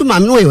wo no susu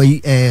maame no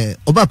ye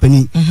oba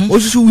pani o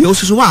susu wu ye o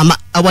susu wa ama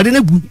awade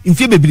na gu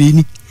mfie bebre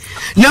ni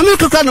na me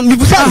kokra no me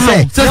busa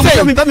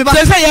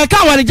se ye ka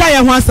awade ja ye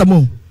ho asam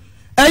o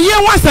eye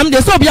ho asam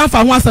de so obi anfa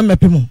ho asam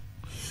mepem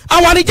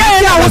awari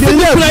jaye na wosi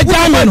ni kura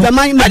jame no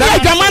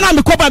ade jama na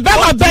me koba be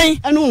ma ben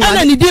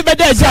ana ni di be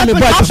da jame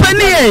boy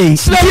afani e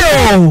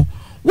yo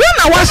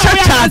wona wa sha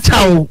cha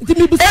cha o e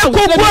ko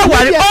ku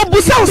awari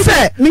obusa o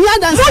se me ya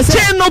dan se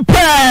che no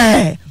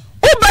pe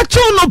o ba chu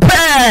no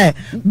pe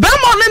be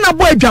mo ne na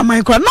bo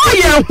adwaman kra no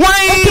ye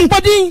hwan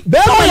podin be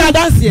mo ya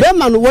dan se be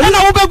ma no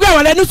wona wo be gu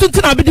awari no so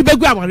ntina be di be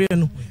gu awari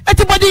no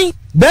eti podin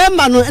be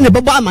ma no ene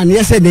bebo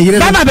amane se ne yire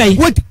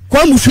no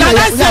kwa musu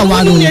ya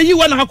wa no ye yi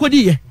wona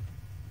hakodi ye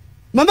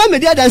mama me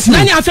dia dance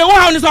nani afa wo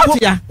ha ni so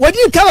atia wodi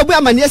ka ba bu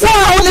amane se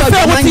wo ne fe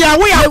wo tia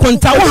wo ya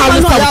konta wo ha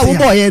ni so atia wo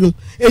boye no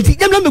eti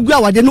dem na me gu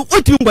awade no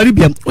otimi ngwari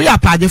biam wo ya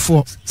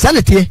paagefo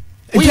sanete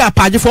wo ya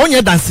paagefo wo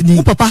nye dance ni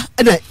wo papa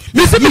na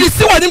me se me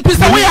si woni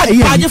mpisa wo ya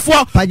paagefo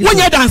wo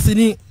nye dance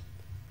ni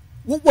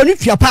wo ni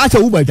tua pa acha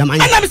wo ba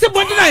jaman ana me se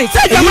bodi nai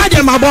se jaman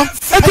de mabo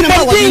eti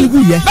bodi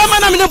ba ma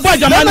na me ne bo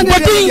jaman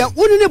bodi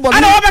wo ni bo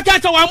ana wo be ka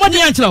cha wa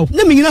modi an chirawo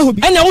na me nyina ho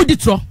bi ana wo di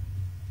tro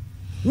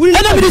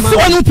ana me si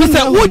woni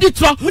mpisa wo di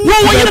tro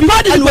wo yere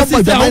pa de ko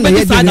si se wo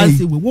be sa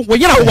dance wo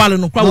yere wo wale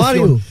no kwa wo fi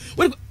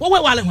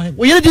wo wale hwan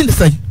wo yere din de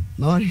sai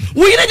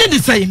wo yere din de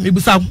sai me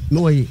busa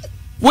no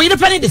wo yere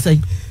pa ni de sai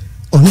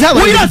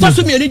wo yere so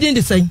so me ni din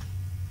de sai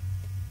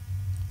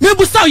me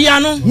busa ya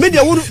no me de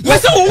wo me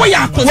se wo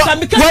ya konsa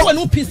me ka wo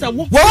no pisa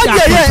wo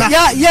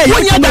ya wo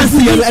nya dance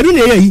eru ne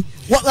yayi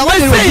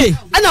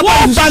ana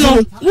ba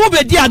no wo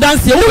be di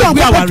adanse wo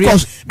be aware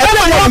e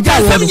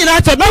ba sam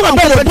nyina cha ba ba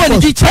bo ni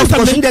di cha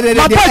sam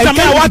ba pa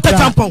jama wa ta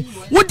tampon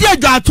wo di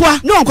adwa atoa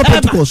no onko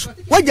Pentecost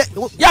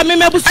ya me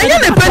busa anya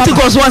ne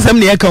Pentecost wa sam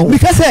ne e kan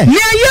because ne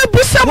ye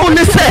busa mo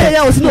ne se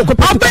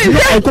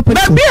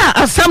ba bia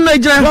asam na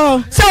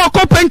gira se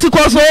onko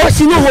Pentecost o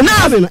si no ho na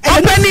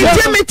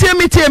obani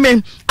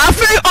temi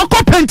afi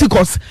onko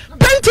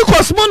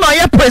Pentecost mo no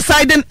ye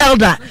presiding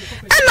elder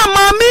ena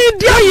mami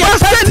dia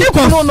pastor ni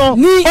ko no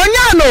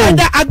onya no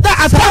ada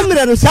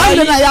asamre no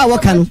samre na ya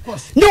waka no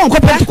ni onko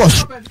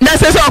Pentecost na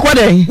se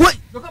okoden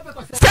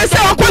se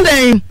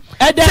okoden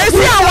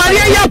se awari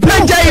ya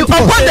pejai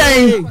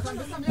okoden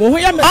mo ho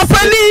ya me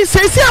opani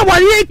se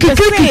awari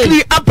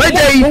kikiri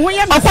apejai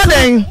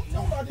okoden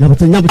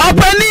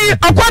opani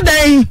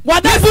okoden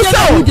wada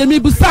busa mi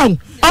busa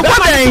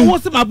okoden wo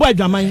se mabo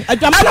adwaman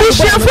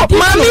abushafo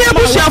mami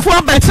abushafo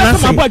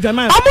abetrase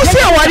omo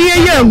se awari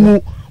ya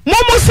egu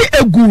momo si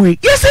egui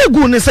yesi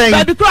egu ni sen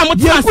ba bi kura mo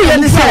ti ase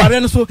ni aware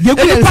no so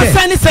egu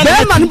ni sen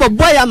be ma no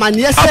boy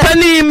amane se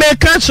opani me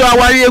ka cho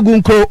aware egu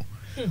nkro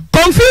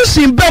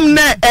confusion bam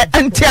na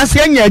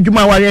antiase anya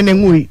adwuma aware na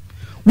ngui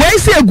we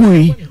si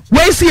egui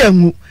we si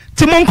egu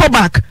ti monko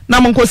back na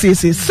monko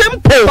sese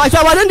simple ba cha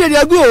aware ndede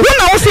egu o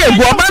na wo si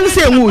egu oba no si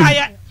engui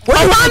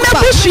oba na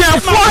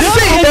bushafo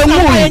si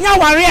engui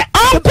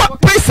onko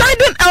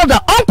presiding elder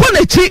onko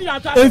na chi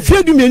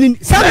enfie du meni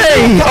sabe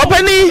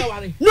opani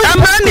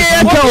amani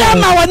eko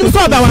ma wani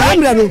so ba wa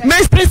me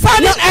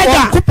presiding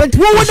elder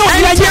wo no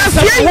ya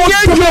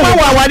ya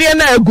wa wari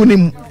na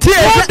egunim tie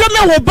wo do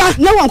me wo ba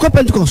na won ko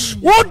Pentecost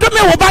wo do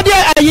me wo ba de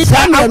ayi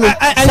sambe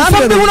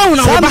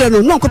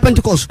no no ko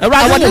Pentecost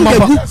awade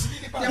ngegu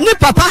ni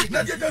papa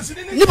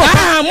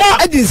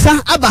mo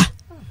edinsa aba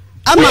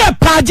ama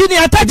paaji ni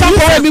atacha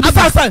ko mi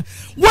busasa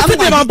what the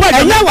my boy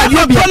na wa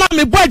de bia na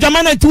me boy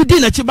jama na tu di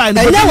na chi ba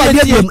na wa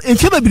de bia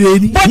enfie babire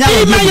ni nya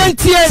ma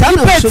yentie ni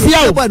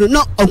petia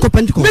no onko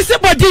Pentecost me se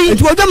body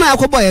enti wo dama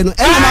yakoboy no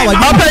na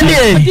wa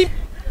de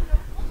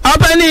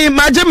Abani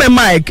majeme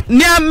Mike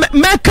near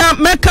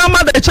Mecca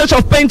Mother Church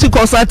of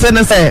Pentecost at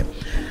Tennessee.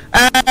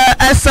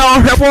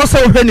 So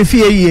reporter when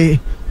fie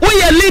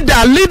we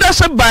are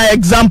leadership by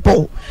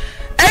example.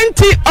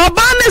 Enti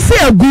obana se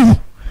agu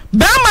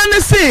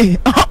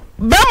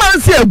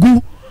bema se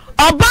agu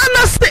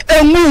obana se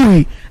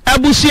enwi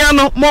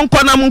abusiano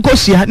monko na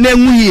monkosia na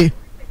enwie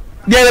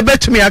de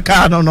betumi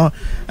aka no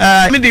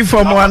me di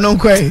from one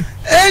nko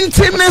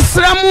enti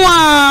mesramu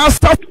a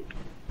stop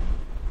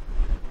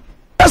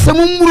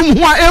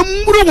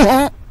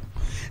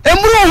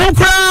emuru ho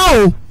kra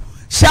o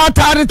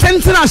shatare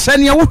tentina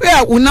hye wo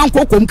hwe unan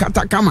kokom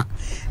katakama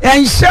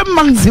enhye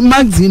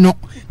magzi no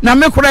na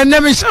me kora ne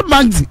me hye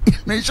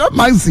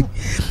magzi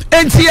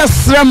enti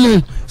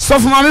yesrem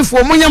sofuma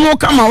fo munyam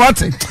kama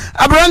wate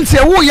abrante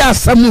wo ya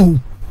asamu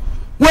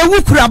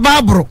wo kura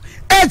babro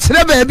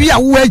chere baby a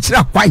wo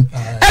chere kwan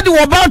e de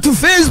wo ba to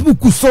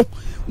Facebook so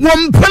wo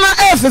mpana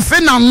efefe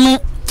na no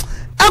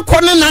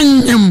akone na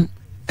nyem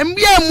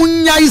mbia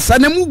munya isa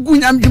na mugu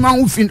nyamdwuma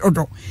ho fin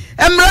odo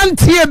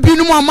emrantie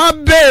binum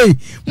amabe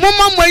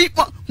moma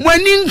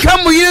mwani nka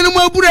moyire no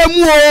mabura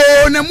mu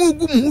o na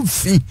mugu mu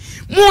fi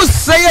mu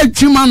say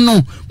adwuma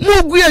no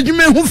mugu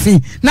adwuma ho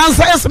fi na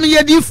nsa yesem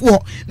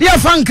yedifo ne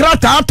afa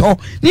nkrata ato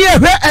ne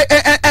ehwe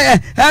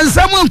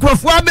ensam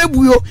nkrofo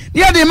abebuyo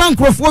ne de man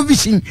nkrofo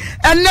vision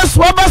enne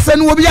so abase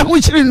no obi aho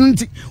kyire no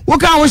nti wo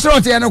kan wo hyire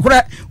ote no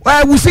kore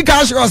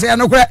wusika hyire ose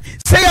no kore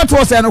say ato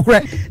ose no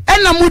kore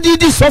enna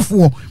mudidi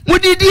sofo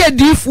mudidi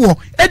edifo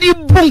edi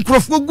bu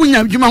nkrofo gu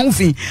nyamdwuma ho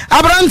fi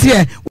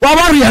abrantie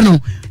waware no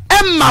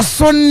emma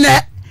so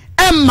ne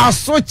emma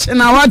so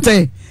chena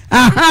wate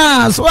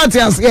aha so what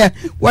you say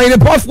why the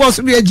puff was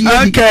be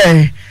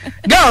okay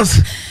girls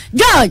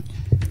George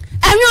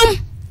anyum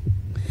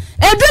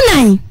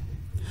edunan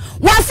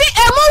wasi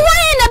emu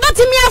hwan na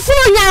batimi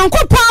afuru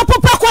nyankopon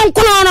popa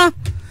konkon no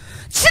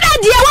kira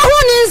de wa hu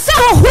ni nsa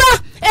hohura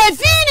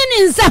efini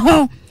ni nsa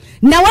ho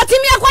na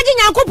watimi akwaje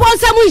nyankopon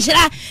samu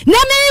nhira na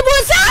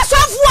mebusa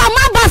asofu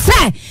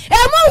amabasa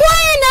emu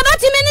hwan na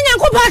batimi ni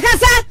nyankopon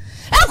kasa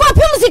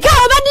akopum sika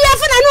obadi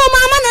afuna no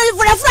mama na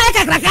furafura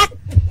kakraka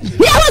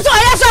ya wo so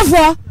ya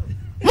sofo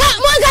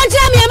mo kan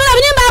tira mi amara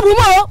ni babu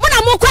mo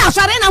na mo kwa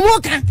asore na mo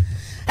kan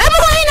emu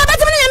hwan na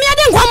batimi ni nyame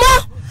ade nkomo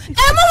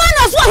emu hwan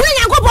na so hu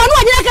nyankopon no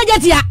wanyira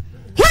kajetia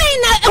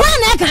hwan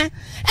na kan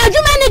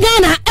adwuma ni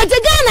Ghana ete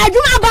Ghana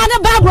adwuma ba na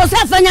Bible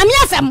se fa nyame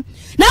asem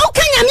na wo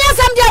kan nyame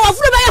asem dia wo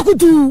furu ba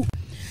yakutu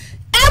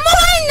emu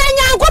hwan na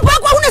nyankopon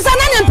kwa hu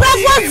sana na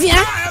mprafo zia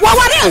wo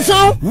ware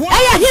nso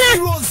eya hina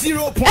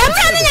emu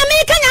na nyame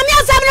kan nyame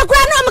asem ne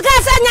kura no mka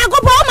sa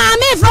nyankopon ma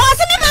me fa wo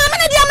se me ma me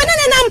ne dia me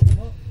ne nam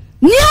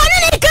ni oni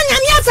ni kan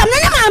nyame asem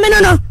na ma me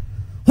no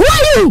who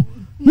are you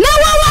na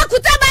wo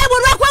kuta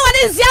Bible ro kwa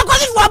ware nsia kwa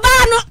fo ba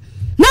no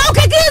na wo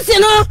kekisi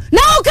no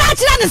na wo ka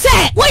kira ne se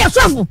wo ye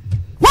sofo.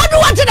 What do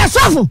you want to the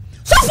sofa?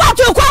 Sofa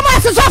to come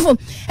as a sofa.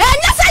 And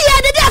yes, I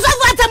had the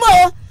sofa at the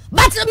mall.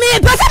 But me,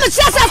 person is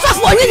just a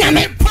sofa.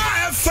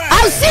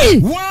 I'll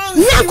see.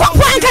 Nako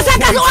point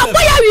Casaka,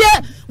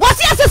 what's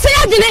yes to say,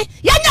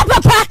 Yana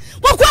Papa,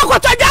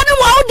 what I done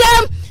all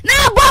them.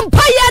 Now,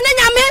 Bompire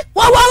and Yame,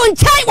 what won't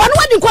take one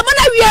wedding common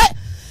area.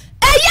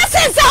 Yes,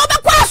 it's all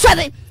the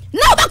question.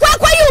 No, but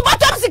what you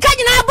bottom the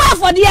canyon above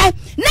for the air.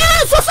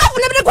 Now, so soft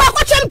in the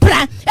question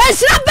plan. And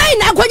slap by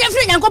now, when you're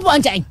free and go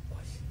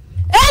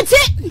Eti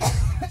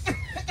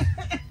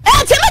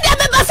me de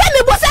beba se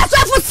me bosa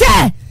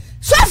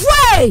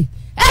sofo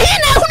ehi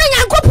na hu na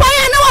yankopon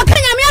ya na wa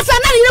kan nyame asa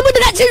na ne mu de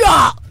na chiyo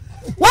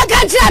wa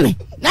kan tira me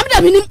na me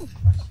da minim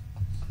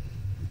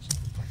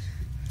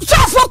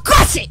sofo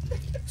kwase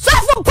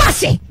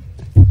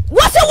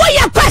wo se wo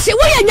ya kwase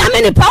wo ya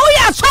nyame ne pa wo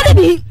ya asore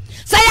bi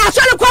se ya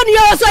asore kwa ni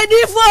yo so di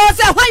fo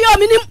se hwa yo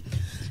minim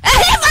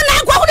ehi fa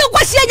na kwa hu ne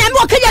kwase nyame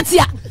wo kan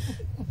yatia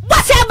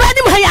wa se ba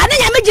ni mu ha ya na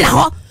nyame gira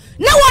ho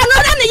na wono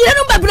na ne yire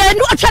no babra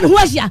no atwa ne ho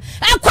ahia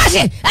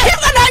akwase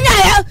ahirwa na nya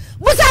ya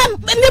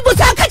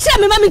busa ka kire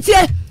me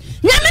mametie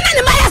nyame na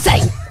ne maya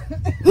sai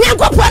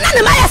nyankopɔ na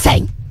ne maya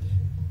sai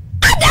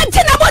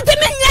adanti na bote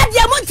me nya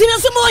dia montimi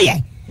so mo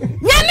ye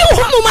nyame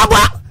ho mo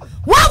mabo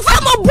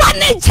wonfa mo bo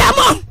ne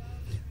nchamo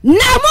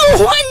na mo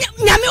ho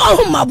nyame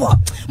ho mabo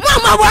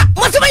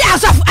mo se ya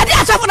asafo ade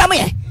asafo na mo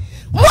ye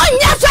mo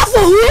nya asafo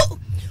hu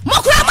mo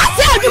kura ma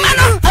se adwuma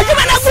na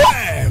bu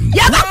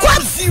ya ba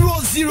kwam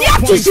ya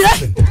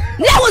tishire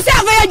ne wo se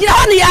afa ya gira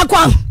ho ne ya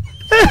kwam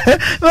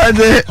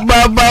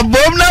baba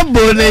bom na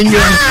bone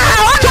nyo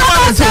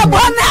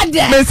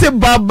me se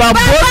baba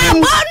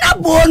bom na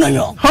bone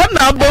nyo ho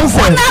na bom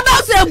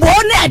se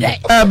bone de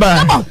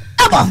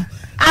aba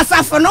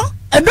asafo no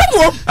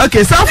edomo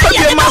okay safa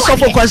be ma so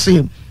for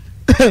question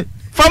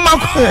fama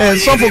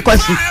so for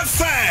question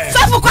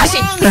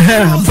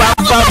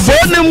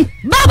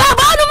baba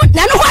bonum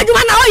na no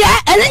adwuma na oya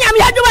ene nyame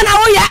adwuma na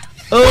oya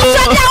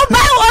so dia ba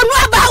onu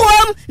aba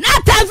wom na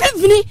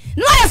tafifini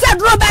no ya se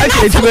dro ba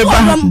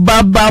na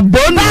baba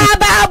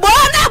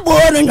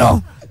bonu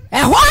no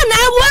ho na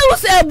wo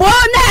se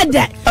bonu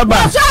de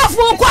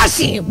wasafo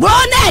kwase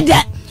bonu de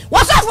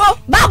wasafo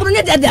babru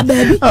ne de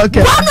baby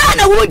bonu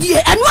na wodie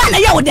enu na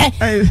ye wo de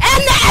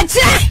ene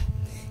etre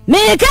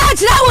me ka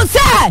tira wo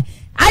se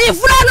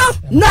ayefura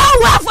no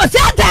wa for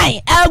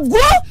satan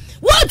agu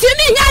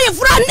wotumi nya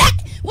ayefura ne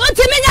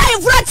wotumi nya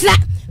ayefura tira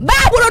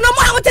baburu no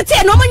mo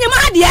awotete no mo nyama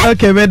ade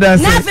okay me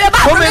dance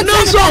o me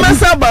no so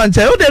mesa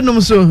banche o de no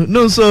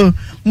so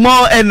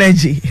more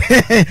energy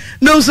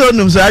no so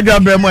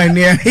adwabra mo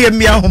ene he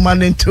mi ahoma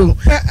ne ntu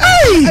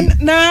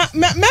na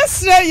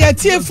mesre ya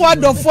tiefo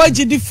adofo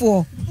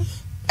agidifo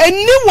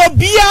eni wo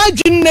bia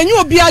adwun na nyi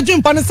obi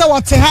adwun pa ne se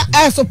wote ha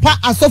eso pa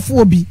asofo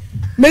obi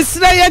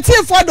mesre ya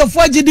tiefo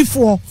adofo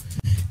agidifo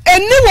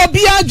eni wo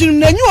bia adwun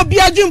na nyi obi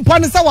adwun pa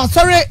ne se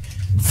wasore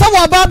se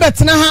wo ba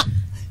betena ha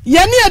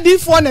yeni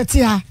adifo na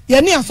te ha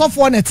yeni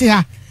asofo na te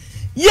ha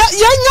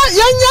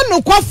yenya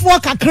nokwafo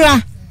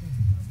kakra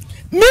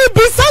mi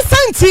bisa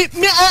santi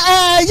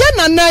ye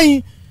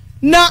nanan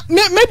na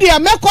media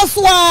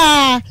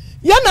mekoswa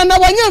yana na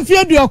wanya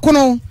mfie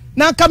duokono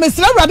na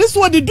kamesra wrade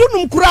so de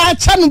dunum kura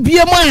acha no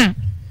biemu a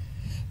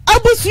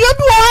abusua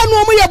bi wo ha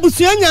no mo ya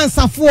busua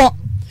nyansafo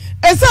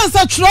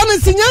esansa twro no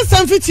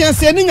sinyansa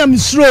mfitiase ne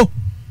nyamsuro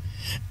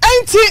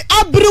enti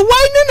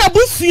abrewan ni na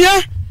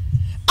busua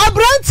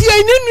abranti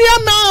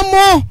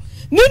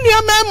ni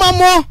nua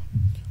mamo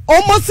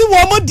omosi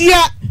wo mo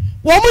dia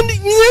wo mo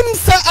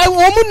nyimsa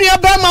wo mo nua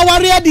ba ma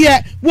ware de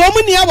wo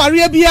mo nua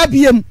ware bia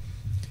biem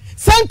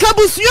sanka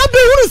busua bi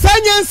huru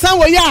sanyansa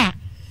wo ya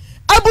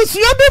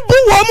abusua bi bu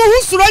wo mo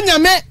husuro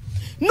nyame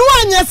no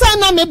anyasa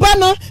na me ba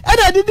no e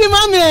da didi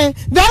ma me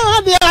da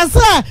ha de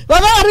asa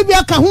baba ware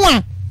bia ka ho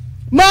a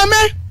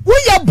mame wo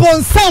ya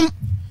bonsam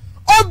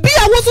obi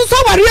a wo so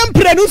ware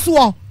emprenu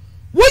so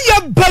wo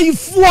ya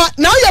bayifuo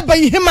na wo ya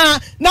bayihima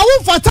na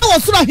wo fata wo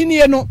soro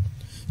ahenie no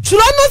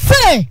churo no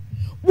se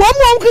wo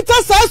mo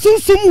nkita sa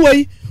sunsum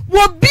wei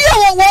wo bia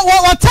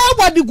wo ta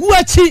wadigu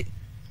achi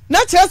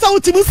na chesa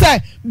wutimu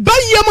se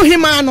bayem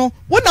hima no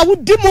wo na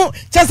wudimu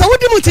chesa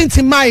wudimu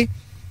tintimai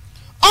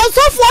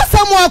osofo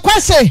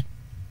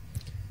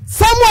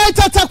Samuel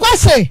tata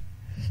kwase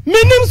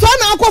minim so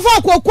na akofo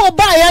akoko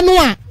ba ya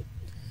no a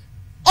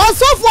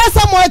osofo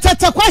Samuel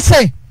tata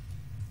kwase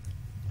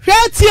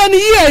hwetie ni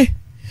ye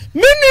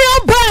mini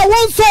oba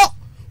wonso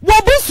wo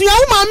busua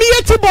wo ma me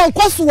yeti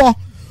bonkoso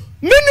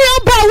mini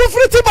oba wo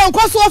friti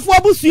bonkoso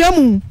fo busua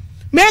mu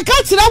me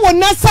ka kire wo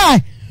nasa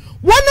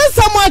wona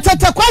Samuel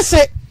tata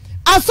kwase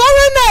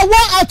asori na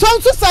wo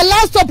atonso sa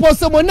last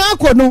opposite na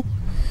akono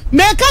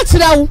me ka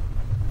kire wo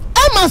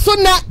ama so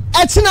na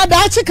achina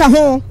da achika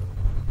ho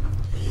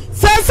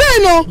sese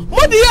no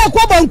mudi ye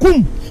kwa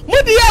bankum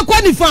mudi ye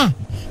kwa nifa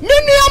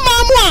mini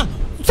amamu a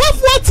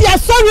sofo ti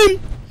asorim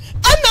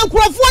ana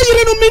nkrofo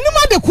yire no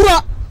minima de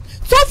kura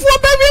sofo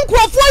bebi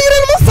nkrofo yire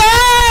no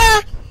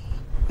saa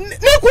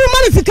ne ku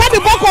mani sika de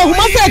boko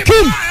homa se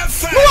kim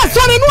no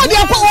asore no de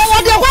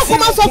akwa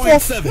koma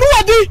sofo no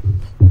wadi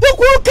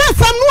buku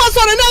kasam no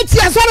asore na ti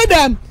asore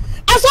dem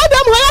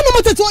ho ya no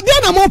motete de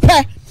na mo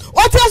pe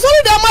o ti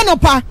asore dem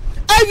anopa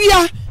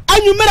awia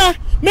anwumera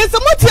me se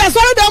mo ti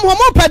asore dem ho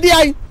mo pe de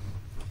ai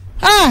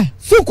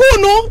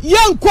sukunu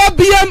yankwa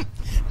biem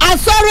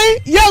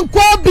asori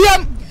yankwa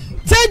biem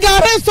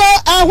tegare so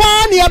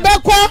ahwan ya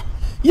bekwa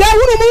ya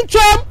hunu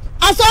munchom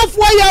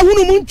asofo ya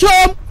hunu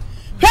munchom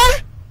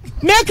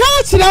meka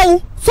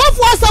chirawo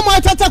sofo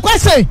Samuel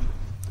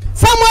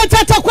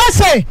tata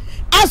kwase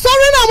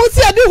asori na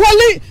muti adi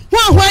holi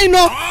hwan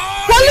no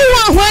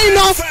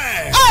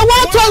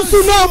wa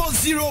tonsu no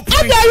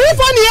ada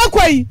yifo ne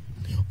yakwai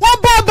wo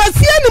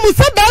babasie ni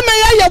musaba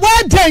me ya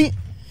wa den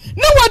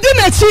ne wodi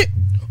na chi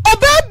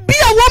oba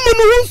bia wo mu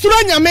no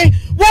nsuro nyame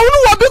wo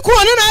hu wo bi ko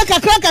ne na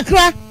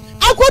kakra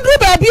akodru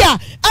ba bia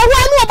awa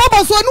no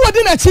obaba so ne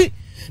wodi na chi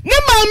ne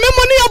maame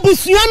mu ne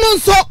abusua no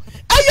nso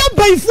aya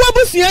banfu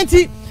abusua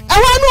nti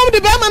awa no de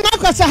ba ma na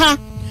kwasa ha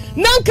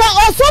nanka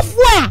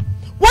osofo a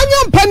wanya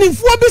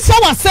mpanimfo bi se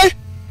wase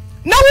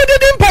na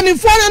wodidi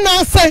mpanimfo na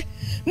ase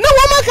na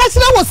wo maka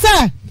kire wo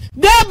se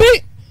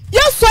dabi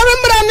ya sori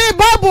mra ne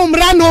babu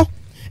mra no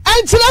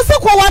ankyira se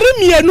ko ware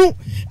mienu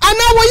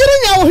ana wo yire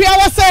nya wo hia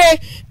wase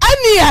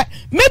ania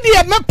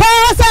media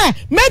mepasa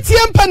metie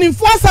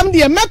mpanimfo asam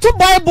de meto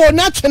bible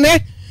na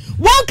twene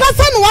won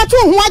kasa no wato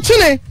ho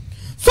atwene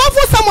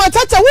sofo Samuel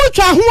tata wo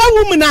twa ho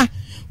awu na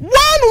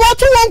wan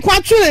wato won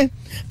kwa twene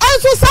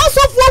anso sa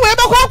sofo we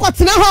be kwa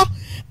kwatena ho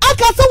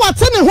akase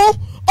watene ho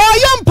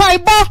oyampai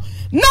bo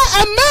na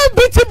ema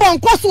biti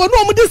bonkoso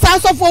no omudi sa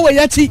sofo we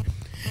yachi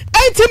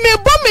enti me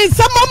bo me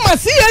sama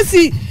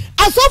masiyesi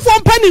asofo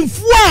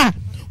mpanimfo a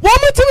wo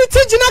mutimi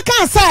tigina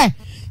kan sai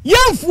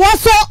yamfo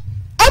so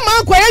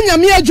ama kwa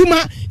nyame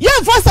adwuma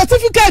yamfo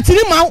certificate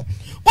ni ma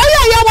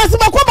oya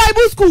waseba ko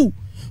Bible school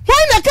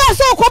when na ka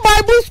so ko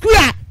Bible school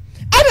a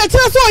ana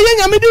kire so oye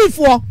nyame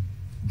difo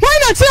when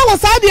na kire wo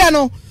sadia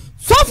no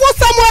sofo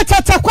Samuel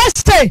tata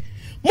kweste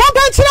mo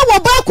ban kire wo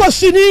ba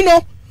kwashini no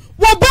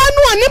wo ba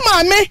no ani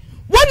maame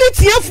woni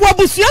tiefo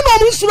abusua no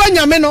mo nsuro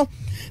nyame no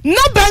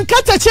na ban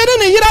kata kire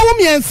ne yira wo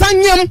miensa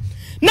nyam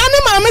na ne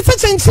maame se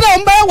kyenkire o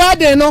mba wa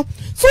de no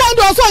so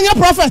ando so anya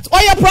prophet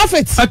oya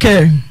prophet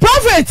okay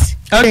prophet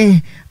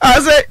okay I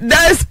say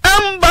there's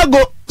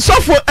embargo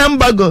sofo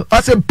embargo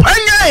I say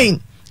panyain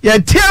ya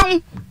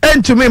tiam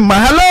into me ma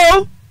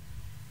hello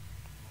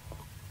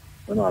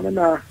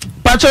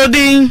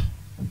Pachodi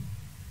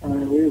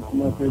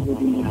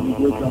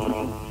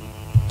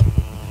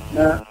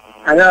na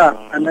aya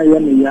anaye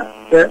ne ya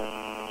se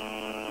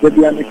de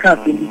bia me ka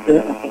tin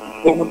se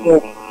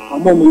ko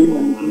amomo yi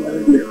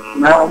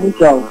na amu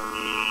chao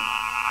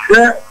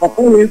se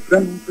apo we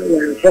friend se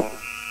ya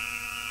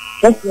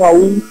sofo a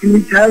won timi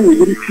tawe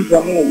yiri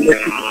fiza mo le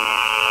fi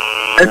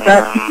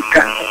esa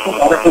fitika ko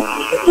ara ko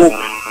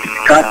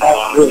fitika ta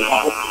o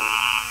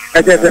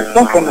ade de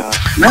sofo na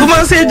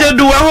kuma se je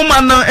duwa ho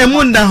ma no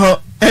emunda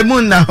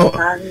ho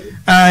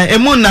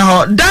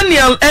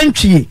Daniel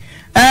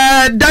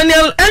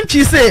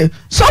entry say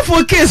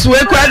sofo case we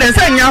kwa de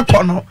se nya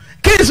kono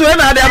case we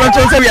na de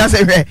abato se bia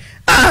se hwe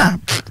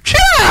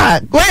twa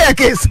go ya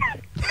case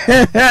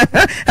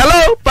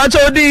Hello, Pacho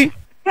Udi.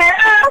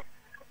 Hello.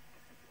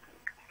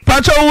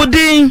 Pacho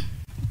Udi.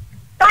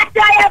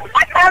 Pacho,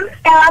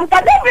 I'm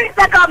going to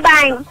second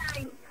bang.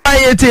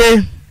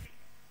 Ayete.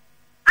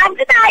 I'm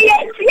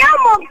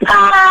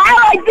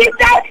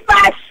Jesus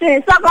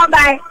fashion, second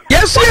bang.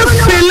 Yes, you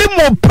feel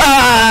mo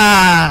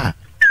pa.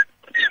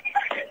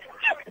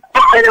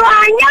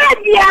 Wanya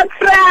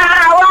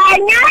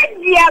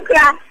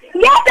diakra.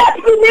 Get up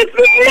to the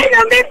feeling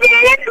of the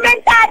feeling.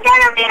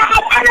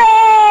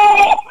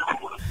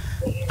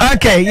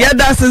 Okay, yeah,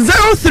 that's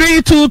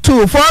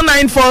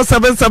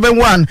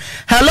 0322-494-771.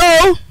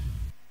 Hello?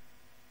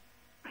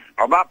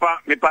 Obapa,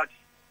 me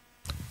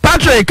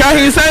Patrick, can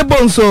you say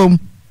bonso?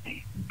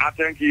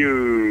 Thank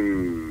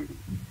you.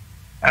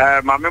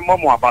 My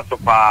mom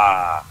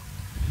abasopa.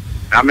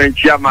 I mean,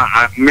 Chiama,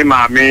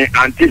 me,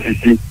 Auntie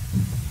Sisi,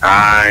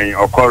 I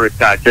occur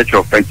Church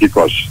of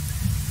Pentecost.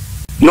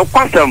 No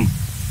question.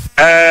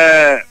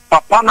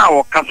 Papa na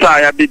wakasa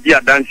ya bidi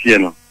adansi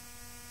no.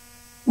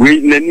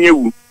 We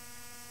neniwu.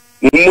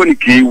 Mumoni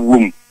ki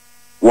wum.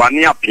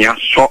 Wani apia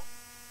so.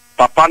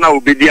 Papa na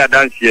obedi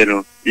adansi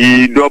no.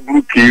 I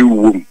dobru ki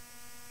wum.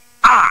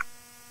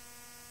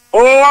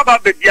 O aba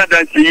bedi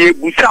adansi ye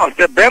busa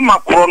se be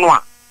makro no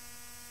a.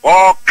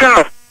 O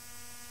kan.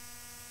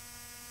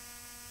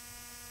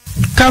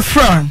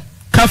 Kafra.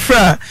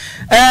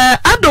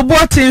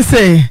 Adobo tin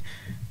say.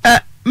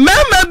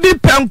 Mama bi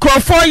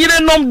penkrofo yire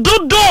nom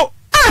dodo.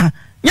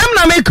 Nyam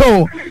na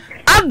meko.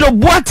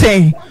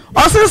 Adoboate.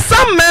 Also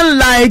some men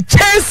like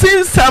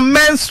chasing some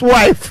man's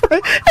wife.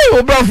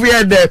 Hey, bro,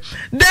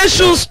 they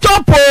should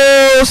stop.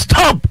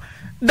 Stop.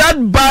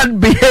 That bad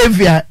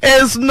behavior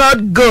is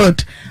not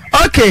good.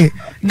 Okay.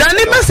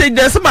 Danny message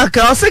there's some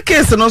also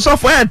case no so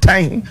for a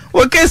time.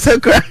 Okay, so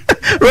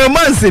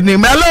romance in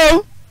him.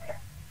 Hello.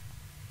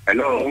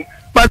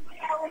 But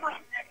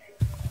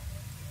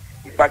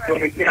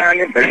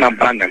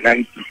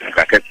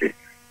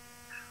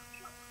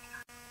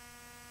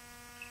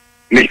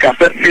Make a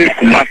perfect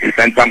Kumasi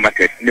Center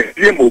Market. The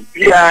same will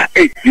be a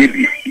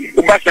 8GB.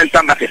 Uber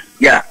Center Market.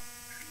 Yeah.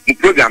 The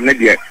program next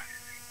year.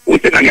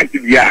 What's the next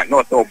year?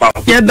 Not so about.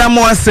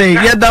 Yedamo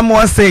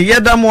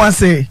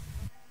say.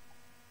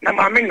 Na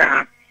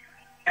mamina.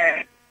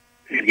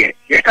 Yeah.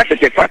 Catch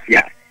the first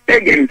year.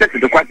 Again, that's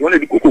the question. Only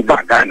the cuckoo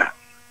back Ghana.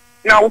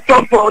 Now,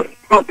 so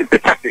the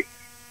traffic.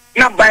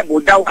 Na Bible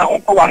down our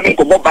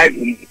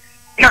Bible.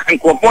 Na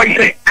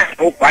incorporate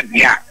and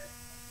yeah.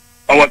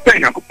 Our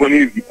pen and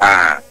community.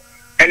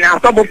 And now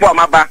some before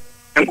my back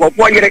and go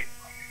for it.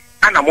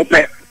 And I'm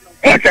open.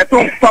 And I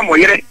don't come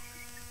here.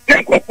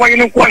 Then go for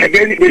you one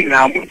again in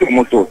now.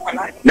 Moto.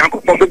 Now go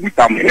for the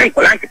Butam. And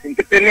Colank in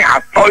the penny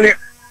are solid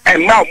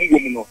and now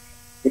woman.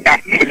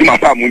 That's my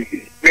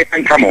family.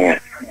 Come on.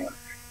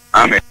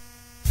 Amen.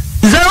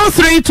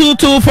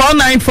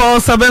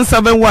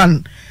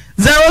 0322-494-771.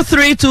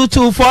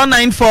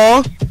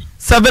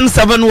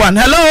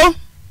 0322-494-771. Hello?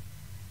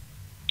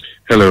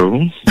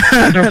 Hello.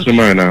 That's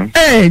Romana.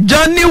 Hey,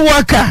 Johnny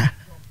Walker,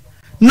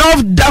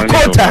 North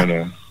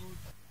Dakota.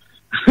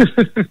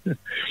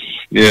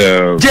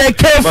 Yeah.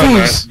 JK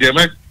Foods. The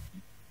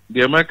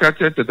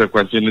American the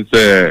question is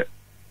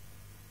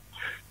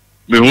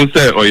me who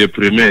say oye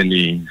premier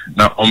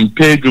na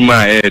ompe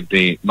dwuma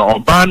ede na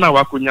obana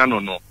wakunya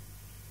no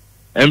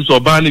so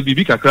obana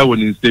bibi kakra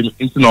woni nsem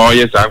nti na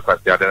oye sa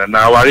kwase ade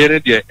na aware ne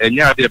de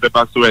enya ade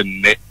beba so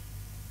enne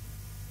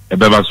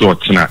beba so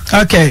otena.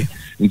 Okay.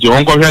 Nti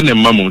onko hwe ne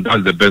mamu,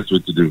 that's the best way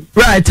to do.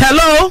 Right.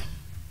 Hello.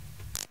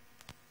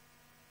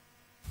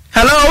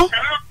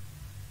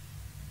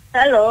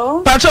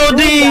 Pacho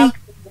D.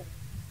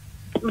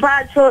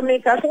 Pacho me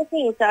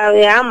kaseti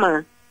tawe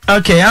ama.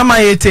 Okay, ama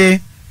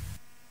yete.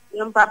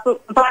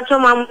 Pacho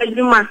mama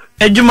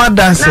ejuma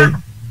dance.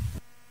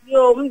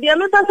 Yo, mbia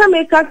no tasa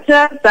me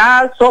kakra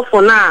ta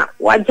sofo na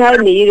waja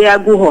ne yire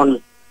agu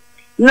hon.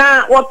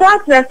 Na wapa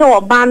trese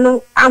oba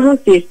no ahu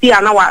sesi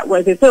ana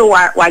wa sese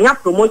wa nya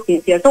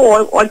promotion sese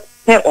o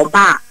te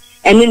oba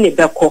ene ne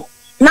beko.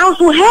 Now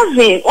so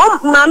heaven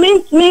ma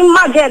me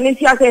mage ne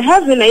ti ase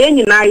heaven na ye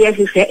nyina ye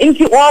hwehwe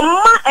nti o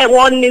ma e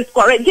won is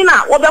correct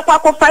gina wo bekwa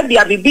ko fa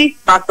bia bibi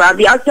pasa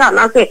bia ase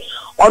na se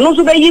onu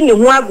so be yi ne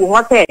ho agu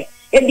hotel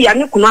ebi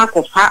ani kunu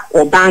akofa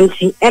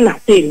obanti e na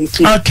se ni.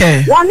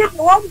 Okay. Won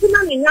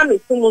gina ne nya me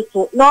sumu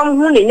so no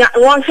hu ne nya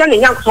won hwe ne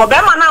nya so be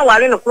ma na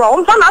ware ne kro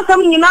won fa na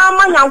asem nyina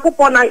ma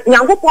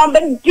nyankopon be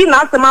gina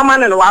asem ama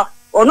ne wa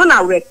onu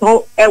na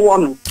reto e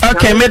won.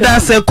 Okay, me da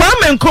say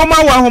Kwame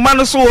Nkrumah wa homa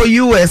no so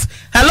US.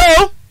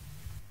 Hello,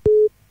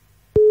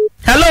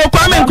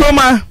 Kwame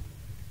Nkrumah.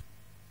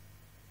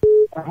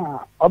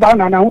 Oba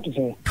na hu to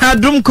say.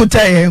 Hadum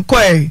kutaye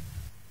kwai.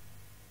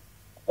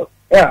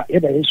 Yeah, ye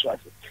da Yesu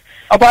ase.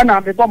 Oba na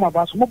me boma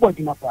ba so mo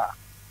bodi mapa.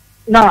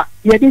 Na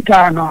ye di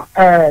ka no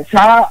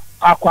sa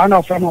akwa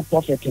na from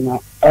prophet na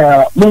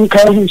mun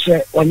ka hu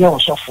se onye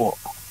osofo.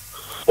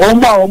 O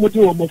ma o mu di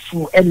o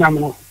mofu enam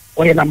no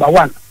oye number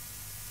 1.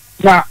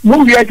 Na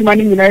mun wi aduma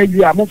ni nyina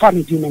edu a mun fa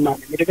me di no na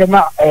me de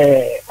ma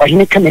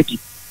ohine Kennedy.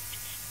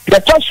 The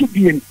touch should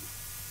be in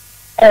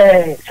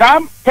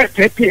Sam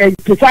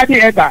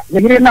presiding elder,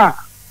 Yena,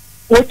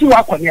 what you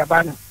are on your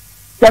banner.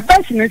 The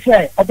best in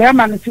say,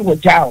 Obama is to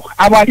jail.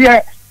 Our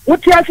dear,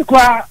 what you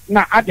are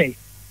na ade.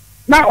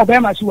 Now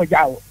Obama is to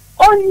jail.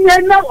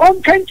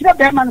 On country of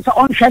them and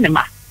on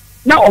Shanima.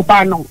 Now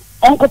Obano,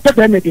 Uncle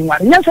Peppermint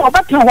one. Yes,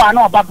 Obama one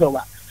or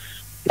Babloa.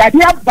 That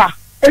Yabba,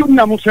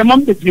 Elna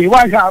Muslim degree,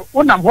 one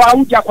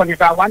who Jack on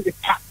it, I want the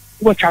pack,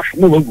 which I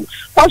know.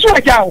 Also,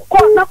 a jail,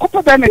 call not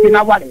Peppermint in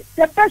our way.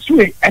 The best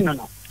way, and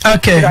no.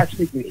 Okay.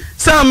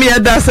 Some year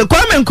that's a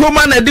common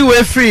command I do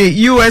a free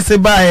USA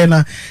buy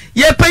na.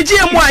 Ye peji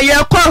mo ye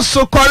kwa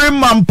so kore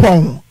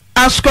mampon.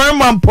 Askore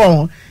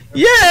mampon.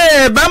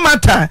 Yeah,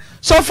 bamata.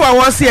 So far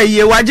was here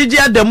ye wajiji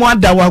ademo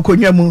adawa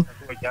konwa mu.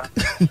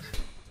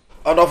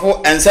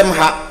 Odofo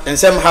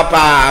ensem ha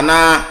pa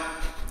na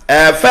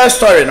first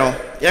story no.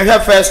 Ye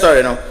hear first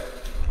story no.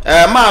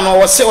 Man no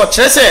was say o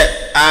kire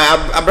say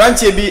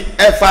abrantie bi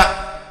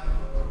efa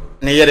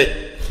ne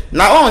yere.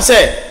 Na on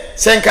say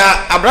senka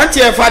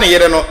abrantie fa ne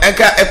yere no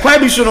enka ekwan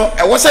bi so no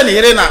ewo se ne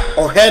yere na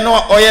ohe no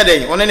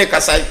oyeden one ne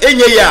kasa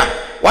enye ya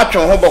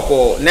watwe ho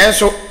boko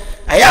nenso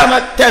aya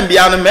na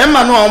tambia no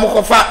mema no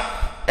omokofa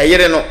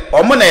eyere no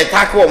omo na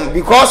attack wom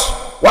because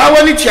wa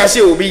woni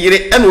tuase obi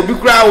yere na obi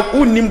kura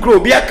unnim kura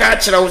obi aka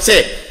kire wo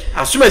se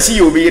asomasi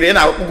ye obi yere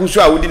na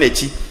gusu a wodi na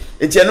chi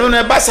enti eno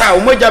na basa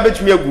omoja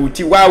betumi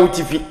aguti wa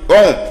utifi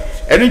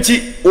enu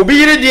nti obi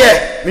yere de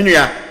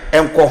menua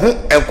enko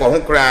ho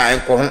kura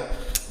enko ho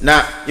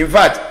na in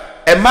fact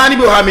a man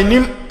bi ha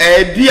menim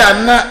bia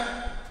na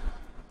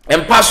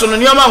empaso no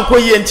nioma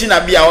nkoyie nti na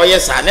bia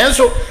oyesa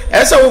nenso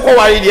ese wo ko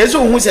ware de ese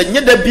wo hu se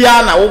nyeda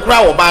bia na wo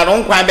kra wo ba no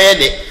nkwan be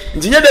de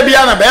nti nyeda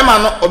bia na be ma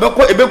no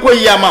ebeko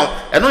yi ama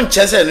eno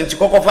nche se no nti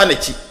kokofa na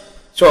chi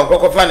so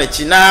kokofa na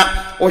chi na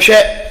wo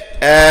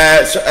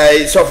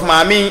hwe sof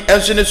mami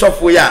enso ne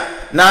sofo ya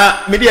na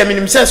me de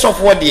minim se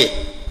sofo de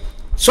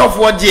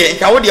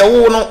nka wo de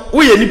wo no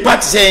wo ye ni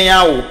party se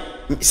yan wo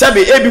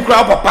sabe ebi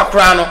kura papa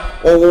kura no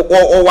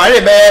o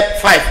ware be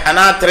 5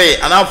 ana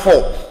 3 ana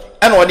 4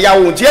 ana odi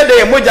awo ntie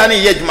de moja ne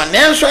ye djuma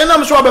nenso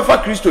enam so obefa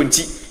Kristo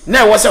nti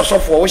na e wo se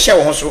osofo wo hye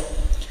wo ho so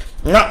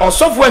na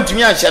osofo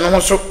antimi a hye no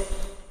ho so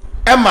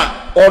ema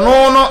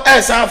ono no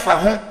esa fa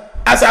ho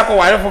asa ko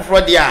ware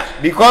foforo de a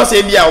because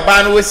ebi a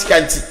oba no wosika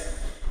nti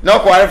na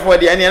ko ware foforo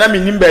de a na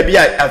menim ba bi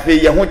a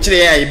afi ye ho kire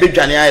ya ye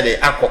bedwane ya de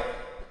akọ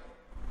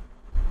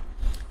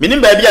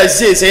minim ba bi a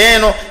se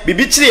no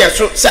bibi kire ye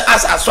so se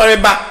asa asore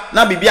ba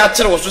na bibi a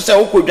kire wo so se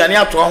wo ko dwane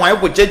ato ho an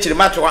ko chechire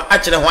mato a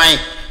kire hwan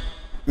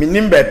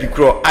minim ba bi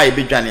kro a ye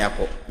bedwane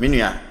akọ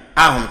menua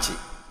ahomti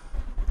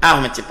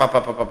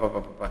papa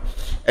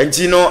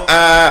enti no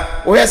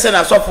wo hese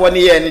na sofo ne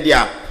ye ne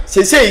dia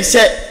se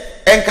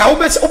enka wo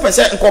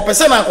pese enko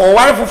pese na ko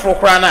ware foforo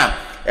kra na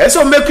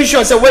eso make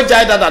sure say we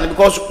jai dada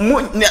because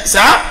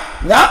sa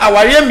na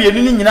aware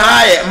mienu ni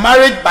nyina ye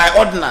marriage by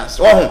ordinance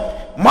wo ho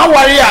ma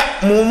ware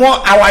a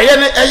mumo aware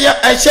ne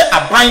ehye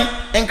aban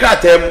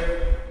enkratam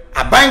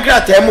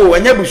o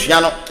anya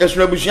busua no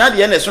esuna busua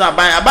de na esuna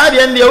aban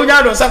de ne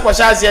unya do nsa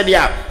kwasha ase de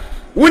a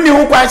wuni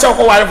hu kwan se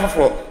ko ware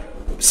foforo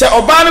se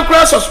oba no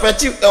kra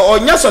suspect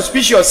onya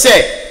suspicious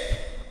say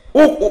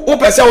o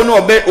pese wo no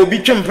obi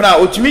twempra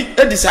otumi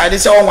decide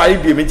say won ware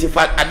bi menti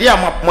fa ade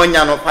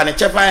amonya no fa ne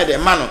chefa de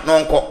ma no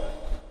nko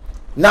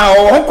na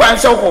o ho kwan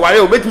se ko ware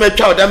obetumi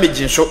atwa o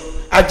damage nso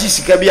agi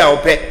sika bi a wo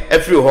pe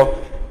afiri ho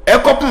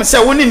ekopum se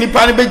woni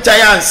nipa no be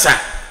gya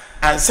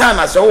ansa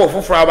na so wo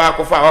foforo aba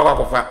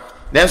akofa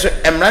nenso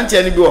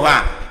emrante ne bi wo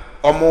ha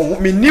omo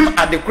minim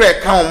adekora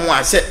ka wo mu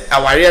ase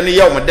aware no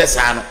ye wo de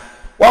saa no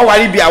wa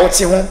ware bi a wo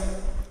te ho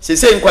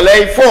sese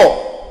nkwalai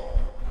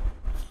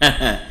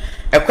 4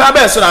 ekwa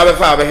be so na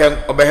abefa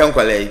obehe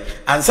nkwalai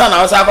ansa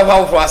na wo sa akofa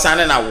foforo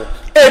asane na wo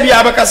ebi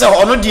abeka se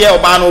ono de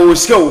oba no wo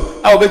sika wo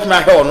a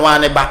obetuma hwe ono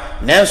ane ba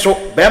nenso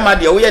be ma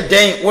de wo ye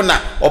den wo na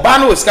oba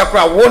no wo sika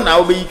kora wo na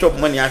wo be yi chop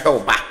money ahwe wo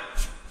ba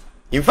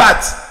in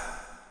fact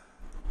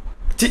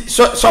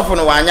so for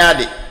no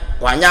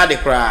wanyade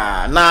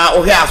kra na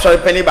ohwe asori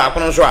pani ba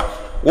kono so a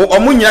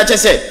omu nyina che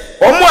se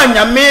omu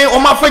anyame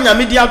omafa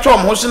nyame di ato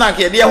omho so na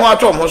ke de ho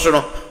ato omho so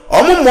no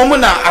omu momu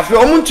na afi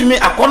omu ntumi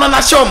akono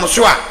na hye omho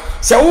so a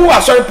se wo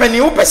asori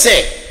pani wo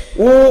pese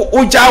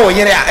wo ja wo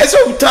yere a ese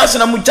wo trase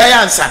na mu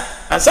ja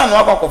ansa no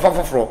akwakofa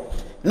foforo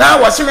na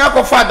wasimi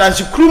akwafa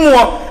dansi krumu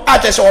a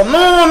che se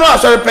ono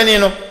asori pani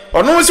no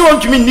ono se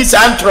wontumi ni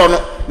sa antro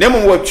no na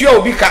mu watua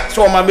obi ka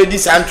so ma medi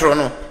sa antro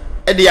no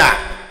e de a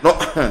no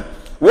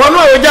wono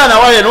oja na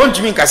wale no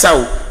ntumi nkasa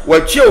wo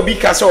watua obi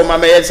ka so ma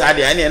meye sa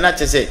de ene na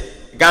che se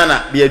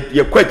Ghana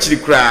ye kwachiri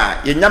kra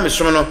ye nyame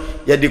som no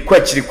ye de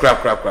kwachiri kra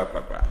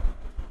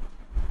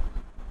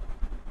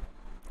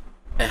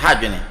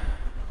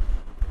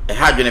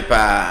ehadwene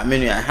pa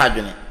menu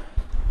ehadwene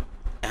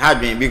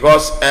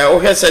because o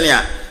hwese ne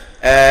a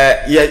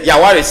ya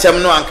ware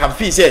sem no anka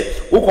fi se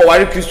wo ko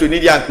ware Kristo ni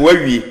dia anka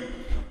wawie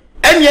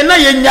ene na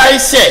ye nyai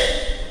se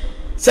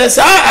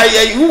sa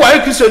wo ware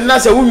Kristo ni na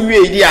se wo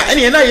wie dia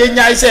ene na ye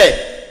nyai se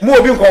mo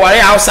obi nko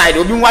ware outside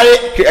obi ware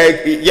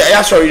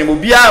ya sorry ni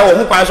obi a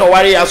ho kwan so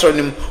ware ya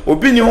sorry ni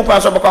obi ni ho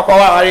kwan so bokwa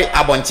ware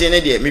abonte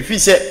ne de me fi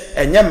se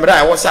enye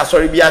mra e wo se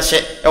asori bi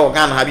ahye e wo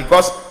Ghana ha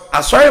because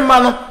asori ma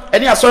no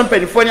eni asori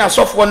penifo ni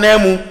asofo na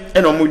mu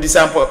e no mu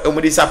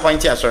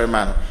disappoint asori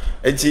ma no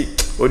enti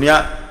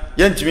onia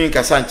yentimi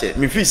nkasa nche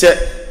me fi se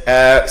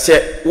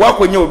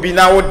wakonya obi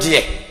na wo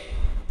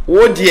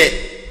de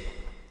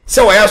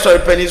se wa ya asori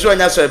peni so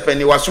nya asori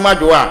peni wasoma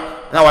do a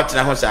na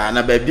watena ho saa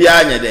na ba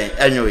bia nya den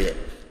anyoye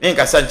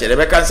nkasa nche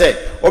be kan se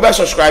obe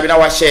subscribe na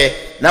wa share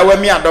na wa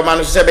mi adoma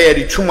no se be ya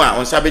di twuma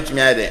on sa betumi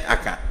ya den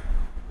aka